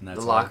Price, and that's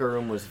The locker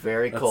room was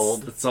very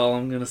cold. That's all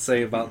I'm gonna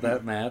say about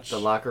that match. The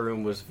locker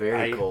room was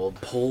very cold.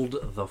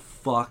 Pulled the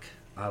fuck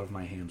out of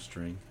my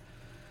hamstring.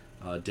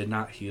 Did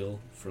not heal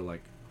for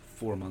like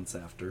 4 months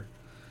after,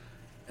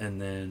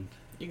 and then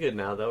You good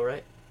now, though,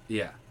 right?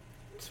 yeah,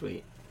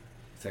 Sweet.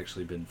 it's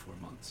actually been 4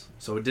 months.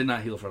 So it did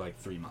not heal for like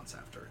 3 months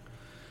after.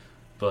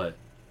 But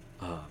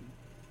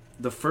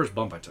the first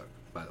bump I took,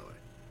 by the way,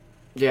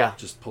 Yeah.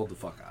 just pulled the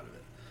fuck out of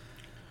it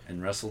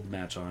and wrestled the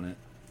match on it.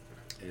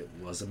 It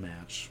was a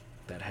match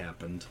that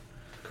happened.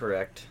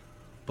 Correct.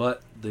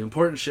 But the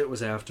important shit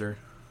was after.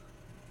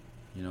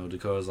 You know,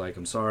 Dakota's like,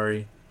 I'm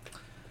sorry.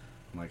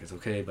 I'm like, it's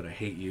okay, but I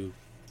hate you.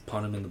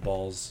 Punt him in the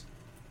balls.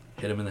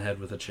 Hit him in the head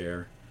with a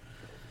chair.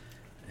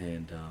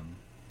 And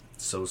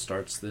so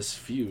starts this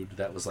feud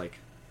that was like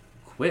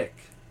quick,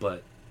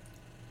 but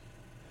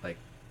like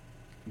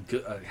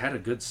good, had a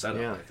good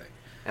setup, Yeah. I think.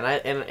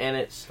 And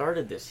it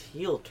started this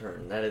heel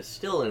turn that is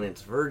still in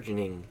its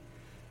virgining.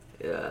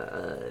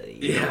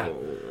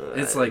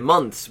 It's like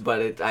months,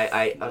 but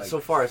like, so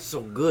far it's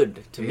so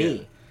good to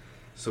me.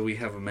 So we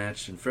have a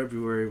match in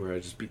February where I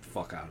just beat the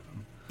fuck out of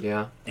him.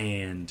 Yeah.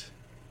 And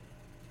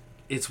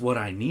it's what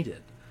I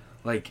needed.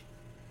 Like,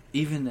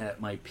 even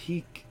at my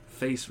peak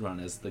face run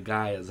as the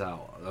guy at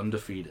Zao,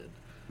 undefeated,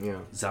 Yeah.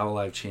 Zao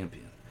Live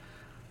champion,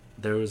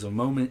 there was a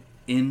moment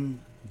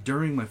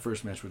during my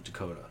first match with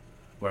Dakota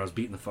where I was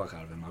beating the fuck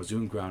out of him. I was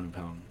doing ground and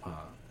pound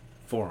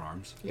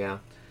forearms. Yeah.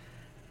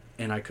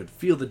 And I could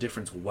feel the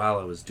difference while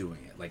I was doing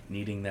it, like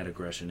needing that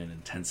aggression and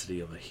intensity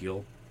of a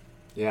heel.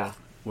 Yeah.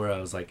 Where I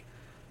was like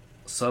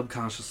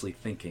subconsciously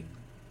thinking,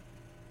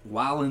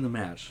 while in the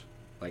match,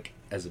 like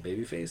as a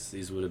babyface,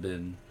 these would have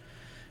been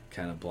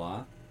kind of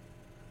blah,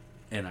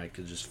 and I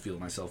could just feel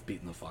myself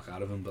beating the fuck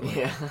out of him, but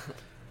like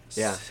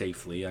Yeah.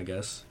 safely, I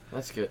guess.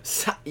 That's good.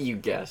 You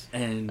guess.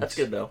 And That's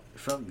good though. It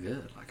felt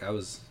good. Like I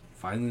was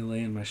finally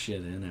laying my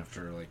shit in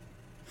after like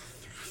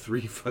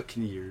 3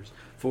 fucking years,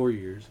 4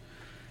 years.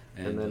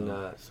 And then,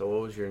 so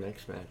what was your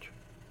next match?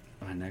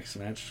 My next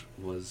match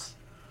was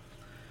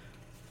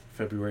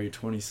February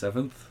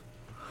 27th,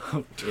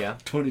 Yeah.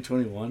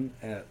 2021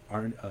 at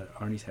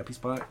Arnie's Happy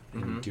Spot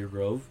in Deer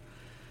Grove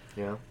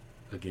Yeah.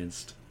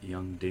 against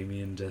young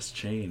Damien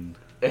Deschain.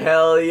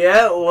 Hell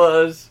yeah, it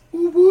was.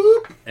 Whoop,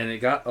 whoop. And it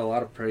got a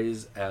lot of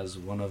praise as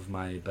one of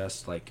my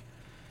best, like,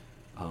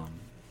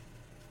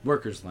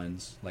 workers'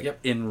 lens, like, Yep.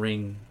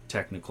 in-ring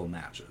technical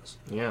matches.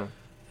 Yeah.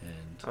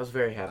 And I was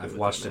very happy I've with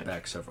watched that it match.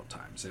 back several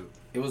times.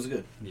 It was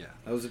good. Yeah.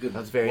 That was a good. I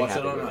was very Watch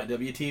happy it on with it.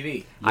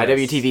 IWTV.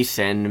 IWTV,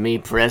 send me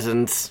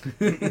presents.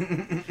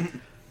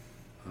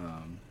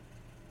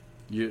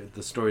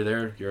 The story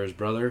there, you're his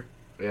brother.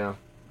 Yeah.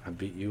 I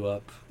beat you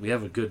up. We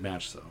have a good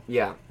match, though.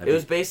 Yeah. It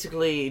was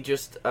basically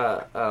just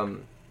a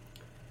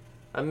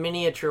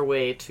miniature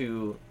way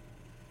to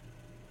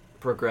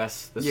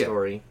progress the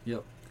story.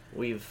 Yep.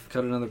 We've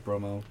Cut another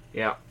promo.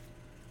 Yeah.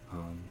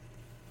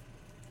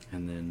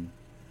 And then,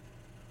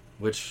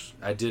 which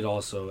I did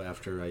also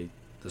after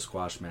the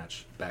squash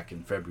match back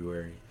in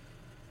February,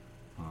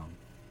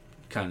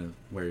 kind of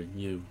where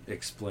you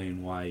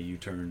explain why you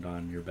turned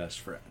on your best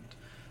friend,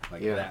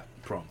 like that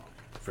promo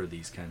for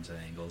these kinds of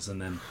angles. And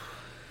then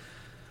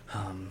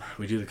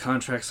we do the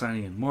contract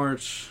signing in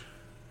March,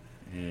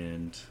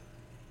 and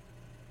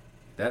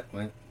that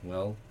went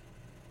well.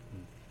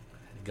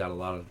 Got a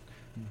lot of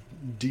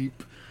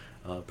deep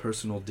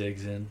personal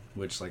digs in,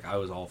 which like I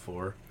was all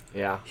for.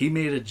 Yeah. He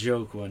made a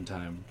joke one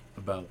time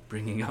about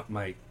bringing up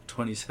my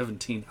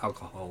 2017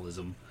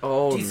 alcoholism.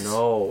 Oh Jesus.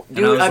 no, And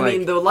I dude! was I like-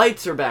 mean, the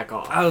lights are back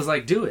off. I was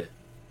like, do it.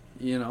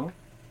 You know?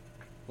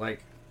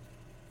 Like,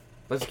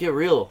 Let's get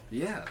real.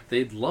 yeah,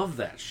 they'd love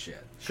that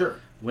shit.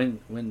 Sure. When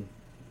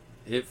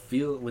it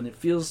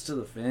feels to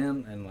the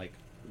fan, and like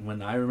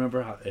when I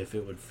remember how if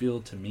it would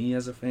feel to me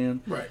as a fan,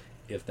 Right.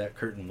 if that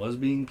curtain was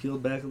being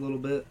peeled back a little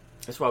bit.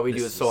 That's why we do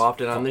it this so is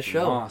often on this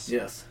fucking show. Awesome.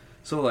 Yes.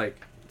 So like,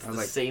 I the was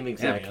like, same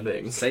exact man,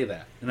 thing. Say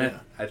that, and Yeah.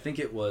 I think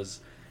it was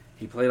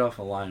he played off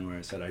a line where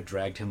I said I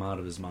dragged him out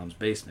of his mom's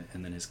basement,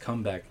 and then his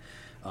comeback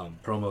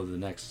promo the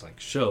next like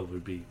show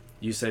would be,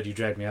 you said you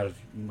dragged me out of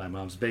my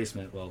mom's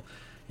basement. Well,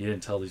 you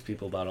didn't tell these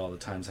people about all the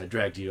times I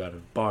dragged you out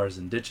of bars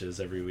and ditches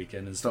every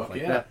weekend and stuff Fuck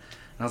like yeah. that.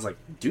 And I was like,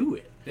 do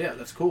it. Yeah,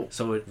 that's cool.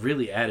 So it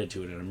really added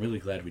to it, and I'm really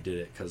glad we did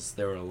it because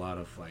there were a lot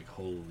of like,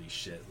 holy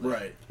shit, like,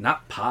 Right.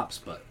 not pops,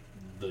 but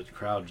the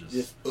crowd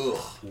just ugh.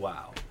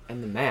 wow.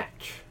 And the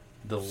match.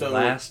 The So,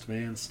 last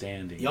man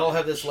standing. Y'all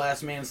had this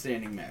last man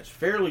standing match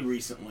fairly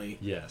recently.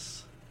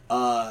 Yes.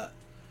 I'm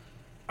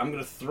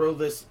gonna throw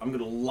this. I'm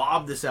gonna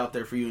lob this out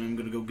there for you, and I'm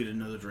gonna go get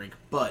another drink.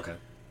 But Okay.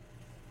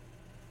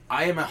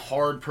 I am a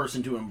hard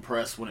person to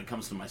impress when it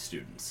comes to my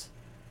students.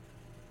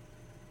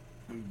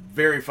 I'm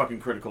very fucking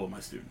critical of my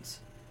students.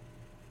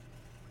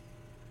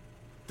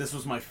 This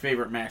was my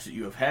favorite match that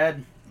you have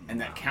had, and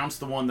that Wow. counts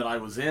the one that I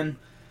was in.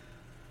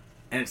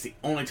 and it's the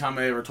only time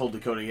I ever told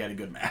Dakota he had a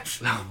good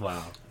match. Oh,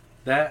 wow.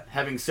 That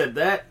Having said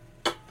that,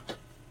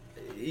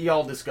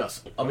 y'all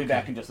discuss. I'll be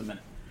back in just a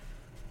minute.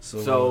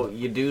 So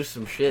you do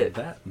some shit.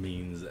 that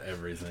means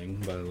everything,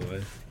 by the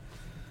way.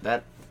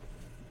 That,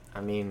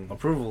 I mean,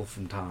 Approval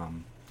from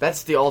Tom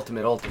that's the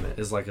ultimate.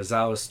 is like a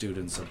Zawa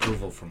student's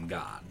approval from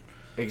God.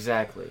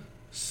 Exactly.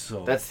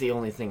 So That's the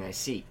only thing I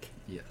seek.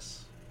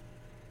 yes.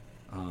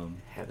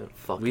 Haven't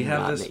fucking We have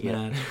gotten this it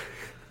yet.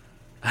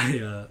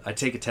 match. I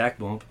take a tack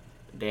bump,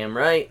 Damn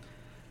right.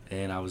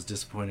 and I was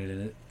disappointed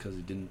in it because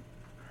it didn't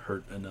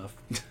hurt enough.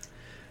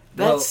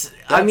 That's,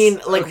 Well, I mean,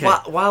 like, okay.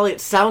 while it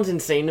sounds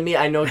insane to me,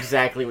 I know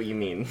exactly what you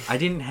mean. I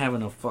didn't have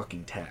enough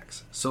fucking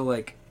tacks, so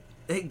like,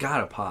 it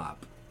got a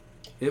pop.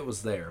 It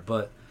was there,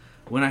 but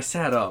when I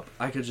sat up,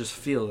 I could just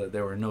feel that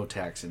there were no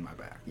tacks in my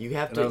back. You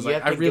have And to, I was you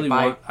like, have to I really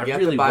buy, want- I you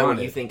have really to buy what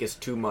wanted- you think is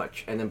too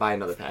much, and then buy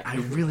another pack. I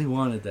really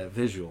wanted that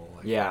visual.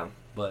 Like, Yeah.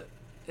 but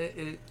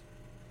it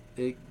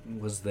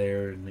was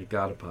there, and it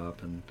got a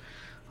pop, and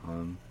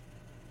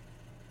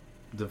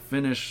the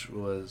finish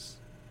was.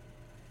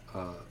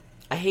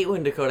 I hate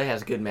when Dakota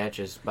has good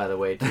matches, by the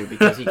way, too,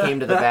 because he came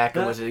to the back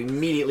and was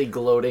immediately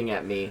gloating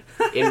at me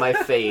in my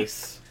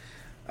face.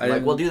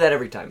 Like, we'll do that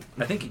every time.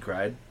 I think he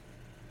cried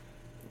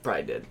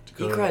Probably did. He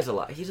Dakota. cries a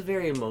lot. He's a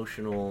very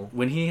emotional.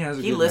 when he has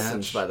a He good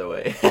listens, match, by the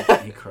way.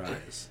 he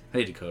cries.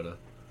 Hey Dakota,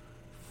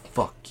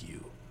 fuck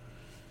you.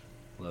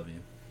 Love you.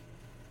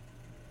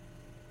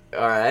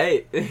 All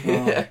right.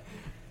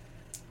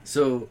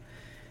 So,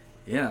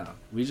 yeah,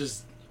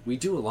 we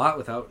do a lot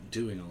without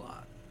doing a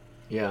lot.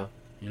 Yeah.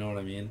 You know what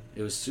I mean?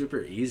 It was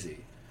super easy,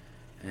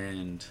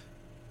 and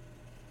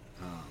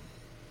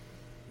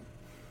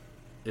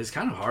it's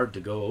kind of hard to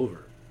go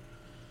over.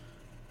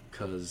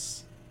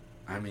 Cause,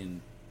 I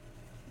mean,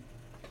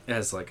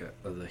 as like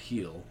the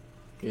heel,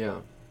 Yeah.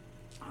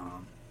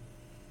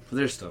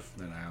 there's stuff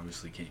that I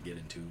obviously can't get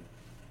into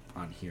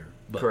on here.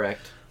 But,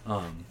 Correct.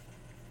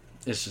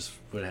 It's just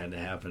what had to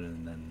happen,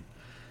 and then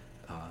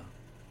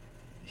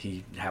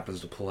he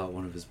happens to pull out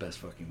one of his best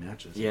fucking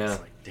matches. And Yeah.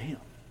 it's like, damn.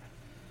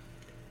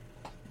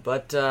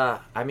 But,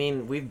 I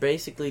mean, we've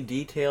basically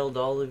detailed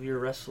all of your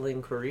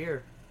wrestling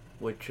career,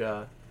 which,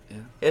 Yeah.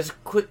 has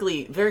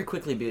very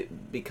quickly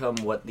become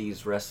what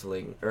these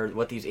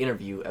what these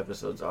interview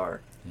episodes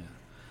are.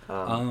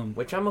 Yeah.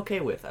 Which I'm okay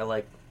with. I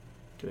like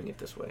doing it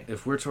this way.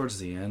 If we're towards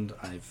the end,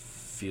 I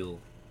feel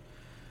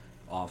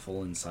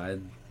awful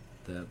inside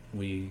that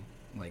we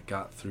like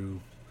got through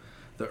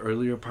the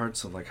earlier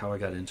parts of like how I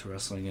got into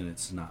wrestling, and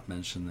it's not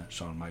mentioned that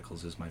Shawn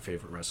Michaels is my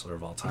favorite wrestler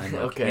of all time.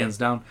 Like, Okay. hands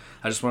down.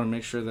 I just want to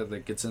make sure that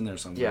that gets in there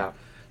somewhere. Yeah.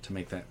 To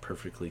make that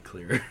perfectly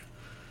clear.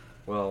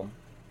 Well,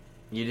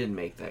 you didn't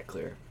make that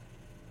clear.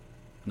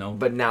 No,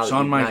 But now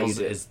Shawn now you Michaels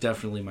did. is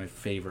definitely my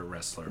favorite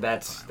wrestler. Of all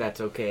time. That's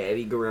okay.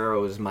 Eddie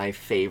Guerrero is my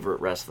favorite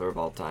wrestler of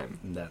all time.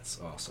 And that's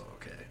also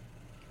okay.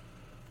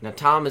 Now,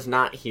 Tom is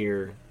not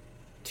here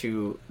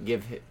to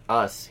give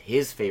us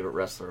his favorite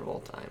wrestler of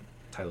all time.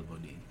 Tyler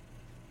Bodine.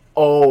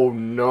 Oh,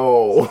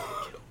 no.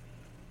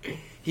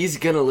 He's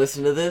gonna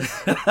listen to this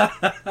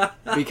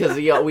because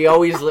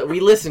we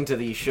listen to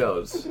these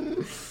shows,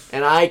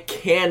 and I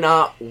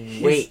cannot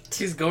wait.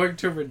 He's going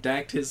to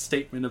redact his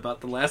statement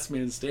about the last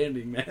man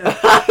standing, man.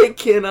 I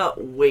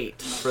cannot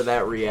wait for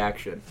that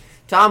reaction.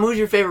 Tom, who's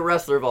your favorite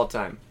wrestler of all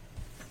time?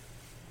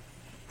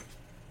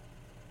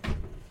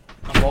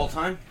 Of all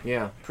time,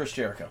 Yeah, Chris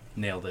Jericho.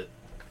 Nailed it.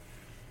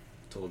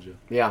 Told you.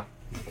 yeah.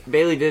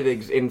 Bailey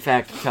did, in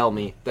fact, tell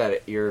me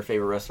that your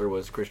favorite wrestler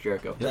was Chris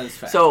Jericho. That is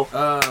fact.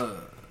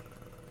 So,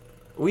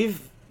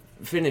 we've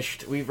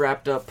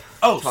wrapped up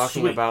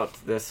talking sweet. about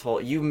this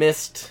whole. You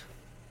missed.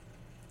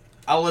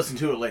 I'll listen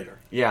to it later.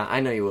 Yeah,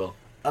 I know you will.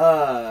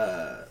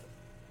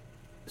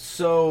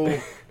 So,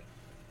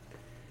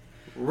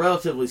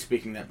 relatively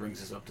speaking, that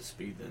brings us up to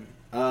speed then.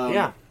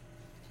 Yeah.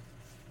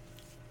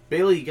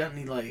 Bailey, you got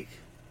any, like,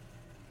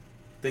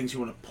 things you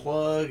want to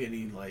plug?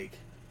 Any, like,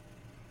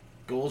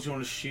 goals you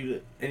want to shoot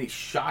at? Any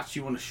shots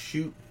you want to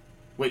shoot?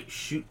 Wait,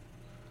 shoot.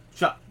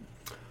 Shot.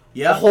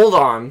 Yeah? Hold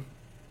on.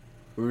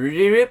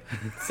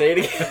 Say it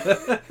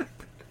again.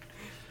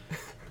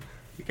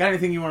 You got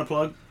anything you want to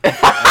plug?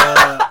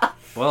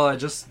 Well, I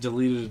just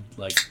deleted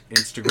like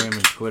Instagram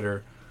and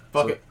Twitter.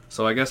 Fuck so, it.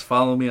 So I guess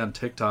follow me on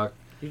TikTok.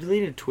 You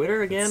deleted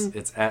Twitter again?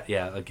 It's at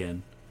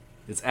again.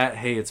 It's at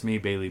Hey It's Me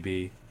Bailey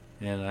B,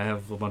 and I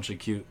have a bunch of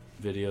cute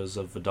videos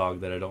of a dog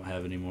that I don't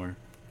have anymore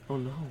Oh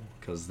no.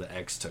 because the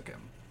ex took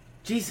him.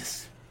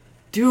 Jesus.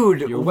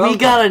 Dude, You're we welcome.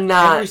 gotta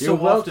not. Every so you're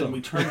often welcome.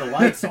 we turn the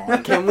lights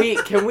on. Can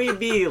we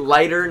be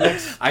lighter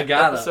next I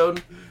gotta.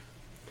 episode?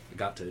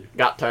 Got to.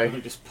 Got I'm to.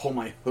 gonna just pull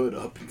my hood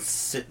up and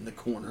sit in the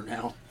corner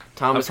now.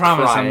 Tom I is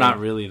promise crying. I'm not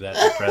really that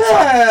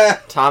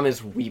depressed. Tom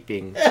is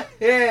weeping. I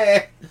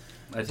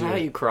Is do. that how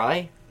you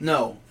cry?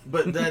 No,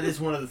 but that is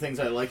one of the things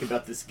I like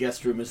about this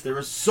guest room is there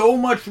is so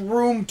much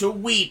room to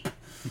weep.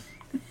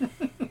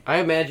 I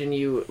imagine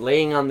you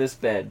laying on this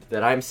bed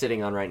that I'm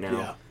sitting on right now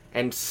Yeah.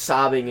 and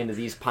sobbing into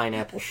these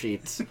pineapple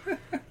sheets.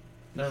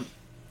 They're fun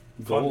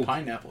Gold.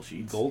 pineapple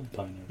sheets. Gold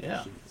pineapple.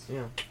 Yeah. sheets.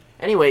 Yeah.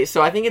 Anyway,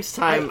 so I think it's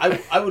time.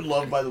 I would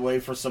love, by the way,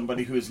 for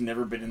somebody who has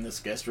never been in this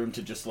guest room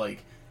to just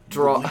like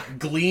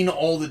glean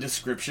all the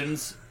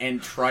descriptions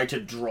and try to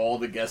draw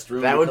the guest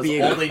room. That would be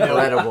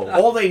incredible.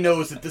 All they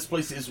know is that this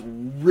place is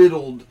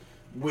riddled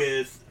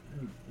with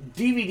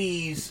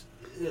DVDs,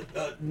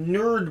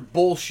 nerd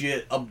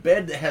bullshit, a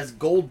bed that has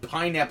gold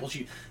pineapple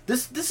sheet.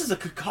 This is a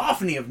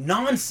cacophony of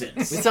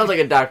nonsense. It sounds like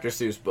a Dr.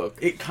 Seuss book.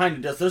 It kind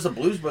of does. There's a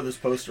Blues Brothers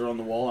poster on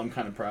the wall I'm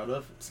kind of proud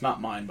of. It's not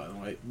mine, by the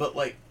way. But,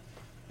 like,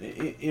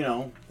 you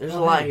know. There's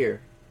a lot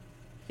here.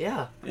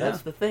 Yeah,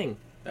 that's the thing.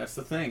 That's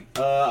the thing.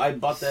 I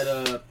bought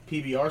that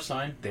PBR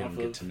sign. They don't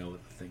get to know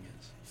what the thing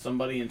is.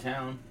 Somebody in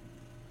town.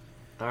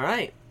 All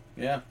right.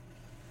 Yeah.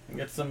 I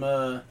got some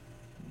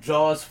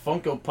Jaws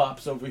Funko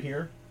Pops over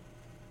here.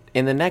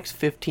 In the next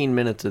 15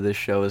 minutes of this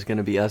show is going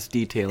to be us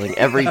detailing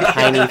every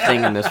tiny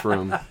thing in this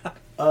room.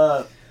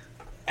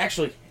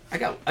 Actually, I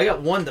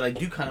got one that I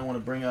do kind of want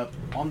to bring up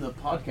on the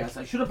podcast.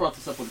 I should have brought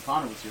this up when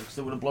Connor was here because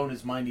it would have blown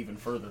his mind even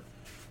further.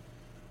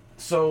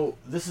 So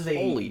this is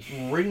a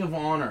Ring of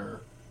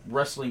Honor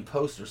wrestling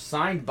poster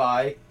signed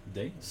by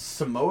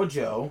Samoa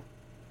Joe,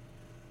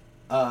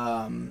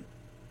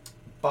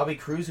 Bobby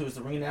Cruz, who was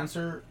the ring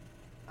announcer.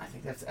 I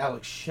think that's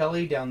Alex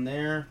Shelley down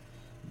there,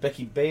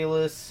 Becky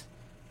Bayless,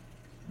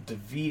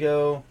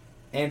 DeVito,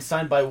 and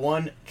signed by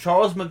one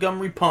Charles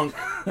Montgomery Punk.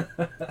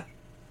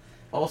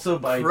 Also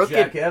by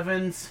Jack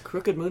Evans.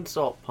 Crooked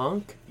Moonsault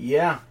Punk?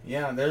 Yeah.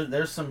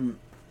 There's some.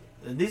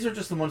 These are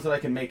just the ones that I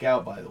can make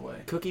out, by the way.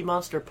 Cookie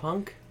Monster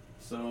Punk?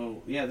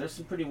 So, yeah, there's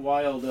some pretty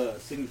wild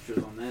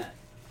signatures on that.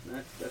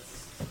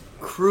 That's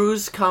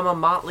Cruz,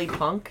 Motley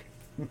Punk?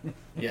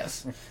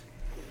 Yes.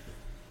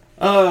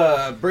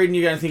 Braden,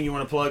 you got anything you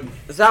want to plug?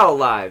 Zao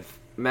Live,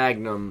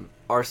 Magnum,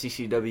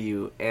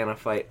 RCCW,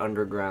 Anafight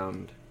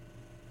Underground,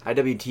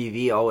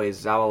 IWTV, always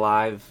Zao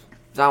Alive.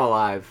 Zao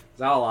Alive.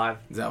 Zao Alive.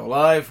 Zao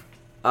Alive.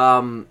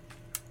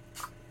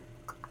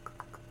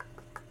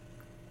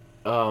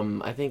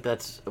 I think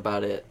that's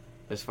about it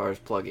as far as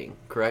plugging,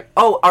 correct?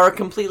 Oh, our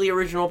completely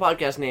original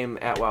podcast name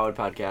at Wowwood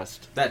Podcast.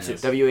 That's it.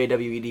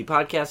 WAWED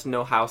Podcast.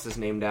 No house is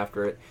named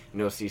after it.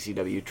 No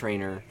CCW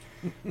trainer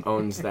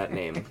owns that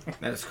name.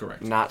 That is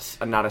correct. Not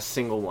a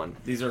single one.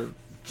 These are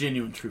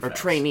genuine true facts. Or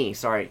trainee,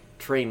 sorry.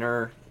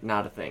 Trainer,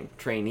 not a thing.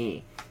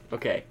 Trainee.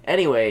 Okay.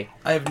 Anyway.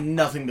 I have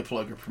nothing to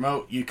plug or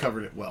promote. You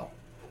covered it well.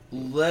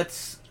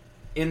 Let's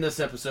end this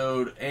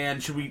episode.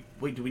 And should we...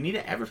 Wait, do we need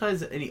to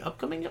advertise any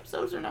upcoming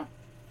episodes or no?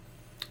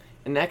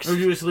 Next... Or do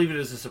you just leave it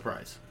as a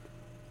surprise?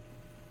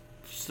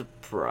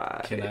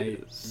 Surprise. Can I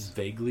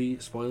vaguely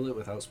spoil it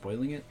without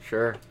spoiling it?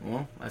 Sure.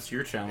 Well, that's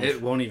your challenge.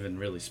 It won't even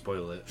really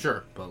spoil it.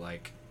 Sure. But,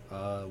 like,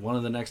 one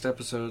of the next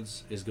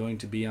episodes is going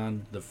to be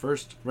on the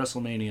first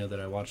WrestleMania that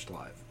I watched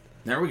live.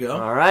 There we go.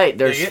 All right.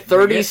 There's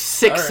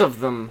 36 of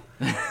them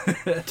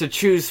to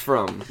choose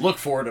from. Look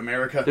for it,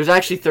 America. There's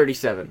actually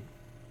 37.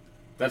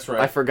 That's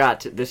right. I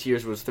forgot. This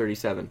year's was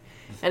 37.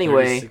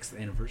 Anyway. 36th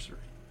anniversary.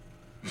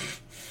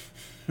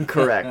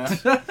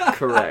 Correct.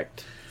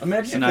 Correct.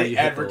 Imagine if they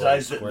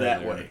advertised it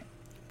that way.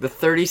 The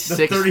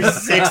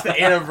 36th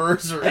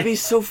anniversary. That'd be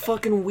so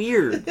fucking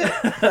weird.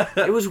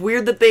 It was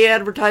weird that they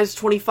advertised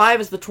 25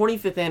 as the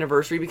 25th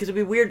anniversary because it'd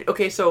be weird.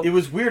 Okay, so... It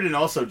was weird and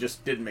also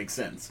just didn't make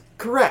sense.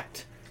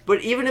 Correct.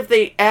 But even if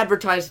they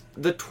advertised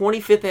the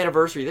 25th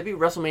anniversary, that'd be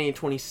WrestleMania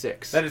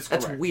 26. That is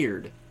correct. That's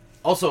weird.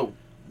 Also,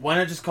 why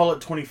not just call it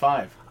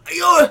 25?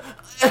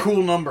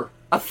 Cool number.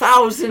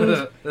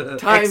 1,000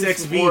 times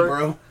XXV, more.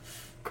 bro.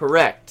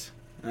 Correct.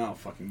 I don't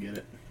fucking get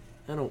it.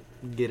 I don't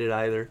get it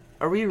either.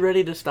 Are we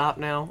ready to stop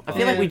now? I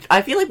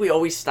feel like we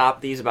always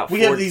stop these about 4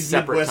 have these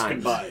separate Midwest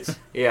times. goodbyes.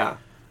 Yeah.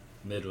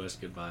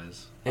 Midwest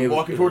goodbyes. I'm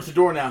walking towards the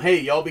door now.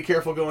 Hey, y'all be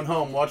careful going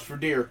home. Watch for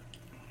deer.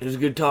 It was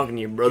good talking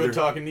to you, brother. Good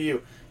talking to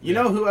you. You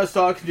know who I was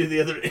talking to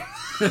the other day?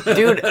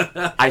 Dude,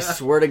 I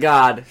swear to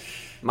God,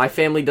 my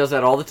family does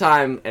that all the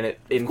time, and it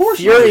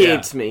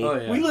infuriates me. Oh,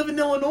 yeah. We live in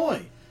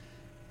Illinois.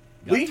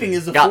 Leaving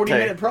is a Got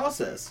 40-minute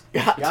process.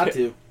 Got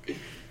to.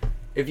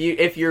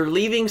 If you're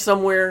leaving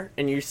somewhere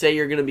and you say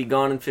you're going to be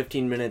gone in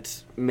 15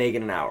 minutes, make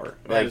it an hour.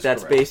 That's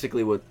correct.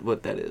 basically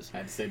what that is. I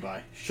had to say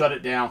bye. Shut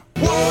it down.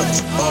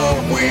 What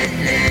are we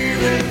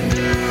even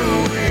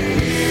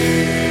doing?